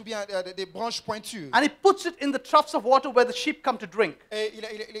pointes ou bien des branches pointues. And he puts it in the troughs of water where the sheep come to drink. Et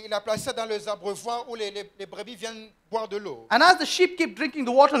il a placé ça dans les abreuvoirs où les brebis viennent boire de l'eau. And as the sheep keep drinking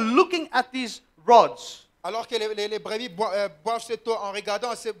the water, looking at these rods, Alors que les brebis boivent cette eau en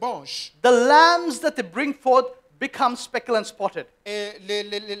regardant ces branches, the lambs that they bring forth become speckled and spotted. et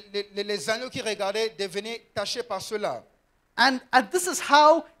les agneaux qui regardaient devenaient tachés par cela. And this is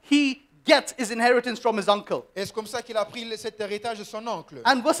how he gets his inheritance from his uncle. Et c'est comme ça qu'il a pris cet héritage de son oncle.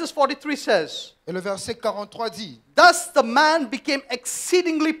 And verses 43 says, Et le verset 43 dit, Thus the man became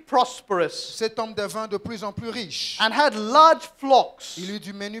exceedingly prosperous cet homme devint de plus en plus riche. and had large flocks, Il eut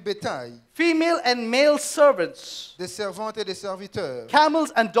du menu bétail, female and male servants, des servantes et des serviteurs,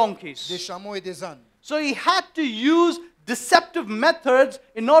 camels and des donkeys. chameaux et des ânes. So he had to use deceptive methods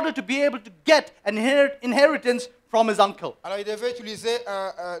in order to be able to get an inheritance from his uncle. Alors il devait utiliser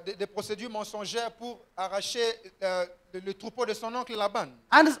des procédures mensongères pour arracher le troupeau de son oncle Laban.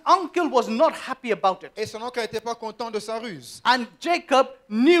 And his uncle was not happy about it. Et son oncle n'était pas content de sa ruse. And Jacob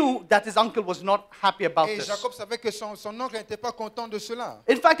knew that his uncle was not happy about Et this. Jacob savait que son oncle n'était pas content de cela.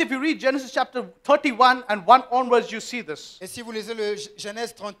 In fact, if you read Genesis chapter 31 and 1 onwards, you see this. Et si vous lisez le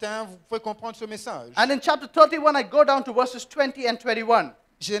Genèse 31, vous pouvez comprendre ce message. And in chapter 31, I go down to verses 20 and 21.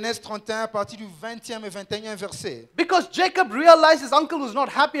 Genèse 31 à partir du 20e et 21e verset. Because Jacob realized his uncle was not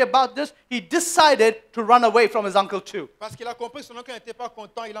happy about this, he decided to run away from his uncle too. Parce qu'il a compris que son oncle n'était pas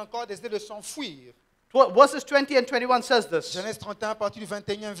content, il a encore décidé de s'enfuir. Verses 20 and 21 says this. Genèse 31 à partir du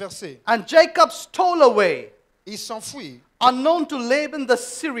 21e verset. And Jacob stole away, Il s'enfuit. unknown to Laban the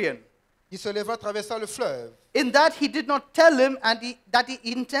Syrian, Il se leva, traversa le fleuve in that he did not tell him that he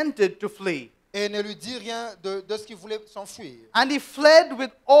intended to flee. et ne lui dit rien de ce qu'il voulait s'enfuir. And he fled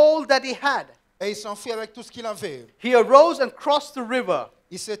with all that he had. Et il s'enfuit avec tout ce qu'il avait. He arose and crossed the river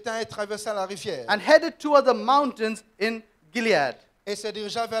Il s'éteint et traversa la rivière and headed toward the mountains in Gilead. et se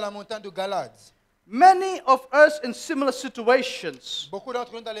dirigea vers la montagne de Galade. Many of us in similar situations Beaucoup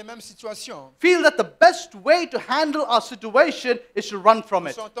d'entre nous dans les mêmes situations feel that the best way to handle our situation is to run from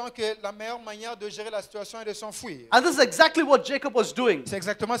it. sentent que la meilleure manière de gérer la situation est de s'enfuir. And this is exactly what Jacob was doing. C'est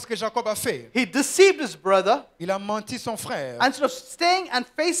exactement ce que Jacob a fait. He deceived his brother. Il a menti son frère. Instead of staying and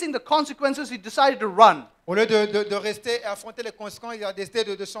facing the consequences, he decided to run. Au lieu de rester et affronter les conséquences, il a décidé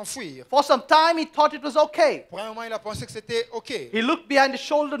de s'enfuir. For some time, he thought it was okay. Pour un moment, il a pensé que c'était OK. He looked behind his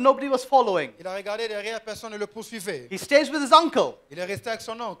shoulder, nobody was following. Il a regardé derrière, personne ne le poursuivait. He stays with his uncle. Il est resté avec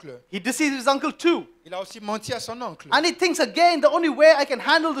son oncle. He deceived his uncle too. Il a aussi menti à son oncle. And he thinks again, the only way I can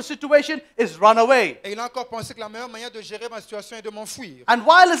handle the situation is run away. Et il a encore pensé que la meilleure manière de gérer ma situation est de m'enfuir. And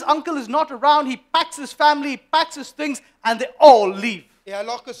while his uncle is not around, he packs his family, he packs his things, and they all leave. Et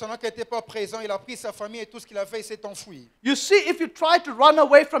alors que son oncle n'était pas présent, il a pris sa famille et tout ce qu'il avait, il s'est enfui. You see, if you try to run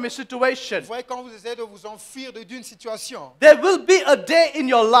away from your situation, Vous voyez, quand vous essayez de vous enfuir d'une situation, there will be a day in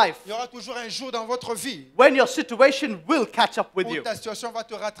your life il y aura toujours un jour dans votre vie when your situation will catch up with où you. ta situation va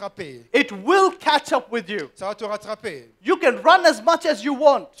te rattraper. It will catch up with you. Ça va te rattraper. You can run as much as you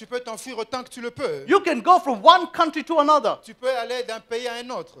want. Tu peux t'enfuir autant que tu le peux. You can go from one country to another. Tu peux aller d'un pays à un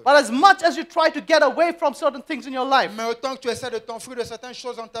autre. But as much as you try to get away from certain things in your life, Mais autant que tu essaies de t'enfuir de certaines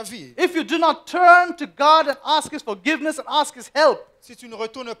choses dans ta vie, if you do not turn to God and ask His forgiveness and ask His help, si tu ne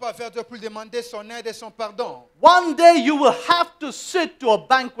retournes pas vers Dieu pour lui demander son aide et son pardon, one day you will have to sit to a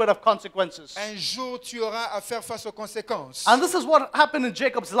banquet of consequences. un jour tu auras à faire face aux conséquences. And this is what happened in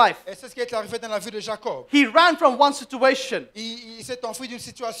Jacob's life. Et c'est ce qui est arrivé dans la vie de Jacob. He ran from one situation. Il s'est enfui d'une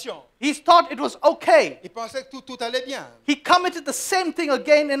situation. He thought it was okay. Il pensait que tout allait bien. He committed the same thing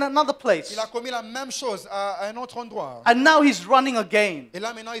again in another place. Il a commis la même chose à un autre endroit. And now he's running again. Et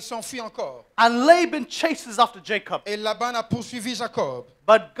là maintenant il s'enfuit encore. And Laban chases after Jacob. Et Laban a poursuivi Jacob.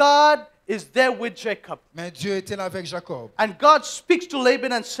 But God is there with Jacob. Mais Dieu était là avec Jacob. And God speaks to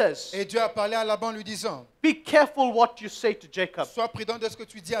Laban and says, Et Dieu a parlé à Laban lui disant, be careful what you say to Jacob. sois prudent de ce que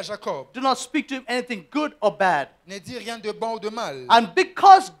tu dis à Jacob. Do not speak to him anything good or bad. Ne dis rien de bon ou de mal. And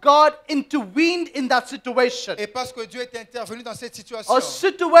because God intervened in that situation, Et parce que Dieu est intervenu dans cette situation, a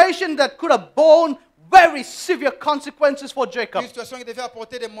situation that could have borne very severe consequences for Jacob, une situation qui devait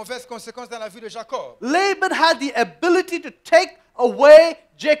apporter de mauvaises conséquences dans la vie de Jacob. Laban had the ability to take away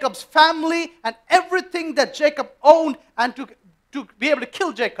Jacob's family and everything that Jacob owned and to to be able to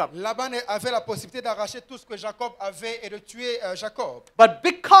kill Jacob. Laban avait la possibilité d'arracher tout ce que Jacob avait et de tuer Jacob. But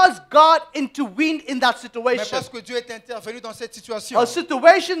because God intervened in that Mais situation, parce que Dieu est intervenu dans cette situation, a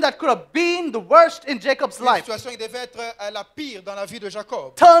situation that could have been the worst in Jacob's une life situation qui devait être la pire dans la vie de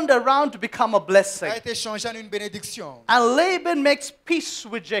Jacob, turned around to become a blessing. a été changée en une bénédiction. And Laban makes peace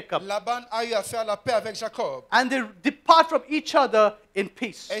with Jacob. Laban a eu à faire la paix avec Jacob And they depart from each other in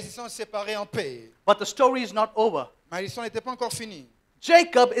peace. et ils se sont séparés en paix. But the story is not over. Mais l'histoire n'était pas encore finie.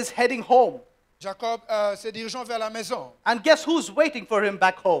 Jacob is heading home. Jacob se dirigeant vers la maison. And guess who's waiting for him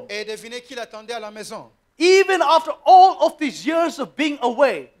back home? Et devinez qui l'attendait à la maison. Even after all of these years of being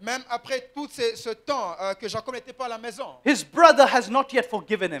away, Même après tout ce temps que Jacob n'était pas à la maison, his brother has not yet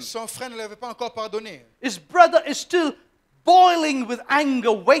forgiven him. son frère ne l'avait pas encore pardonné. His brother is still boiling with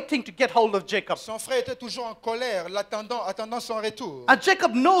anger, waiting to get hold of Jacob. Son frère était toujours en colère, attendant son retour. And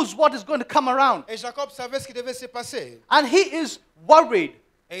Jacob knows what is going to come around. Et Jacob savait ce qui devait se passer. And he is worried.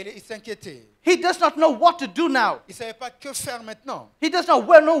 Et il s'inquiétait. He does not know what to do now. Il ne savait pas que faire maintenant. He does not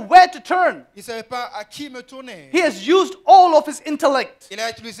know where to turn. Il ne savait pas à qui me tourner. He has used all of his intellect. Il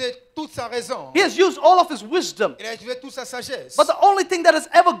a utilisé toute sa raison. He has used all of his wisdom. Il a utilisé toute sa sagesse. But the only thing that has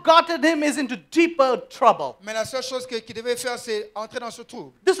ever gotten him is into deeper trouble. Mais la seule chose qu'il devait faire, c'est entrer dans ce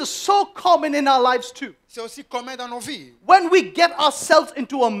trouble. This is so common in our lives too. C'est aussi commun dans nos vies. When we get ourselves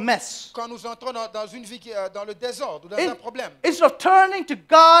into a mess, Quand nous entrons dans une vie qui est dans le désordre, dans un problème, instead of turning to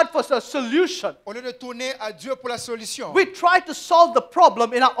God for a solution, au lieu de tourner à Dieu pour la solution, we try to solve the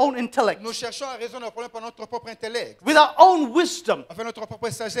problem in our own intellect, nous cherchons à résoudre le problème par notre propre intellect, with our own wisdom, avec notre propre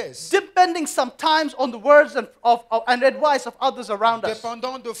sagesse, depending sometimes on the words and advice of others around us.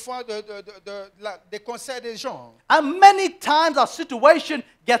 dépendant de fois des conseils des gens. And many times our situation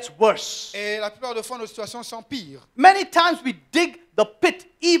gets worse. Et la plupart des fois, nos situations s'empirent. Many times we dig the pit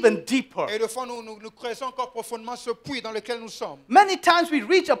even deeper. Et des fois, nous creusons encore profondément ce puits dans lequel nous sommes. Many times we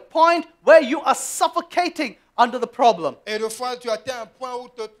reach a point where you are suffocating under the problem. Et des fois, tu atteins un point où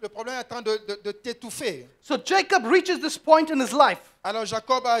le problème est en train de t'étouffer. So Jacob reaches this point in his life. Alors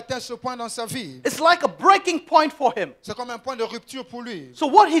Jacob a atteint ce point dans sa vie. It's like a breaking point for him. C'est comme un point de rupture pour lui. So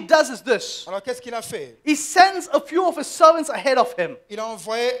what he does is this. Alors qu'est-ce qu'il a fait? He sends a few of his servants ahead of him Il a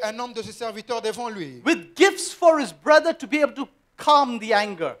envoyé un nombre de ses serviteurs devant lui, with gifts for his brother to be able to calm the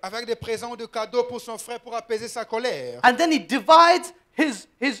anger. avec des présents ou des cadeaux pour son frère pour apaiser sa colère. And then he divides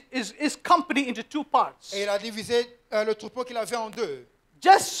his company into two parts. Et il a divisé le troupeau qu'il avait en deux.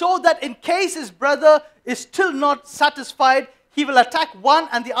 Just so that in case his brother is still not satisfied, he will attack one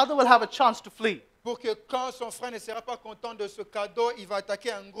and the other will have a chance to flee. Pour que quand son frère ne sera pas content de ce cadeau, il va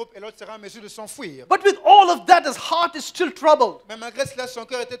attaquer un groupe et l'autre sera en mesure de s'enfuir. But with all of that, his heart is still troubled. Mais malgré cela, son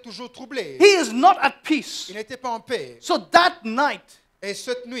cœur était toujours troublé. He is not at peace. Il n'était pas en paix. So that night, Et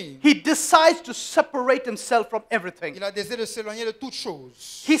cette nuit, he decides to separate himself from everything. il a décidé de s'éloigner de toutes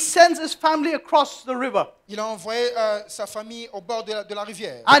choses. He sends his family across the river. Il a envoyé sa famille au bord de la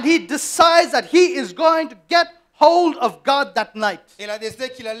rivière. And he decides that he is going to get hold of God that night. Il a décidé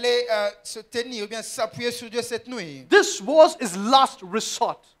qu'il allait se tenir ou bien s'appuyer sur Dieu cette nuit. This was his last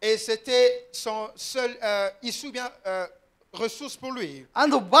resort. Et c'était son seul issue, bien ressource pour lui. And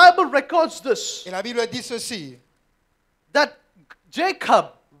the Bible records this, Et la Bible dit ceci, that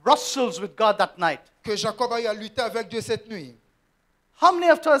Jacob wrestles with God that night. que Jacob a eu à lutter avec Dieu cette nuit. How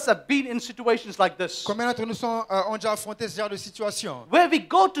many of us have been in situations like this? Combien d'entre nous ont déjà affronté ce genre de situation Where we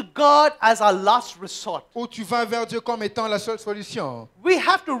go to God as our last resort. où tu vas vers Dieu comme étant la seule solution? We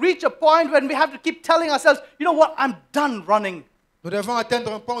have to reach a point when we have to keep telling ourselves, you know what, I'm done running. Nous devons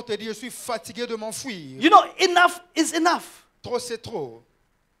atteindre un point où on te dit, je suis fatigué de m'enfuir. You know, enough is enough. Trop, c'est trop.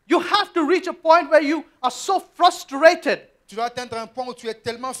 You have to reach a point where you are so frustrated Tu dois atteindre un point où tu es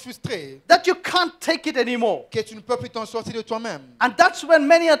tellement frustré that you can't take it anymore. que tu ne peux plus t'en sortir de toi-même. And that's when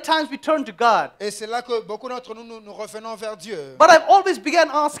many a times we turn to God. Et c'est là que beaucoup d'entre nous, nous revenons vers Dieu. But I've always began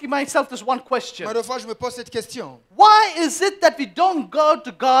asking myself this one question. Mais des fois, je me pose cette question. Why is it that we don't go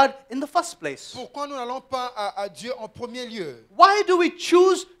to God in the first place? Pourquoi nous n'allons pas à Dieu en premier lieu? Why do we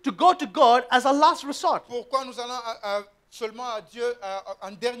choose to go to God as a last resort? Pourquoi nous allons seulement à Dieu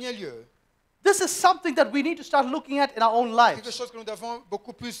en dernier lieu? This is something that we need to start looking at in our own Quelque lives. chose que nous devons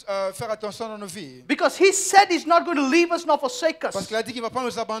beaucoup plus faire attention dans nos vies. Because He said He's not going to leave us nor forsake Parce us. qu'il a dit qu'il ne va pas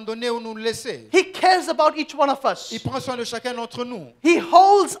nous abandonner ou nous laisser. He cares about each one of us. Il prend soin de chacun d'entre nous. He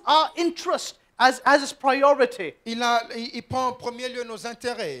holds our interest as His priority. Il prend en premier lieu nos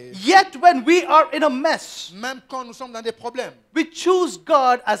intérêts. Yet when we are in a mess, Même quand nous sommes dans des problèmes, we choose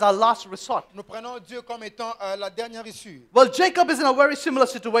God as our last resort. nous prenons Dieu comme étant la dernière issue. Well, Jacob is in a very similar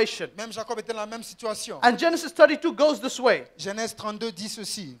situation. Même Jacob était dans la même situation. And Genesis 32 goes this way. Genèse 32 dit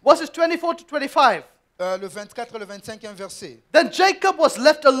ceci. Verses 24 to 25. le 24 et le 25e verset. Then Jacob was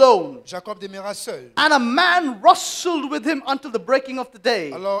left alone, Jacob demeura seul. and a man wrestled with him until the breaking of the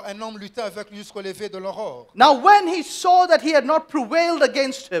day. Alors un homme lutta avec lui jusqu'au lever de l'aurore. Now when he saw that he had not prevailed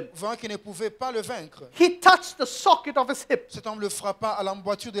against him, Voyant qu'il ne pouvait pas le vaincre, he touched the socket of his hip, cet homme le frappa à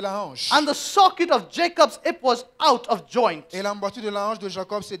l'emboîture de la hanche. and the socket of Jacob's hip was out of joint Et l'emboîture de la hanche de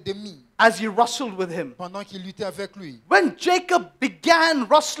Jacob s'est démise as he wrestled with him. pendant qu'il luttait avec lui. When Jacob began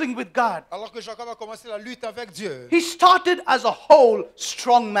wrestling with God, Alors que Jacob a commencé la lutte avec Dieu, he started as a whole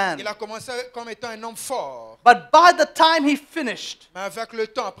strong man. il a commencé comme étant un homme fort. But by the time he finished, Mais avec le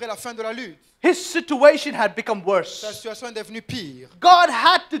temps, après la fin de la lutte, his situation had become sa worse. situation est devenue pire. God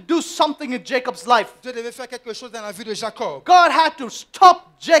had to do something in Jacob's life. Dieu devait faire quelque chose dans la vie de Jacob. God had to stop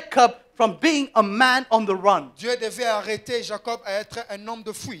Jacob from being a man on the run. Dieu devait arrêter Jacob à être un homme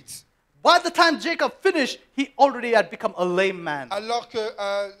de fuite. By the time Jacob finished, he already had become a lame man. Alors que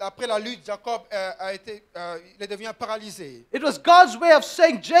après la lutte, Jacob il est devenu paralysé. It was God's way of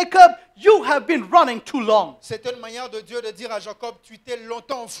saying, Jacob, you have been running too long. C'était une manière de Dieu de dire à Jacob, tu t'es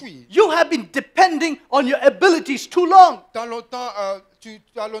longtemps enfui. You have been depending on your abilities too long. Tu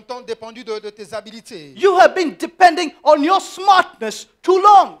as longtemps dépendu de tes habiletés. You have been depending on your smartness too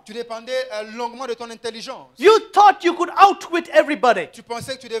long. Tu dépendais longuement de ton intelligence. You thought you could outwit everybody. Tu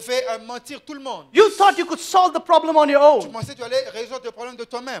pensais que tu devais mentir tout le monde. You thought you could solve the problem on your Tu own. pensais que tu allais résoudre le problème de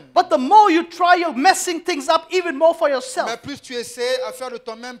toi-même. But the more you try, you're messing things up even more for Mais yourself. plus tu essaies à faire de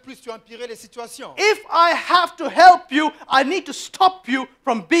toi-même, plus tu empirais les situations. If I have to help you, I need to stop you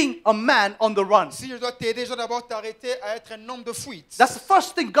from being a man on the run. Si je dois t'aider, je dois d'abord t'arrêter à être un homme de fuite. That's the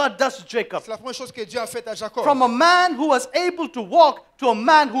first thing God does to Jacob. C'est la première chose que Dieu a faite à Jacob. From a man who was able to walk to a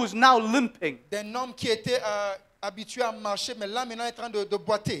man who is now limping. D'un homme qui était habitué à marcher, mais là maintenant est en train de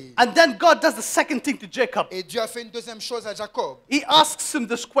boiter. And then God does the second thing to Jacob. Et Dieu a fait une deuxième chose à Jacob. He asks him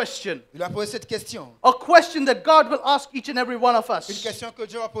this question. Il a posé cette question. A question that God will ask each and every one of Une us. question que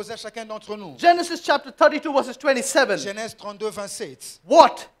Dieu va poser à chacun d'entre nous. Genesis chapter 32 verses 27. Genèse 32, 27.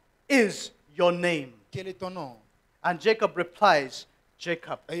 What is your name? Quel est ton nom? And Jacob replies,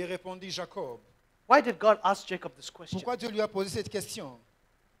 Jacob. Et il répondit Jacob. Why did God ask Jacob this question? Pourquoi Dieu lui a posé cette question?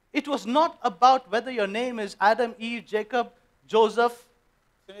 It was not about whether your name is Adam, Eve, Jacob, Joseph,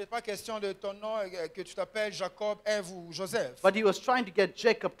 Ce n'est pas question de ton nom, que tu t'appelles Jacob, Ève ou Joseph. but he was trying to get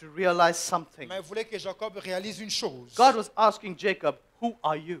Jacob to realize something. Mais il voulait que Jacob réalise une chose. God was asking Jacob, who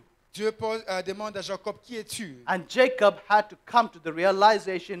are you? Dieu demande à Jacob, qui es-tu? And Jacob had to come to the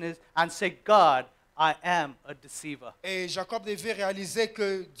realization and say, God, I am a deceiver. Et Jacob devait réaliser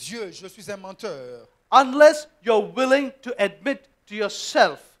que Dieu, je suis un menteur. Unless you're willing to admit to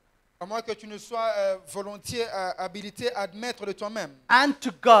yourself À moins que tu ne sois volontiers habilité à admettre de toi-même and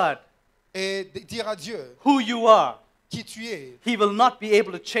to God et dire à Dieu who you are, qui tu es. he will not be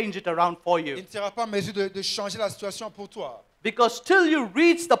able to change it around for Il you. ne sera pas en mesure de changer la situation pour toi. Because till you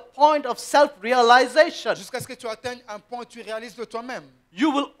reach the point of self-realization, Jusqu'à ce que tu atteignes un point où tu réalises de toi-même. you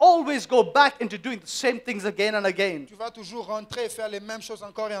will always go back into doing the same things again and again. Tu vas toujours rentrer et faire les mêmes choses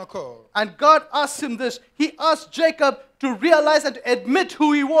encore et encore. And God asked him this. He asked Jacob to realize and to admit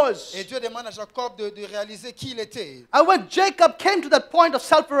who he was. Et Dieu demande à Jacob de réaliser qui il était. And when Jacob came to that point of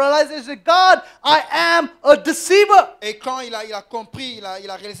self-realization, he said, God, I am a deceiver. Et quand il a compris, il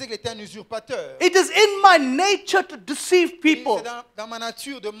a réalisé qu'il était un usurpateur. It is in my nature to deceive Il dit, people. c'est dans ma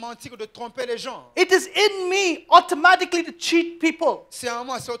nature de mentir ou de tromper les gens. It is in me automatically to cheat people. C'est en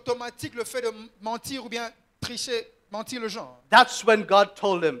moi, c'est automatique le fait de mentir ou bien tricher, mentir les gens. That's when God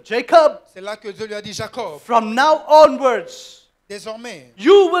told him, Jacob, C'est là que Dieu lui a dit, Jacob, from now onwards, désormais,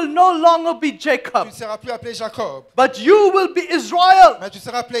 you will no longer be tu Jacob, ne seras plus appelé Jacob, but you will be Israel. mais tu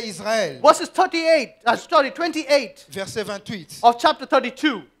seras appelé Israël. Verses 28 Verset 28 of chapter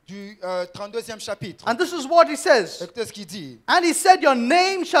 32. du 32e chapitre. And this is what he says. Écoutez ce qu'il dit. And he said, your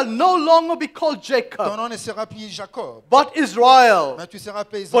name shall no longer be called Ton Jacob, nom ne sera plus Jacob, but Israel. mais tu seras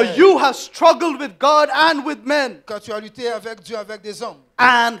appelé For Israël. you have struggled with God and with men, Quand tu as lutté avec Dieu, avec des hommes,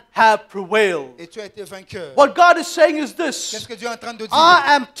 and have prevailed. et tu as été vainqueur. What God is saying is Qu'est-ce this. que Dieu est en train de dire? I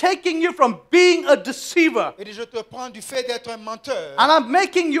am taking you from being a deceiver, Il dit, je te prends du fait d'être un menteur. and I'm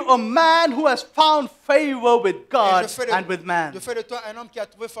making you a man who has found favor with Et God je fais and with man. de toi un homme qui a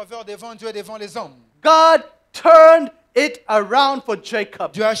trouvé faveur devant Dieu et devant les hommes. God turned it around for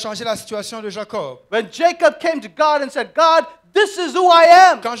Jacob. Dieu a changé la situation de Jacob. When Jacob came to God and said, God, this is who I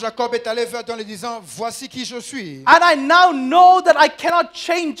am. Quand Jacob est allé vers Dieu en lui disant, voici qui je suis. And I now know that I cannot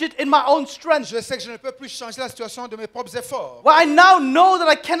change it in my own strength. Je sais que je ne peux plus changer la situation de mes propres efforts. Well, I now know that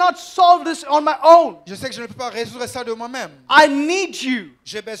I cannot solve this on my own. Je sais que je ne peux pas résoudre ça de moi-même. I need you.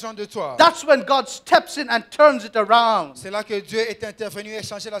 J'ai besoin de toi. That's when God steps in and turns it around. C'est là que Dieu est intervenu et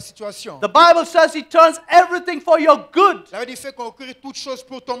changé la situation. The Bible says He turns everything for your good. La Bible dit fait qu'on occupe toutes choses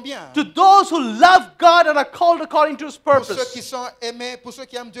pour ton bien. To those who love God and are called according to His Pour ceux purpose. qui sont aimés, pour ceux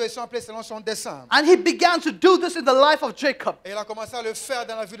qui aiment Dieu et sont appelés selon son dessein. And He began to do this in the life of Jacob. Et il a commencé à le faire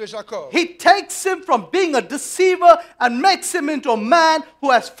dans la vie de Jacob. He takes him from being a deceiver and makes him into a man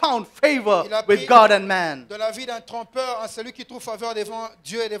who has found favor Il a with pris God and man. de la vie d'un trompeur en celui qui trouve faveur devant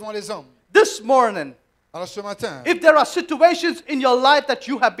Dieu et devant les hommes. This morning, Alors ce matin, if there are situations in your life that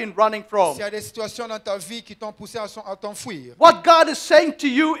you have been running from, s'il y a des situations dans ta vie qui t'ont poussé à t'enfuir, what God is saying to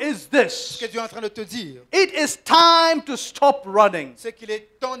you is ce this: que Dieu est en train de te dire, it is time to stop running. c'est qu'il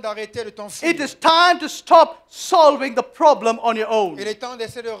est temps d'arrêter de t'enfuir. It is time to stop solving the problem on your own. Il est temps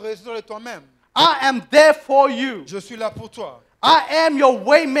d'essayer de résoudre toi-même. I am there for you. Je suis là pour toi. I am your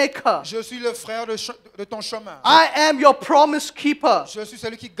way maker. Je suis le frère de ton chemin. I am your promise keeper. Je suis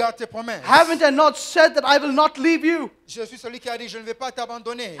celui qui garde tes promesses. Haven't I not said that I will not leave you? Je suis celui qui a dit je ne vais pas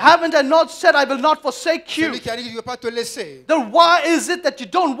t'abandonner. Haven't I not said I will not forsake you? Celui qui a dit je ne vais pas te laisser. Then why is it that you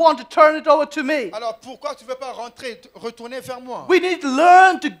don't want to turn it over to me? Alors pourquoi tu ne veux pas retourner vers moi? We need to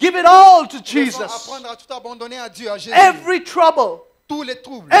learn to give it all to Nous devons Jesus. apprendre à tout abandonner à Dieu, à Jésus. Every trouble, Tous les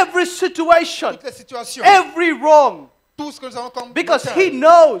troubles, every situation, toutes les situations, every wrong. tout ce que nous avons comme Because bataille. He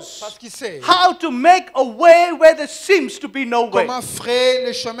knows Parce qu'il sait how to make a way where there seems to be no way. comment frayer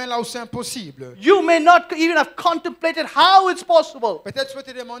les chemins là où c'est impossible. You may not even have contemplated how it's possible. Peut-être tu peux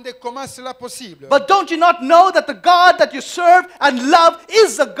te demander comment c'est possible. But don't you not know that the God that you serve and love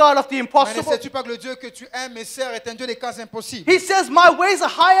is the God of the Mais ne impossible? sais-tu pas que le Dieu que tu aimes et sers est un Dieu des cas impossibles? He says, my ways are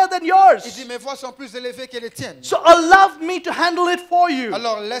higher than Il yours. dit mes voies sont plus élevées que les tiennes. So allow me to handle it for you.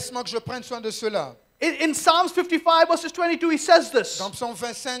 Alors laisse-moi que je prenne soin de cela. In Psalms 55 verses 22, he says this: Dans Psaume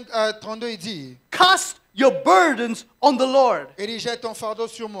 25, 32, il dit, cast your burdens on the Lord, et il jette ton fardeau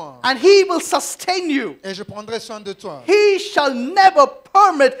sur moi, and He will sustain you. et je prendrai soin de toi. He shall never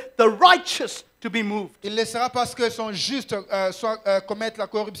permit the righteous to be moved. Il laissera parce que son juste commettre la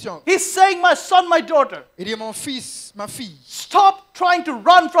corruption. He's saying, my son, my daughter, Il dit mon fils, ma fille, stop trying to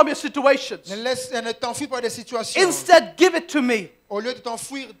run from your situations. ne t'enfuis pas des situations. Instead, give it to me. Au lieu de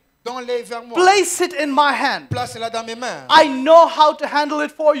t'enfuir, donne-les vers moi. Place it in my hand. Place-la dans mes mains. I know how to handle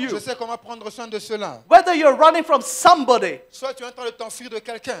it for Je you. sais comment prendre soin de cela. Whether you're running from somebody Soit tu es en train de t'enfuir de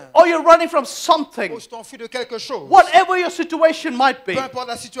quelqu'un, or you're running from something, ou tu t'enfuis de quelque chose. whatever your situation might be, Peu importe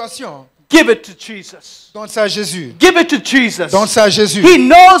la situation, give it to Jesus. donne ça à Jésus. Give it to Jesus. Donne ça à Jésus. He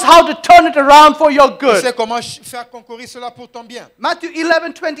knows how to turn it around for your Il sait good. comment faire concourir cela pour ton bien. Matthew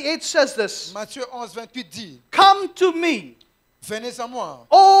 11:28 says this: Matthieu 11, 28 dit, come to me, venez à moi,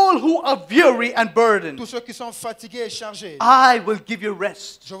 all who are weary and burdened. tous ceux qui sont fatigués et chargés. I will give you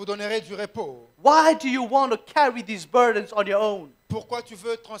rest. Je vous donnerai du repos. Why do you want to carry these burdens on your own? Pourquoi tu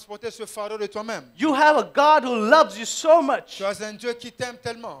veux transporter ce fardeau de toi-même? You have a God who loves you so much Tu as un Dieu qui t'aime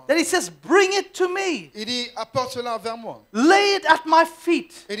tellement. that He says, bring it to me. Il dit, apporte cela vers moi. Lay it at my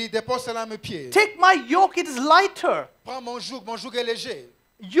feet. Il dit, dépose cela à mes pieds. Take my yoke, it is lighter. Prends mon joug est léger.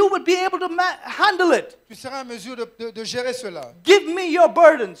 You would be able to handle it. Tu seras en mesure de gérer cela. Give me your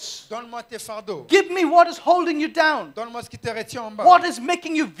burdens. Donne-moi tes fardeaux. Give me what is holding you down. Donne-moi ce qui te retient en bas. What is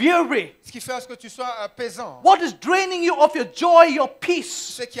making you weary? Ce qui fait à ce que tu sois apaisant. What is draining you of your joy, your peace?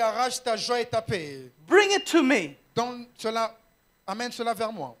 Ce qui arrache ta joie et ta paix. Bring it to me. Donne cela, amène cela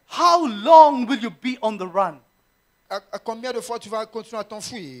vers moi. How long will you be on the run? À combien de fois tu vas continuer à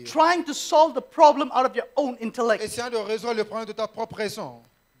t'enfuir? Trying to solve the problem out of your own intellect. Essayant de résoudre le problème de ta propre raison.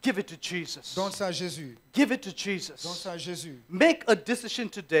 Give it to Jesus. Donne ça à Jésus. Give it to Donne Jesus. ça à Jésus. Make a decision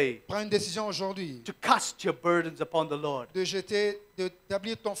today Prends une décision aujourd'hui to cast your burdens upon the Lord.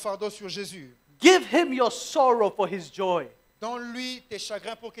 d'établir ton fardeau sur Jésus. Give Him your sorrow for His joy. Donne-lui tes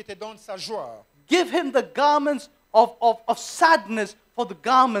chagrins pour qu'il te donne sa joie. Give Him the garments of sadness for the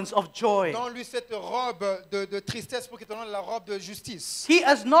garments of joy. Donne-lui cette robe de tristesse pour qu'il te donne la robe de justice. He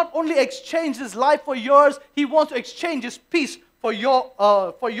has not only exchanged His life for yours, He wants to exchange His peace for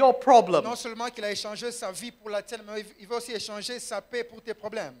your problem. Non seulement qu'il a échangé sa vie pour la tienne, mais il va aussi échanger sa paix pour tes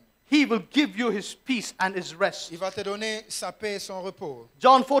problèmes. He will give you His peace and His rest. Il va te donner sa paix et son repos.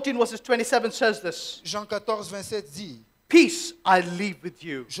 John 14 verses 27 says this: Jean 14, 27 dit, peace I leave with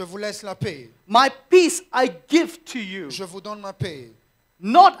you. je vous laisse la paix. My peace I give to you. Je vous donne ma paix.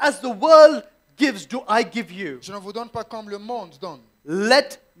 Not as the world gives do I give you. Je ne vous donne pas comme le monde donne.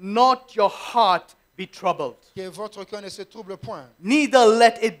 Let not your heart be troubled. Que votre cœur ne se trouble point Neither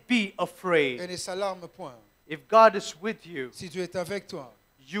let it be et afraid. ne s'alarme point. If God is with you, Si Dieu est avec toi,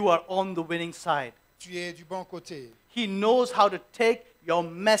 you are on the winning side. tu es du bon côté. He knows how to take your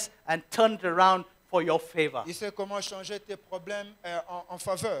mess and turn it around for your favor. Il sait comment changer tes problèmes en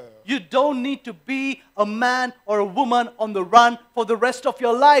faveur. You don't need to be a man or a woman on the run for the rest of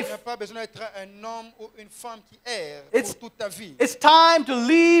your Tu n'as life. pas besoin d'être un homme ou une femme qui erre It's- pour toute ta vie. It's time to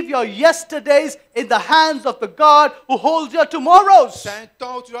leave your yesterdays in the hands of the God who holds your tomorrows. C'est un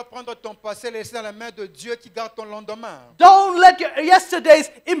temps où tu dois prendre ton passé et laisser dans la main de Dieu qui garde ton lendemain. Don't let your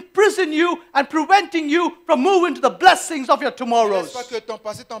yesterdays imprison you and preventing you from moving to the blessings of your Ne laisse tomorrows. pas que ton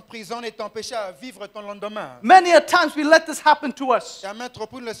passé t'emprisonne et t'empêche à vivre ton lendemain. Many a times we let this happen to us, Et à maintes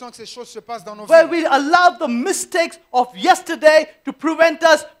reprises, nous laissons que ces choses se passent dans nos where vies. we allow the mistakes of yesterday to prevent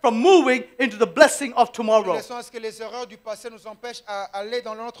us from moving into the blessing of Nous tomorrow. laissons à ce que les erreurs du passé nous empêchent à aller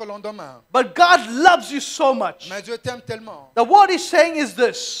dans notre lendemain. But God loves you so much Mais Dieu t'aime tellement. that what He's saying is Ce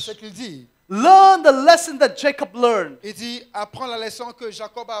this: qu'il dit, learn the lesson that Jacob learned. il dit, apprends la leçon que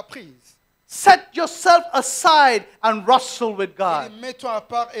Jacob a apprise. Set yourself aside and wrestle with Il God. dit, mets-toi à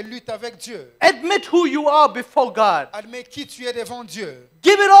part et lutte avec Dieu. Admit who you are before God. Admets qui tu es devant Dieu.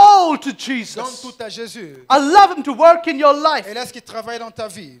 Give it all to Donne Jesus. tout à Jésus. Allow Him to work in your life. Et laisse qu'il travaille dans ta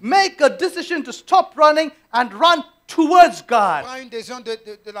vie. Make a decision to stop running and run towards God. Prends une décision de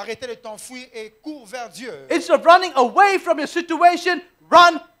l'arrêter de t'enfuir et cours vers Dieu. Instead of running away from your situation,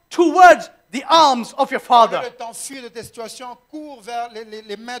 run towards the arms of your Au lieu Father. de t'enfuir de tes situations, cours vers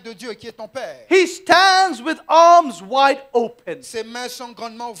les mains de Dieu qui est ton Père. He stands with arms wide open. Ses mains sont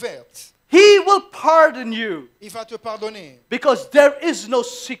grandement ouvertes. He will pardon you Il va te pardonner because there is no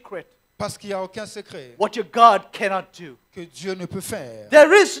secret parce qu'il n'y a aucun secret what your God cannot do. que Dieu ne peut faire.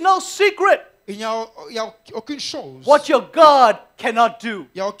 There is no secret Il n'y a aucune chose. what your God cannot do.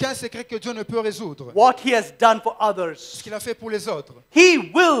 Il n'y a aucun secret que Dieu ne peut résoudre. What He has done for Ce others, qu'il a fait pour les autres, He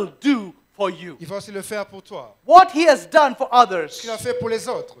will do for you. il va aussi le faire pour toi. What He has done for others, Ce qu'il a fait pour les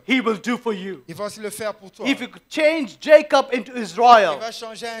autres, He will do for you. il va aussi le faire pour toi. If you could change Jacob into Il Israel, va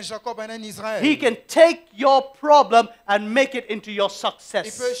changer un Jacob en un Israël. He can take your problem and make it into your Il peut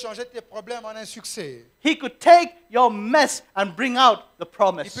success. changer tes problèmes en un succès. He could take your mess and bring out the Il peut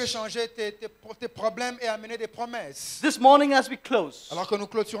promise. changer tes problèmes et amener des promesses. This morning as we close, Alors que nous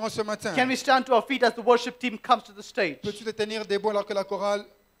clôturons ce matin, can we stand to our feet as the worship team comes to the stage? peux-tu te tenir debout alors que la chorale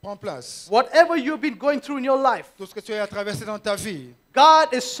prend place? Whatever you've been going through in your life, Tout ce que tu as traversé dans ta vie, God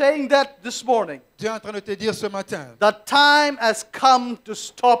is saying that this morning. Dieu est en train de te dire ce matin The time has come to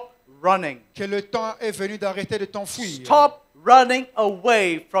stop running. que le temps est venu d'arrêter de t'enfuir. Stop running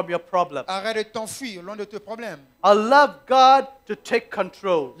away from your problem. Arrête de t'enfuir loin de tes problèmes. Allow God to take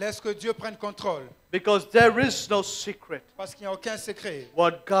control Laisse que Dieu prenne contrôle because there is no secret parce qu'il n'y a aucun secret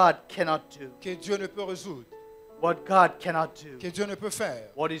what God cannot do. que Dieu ne peut résoudre, What God cannot do. que Dieu ne peut faire.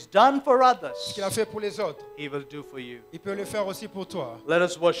 What He's done for Ce others, qu'il a fait pour les autres, He will do for you. il peut le faire aussi pour toi. Let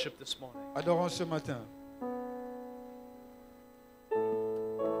us worship this morning. Adorons ce matin.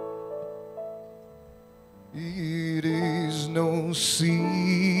 It is no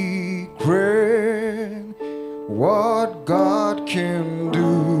secret what God can do,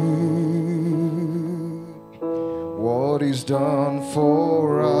 what is done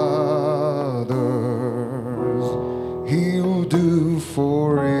for others, He'll do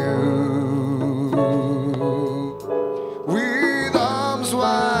for you. With arms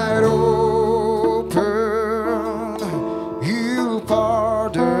wide open, He'll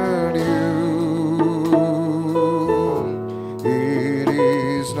pardon you. It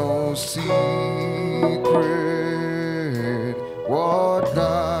is no secret what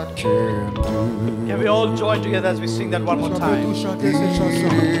God can do. Can we all join together as we sing that one more On peut time? tous chanter cette It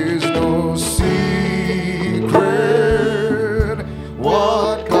chanson. is no secret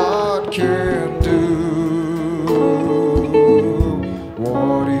what God can do.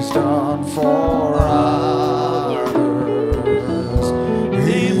 What is done for others,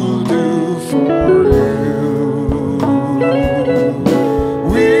 He will do for you.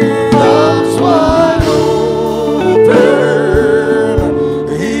 With arms wide open,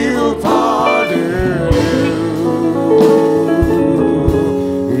 He'll pardon you.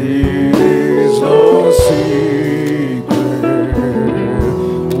 It is no secret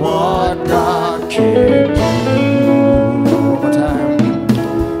what God can do. One more time.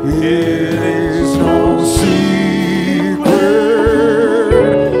 It is no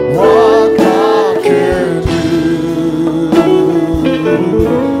secret what God can do.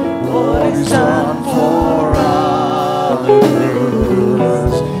 What is done for others,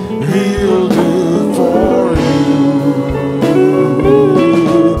 He'll do for you.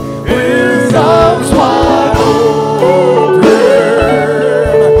 His arms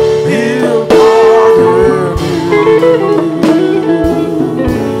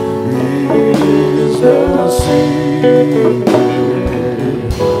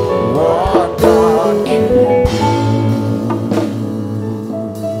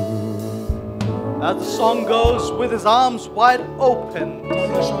As the song goes, with his arms wide open,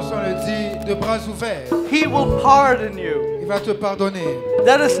 Comme la chanson le dit, de bras ouverts. he will pardon you. Il va te pardonner.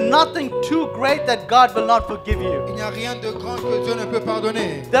 There is nothing too great that God will not forgive you. Il n'y a rien de grand que Dieu ne peut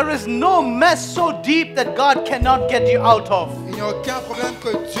pardonner. There is no mess so deep that God cannot get you out of. Il n'y a aucun problème que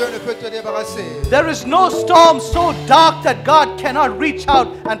Dieu ne peut te débarrasser. There is no storm so dark that God cannot reach out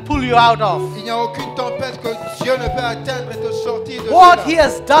and pull you out of. Il n'y a aucune tempête que Dieu ne peut atteindre et te sortir de What cela. he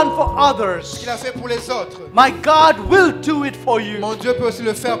has done for Ce others, qu'il a fait pour les autres, my God will do it for you. mon Dieu peut aussi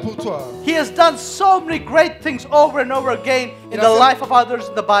le faire pour toi. He has done so many great things over and over again in the life of others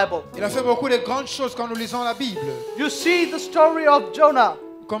in the Bible. Il a fait beaucoup de grandes choses quand nous lisons la Bible. You see the story of Jonah.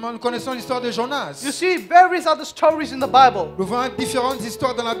 Comme nous connaissons l'histoire de Jonas. You see various other stories in the Bible Nous voyons différentes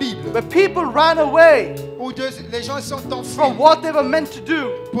histoires dans la Bible where people ran away où les gens sont enfuis from what they were meant to do.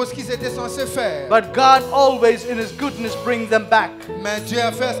 pour ce qu'ils étaient censés faire. But God always in his goodness brings them back. Mais Dieu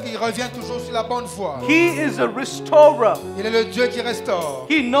a fait ce qu'il revient toujours sur la bonne voie. He is a restorer. Il est le Dieu qui restaure.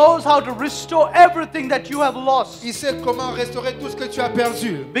 He knows how to restore everything that you have lost Il sait comment restaurer tout ce que tu as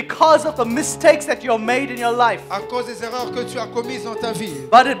perdu because of the mistakes that you have made in your life. à cause des erreurs que tu as commises dans ta vie.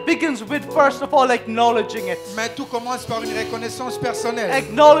 But it begins with, first of all, acknowledging it. Mais tout commence par une reconnaissance personnelle.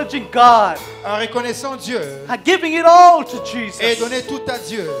 Acknowledging God. En reconnaissant Dieu And giving it all to Jesus. et donner tout à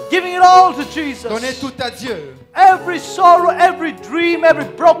Dieu. Giving it all to Jesus. Donner tout à Dieu. Every sorrow, every dream, every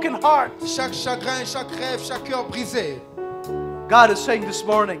broken heart. Chaque chagrin, chaque rêve, chaque cœur brisé. God is saying this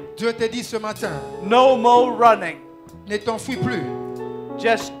morning, Dieu te dit ce matin, no more running. ne t'enfuis plus.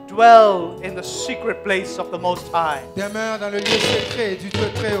 Just dwell in the secret place of the Most High. Demeure dans le lieu secret du Dieu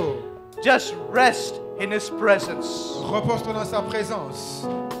très haut. Just rest in His presence. Repose-toi dans sa présence.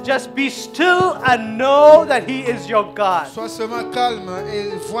 Just be still and know that He is your God. Sois seulement calme et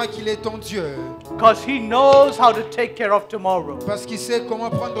vois qu'il est ton Dieu. Because He knows how to take care of tomorrow. Parce qu'il sait comment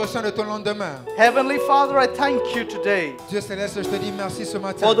prendre soin de ton lendemain. Heavenly Father, I thank you today Dieu céleste, je te dis merci ce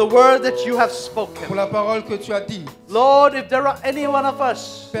matin for the word that you have pour spoken. la parole que tu as dit. Lord, if there are any one of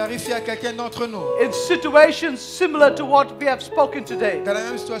us Père, il y a quelqu'un d'entre nous in situations similar to what we have spoken today, dans la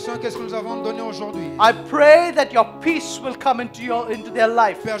même situation qu'est-ce que nous avons donné aujourd'hui. I pray that your peace will come into their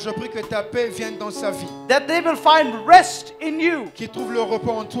life, Père, je prie que ta paix vienne dans sa vie, that they will find rest in you qu'ils trouvent le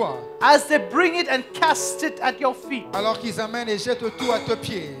repos en toi, as they bring it and cast it at your feet. alors qu'ils amènent et jettent tout à tes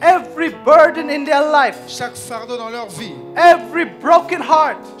pieds. Every burden in their life, Chaque fardeau dans leur vie, every broken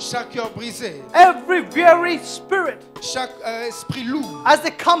heart, chaque cœur brisé, every weary spirit, chaque esprit lourd, as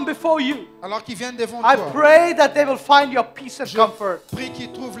they come before you, alors qu'ils viennent devant I toi. pray that they will find your peace and Je comfort. prie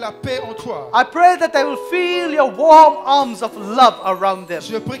qu'ils trouvent la paix en toi. I pray that they will feel your warm arms of love around them.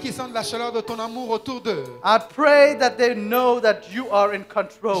 Je prie qu'ils sentent la chaleur de ton amour autour d'eux. I pray that they know that you are in Je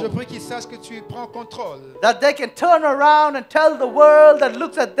control. prie qu'ils sachent que tu prends contrôle. That they can turn around and tell the world that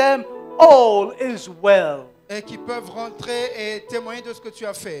looks at them, all is well. Et qu'ils peuvent rentrer et témoigner de ce que tu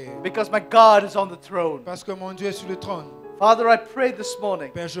as fait. Because my God is on the throne. Parce que mon Dieu est sur le trône. Father, I pray this morning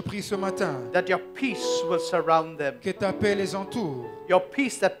Père, je prie ce matin that your peace will surround them. que ta paix les entoure. Your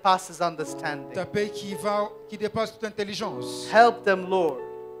peace that passes understanding. Ta paix qui dépasse toute intelligence. Help them, Lord,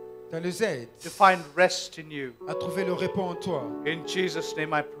 Tu les aides to find rest in you. à trouver le repos en toi. In Jesus'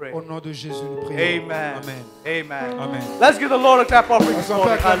 name I pray. Au nom de Jésus, nous prions. Amen. Amen. Amen. Amen. Let's give the Lord a clap offering this Est-ce qu'on peut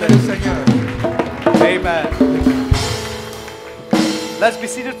morning. acclamer le Hallelujah. Seigneur? Amen. Let's be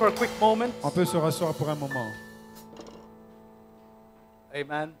seated for a quick moment. On peut se rasseoir pour un moment.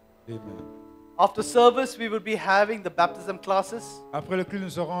 Amen. Amen. After service, we will be having the baptism classes. Après le culte,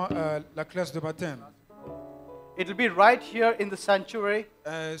 nous aurons la classe de baptême. It will be right here in the sanctuary.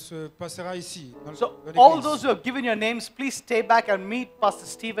 Se passera ici, dans So, dans all l'église. those who have given your names, please stay back and meet Pastor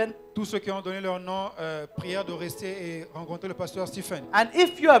Stephen. Tous ceux qui ont donné leur nom, prière de rester et rencontrer le pasteur Stephen. And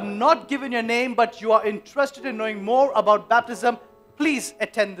if you have not given your name, but you are interested in knowing more about baptism, please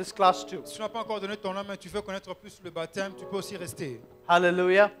attend this class too. Si tu n'as pas encore donné ton nom, mais tu veux connaître plus le baptême, tu peux aussi rester.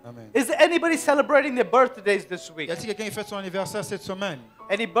 Hallelujah. Amen. Is there anybody celebrating their birthdays this Y week? a-t-il quelqu'un qui fête son anniversaire cette semaine?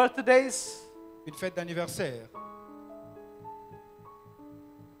 Any birthdays? Une fête d'anniversaire.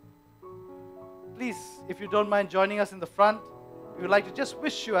 Please, if you don't mind joining us in the front, we would like to just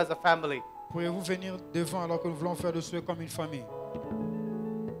wish you as a family. Pourriez-vous venir devant alors que nous voulons faire le souhait comme une famille?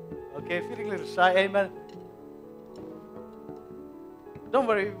 Okay, feeling a little shy. Amen. Don't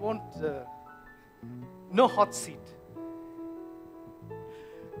worry, we won't. No hot seat.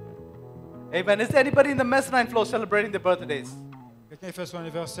 Amen. Is there anybody in the mezzanine floor celebrating their birthdays? Quelqu'un qui fait son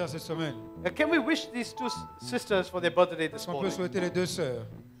anniversaire cette semaine? Can we wish these two sisters for their birthday this Est-ce qu'on peut morning? souhaiter les deux sœurs?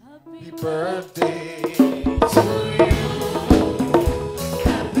 Happy birthday to you.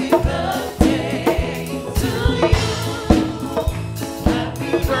 Happy birthday to you.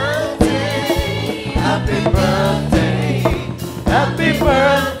 Happy birthday, Happy birthday. Happy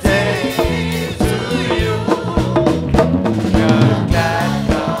birthday to you. Good God,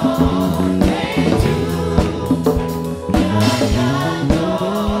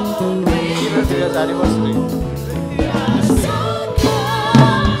 Even today's anniversary.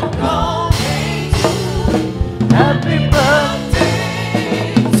 Happy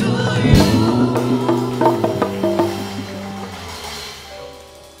birthday to you.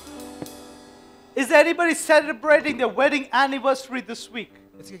 Is anybody celebrating their wedding anniversary this week?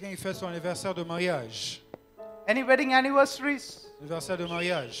 Est-ce que quelqu'un qui fait son anniversaire de mariage? Any wedding anniversaries? Anniversaire de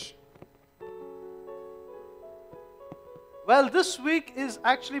mariage. Well, this week is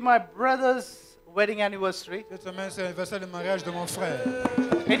actually my brother's wedding anniversary. Cette semaine, c'est l'anniversaire de mariage de mon frère.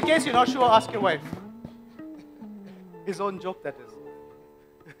 In case you're not sure, ask your wife. His own joke, that is.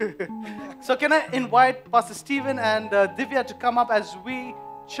 So can I invite Pastor Stephen and Divya to come up as we,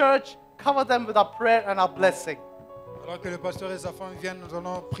 church, cover them with our prayer and our blessing. Alors que le pasteur et sa femme viennent, nous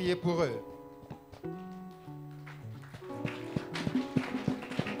allons prier pour eux.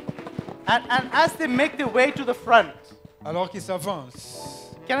 And as they make their way to the front, Alors qu'ils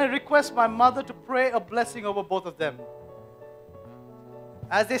s'avancent, can I request my mother to pray a blessing over both of them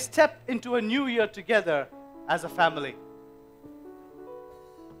as they step into a new year together as a family?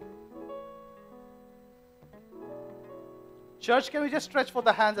 Church, can we just stretch for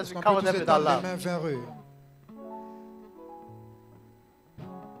the hands as est-ce we qu'on cover peut tous them with our étendre les love? mains vers eux?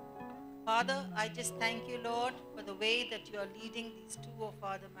 Father, I just thank you, Lord, for the way that you are leading these two, oh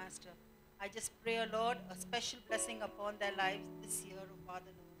Father, Master. I just pray, oh Lord, a special blessing upon their lives this year, oh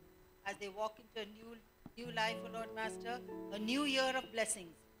Father, Lord, as they walk into a new life, oh Lord, Master, a new year of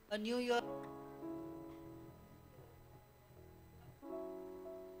blessings, a new year.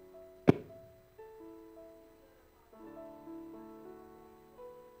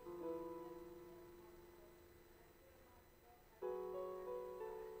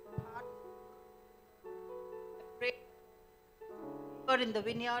 In the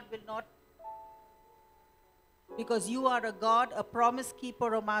vineyard will not, because you are a God, a promise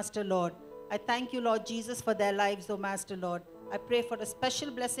keeper, O Master Lord. I thank you, Lord Jesus, for their lives, O Master Lord. I pray for a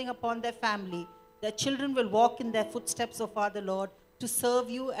special blessing upon their family. Their children will walk in their footsteps, O Father Lord, to serve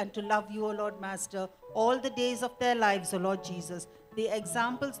you and to love you, O Lord Master, all the days of their lives, O Lord Jesus. The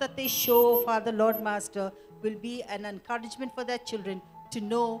examples that they show, O Father Lord Master, will be an encouragement for their children to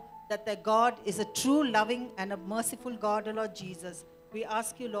know that their God is a true, loving, and a merciful God, O Lord Jesus. We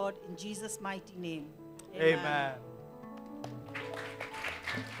ask you, Lord, in Jesus' mighty name. Amen.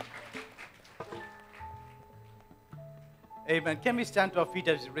 Amen. Can we stand to our feet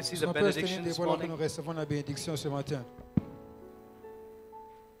as we receive Est-ce the qu'on peut se tenir benediction this debout alors que nous morning? recevons la bénédiction ce matin?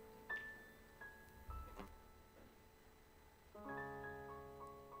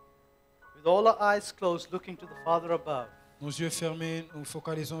 With all our eyes closed, looking to the Father above. Nos yeux fermés, nous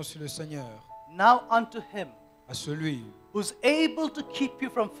focalisons sur le Seigneur, Now unto Him à celui who's able to keep you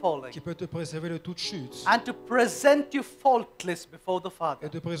from falling qui peut te préserver de toute chute and to present you faultless before the et Father.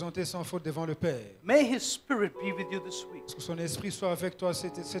 te présenter sans faute devant le Père. May His Spirit be with you this week, Que son esprit soit avec toi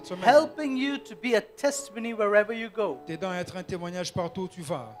cette semaine, helping you to be a testimony wherever you go. t'aidant à être un témoignage partout où tu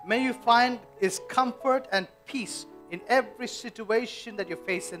vas. May you find His comfort and peace in every situation that you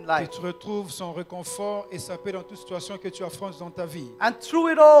face in Que life. tu retrouves son réconfort et sa paix dans toute situation que tu affrontes dans ta vie. And through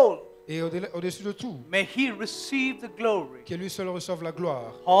it all, Et au-dessus de tout, may He receive the glory, que lui seul reçoive la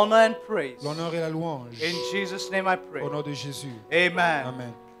gloire, honor, and praise. l'honneur et la louange. In Jesus' name I pray. Au nom de Jésus. Amen.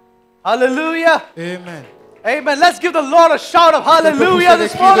 Amen. Hallelujah. Amen. Amen. Let's give the Lord a shout of On peut hallelujah pousser des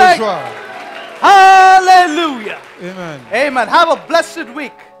this cris de morning. joie. Hallelujah. Amen. Amen. Have a blessed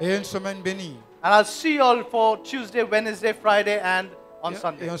week. Et une semaine bénie. And I'll see you all for Tuesday, Wednesday, Friday, and on Et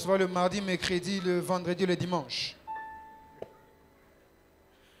Sunday. on se voit le mardi, mercredi, le vendredi, le dimanche.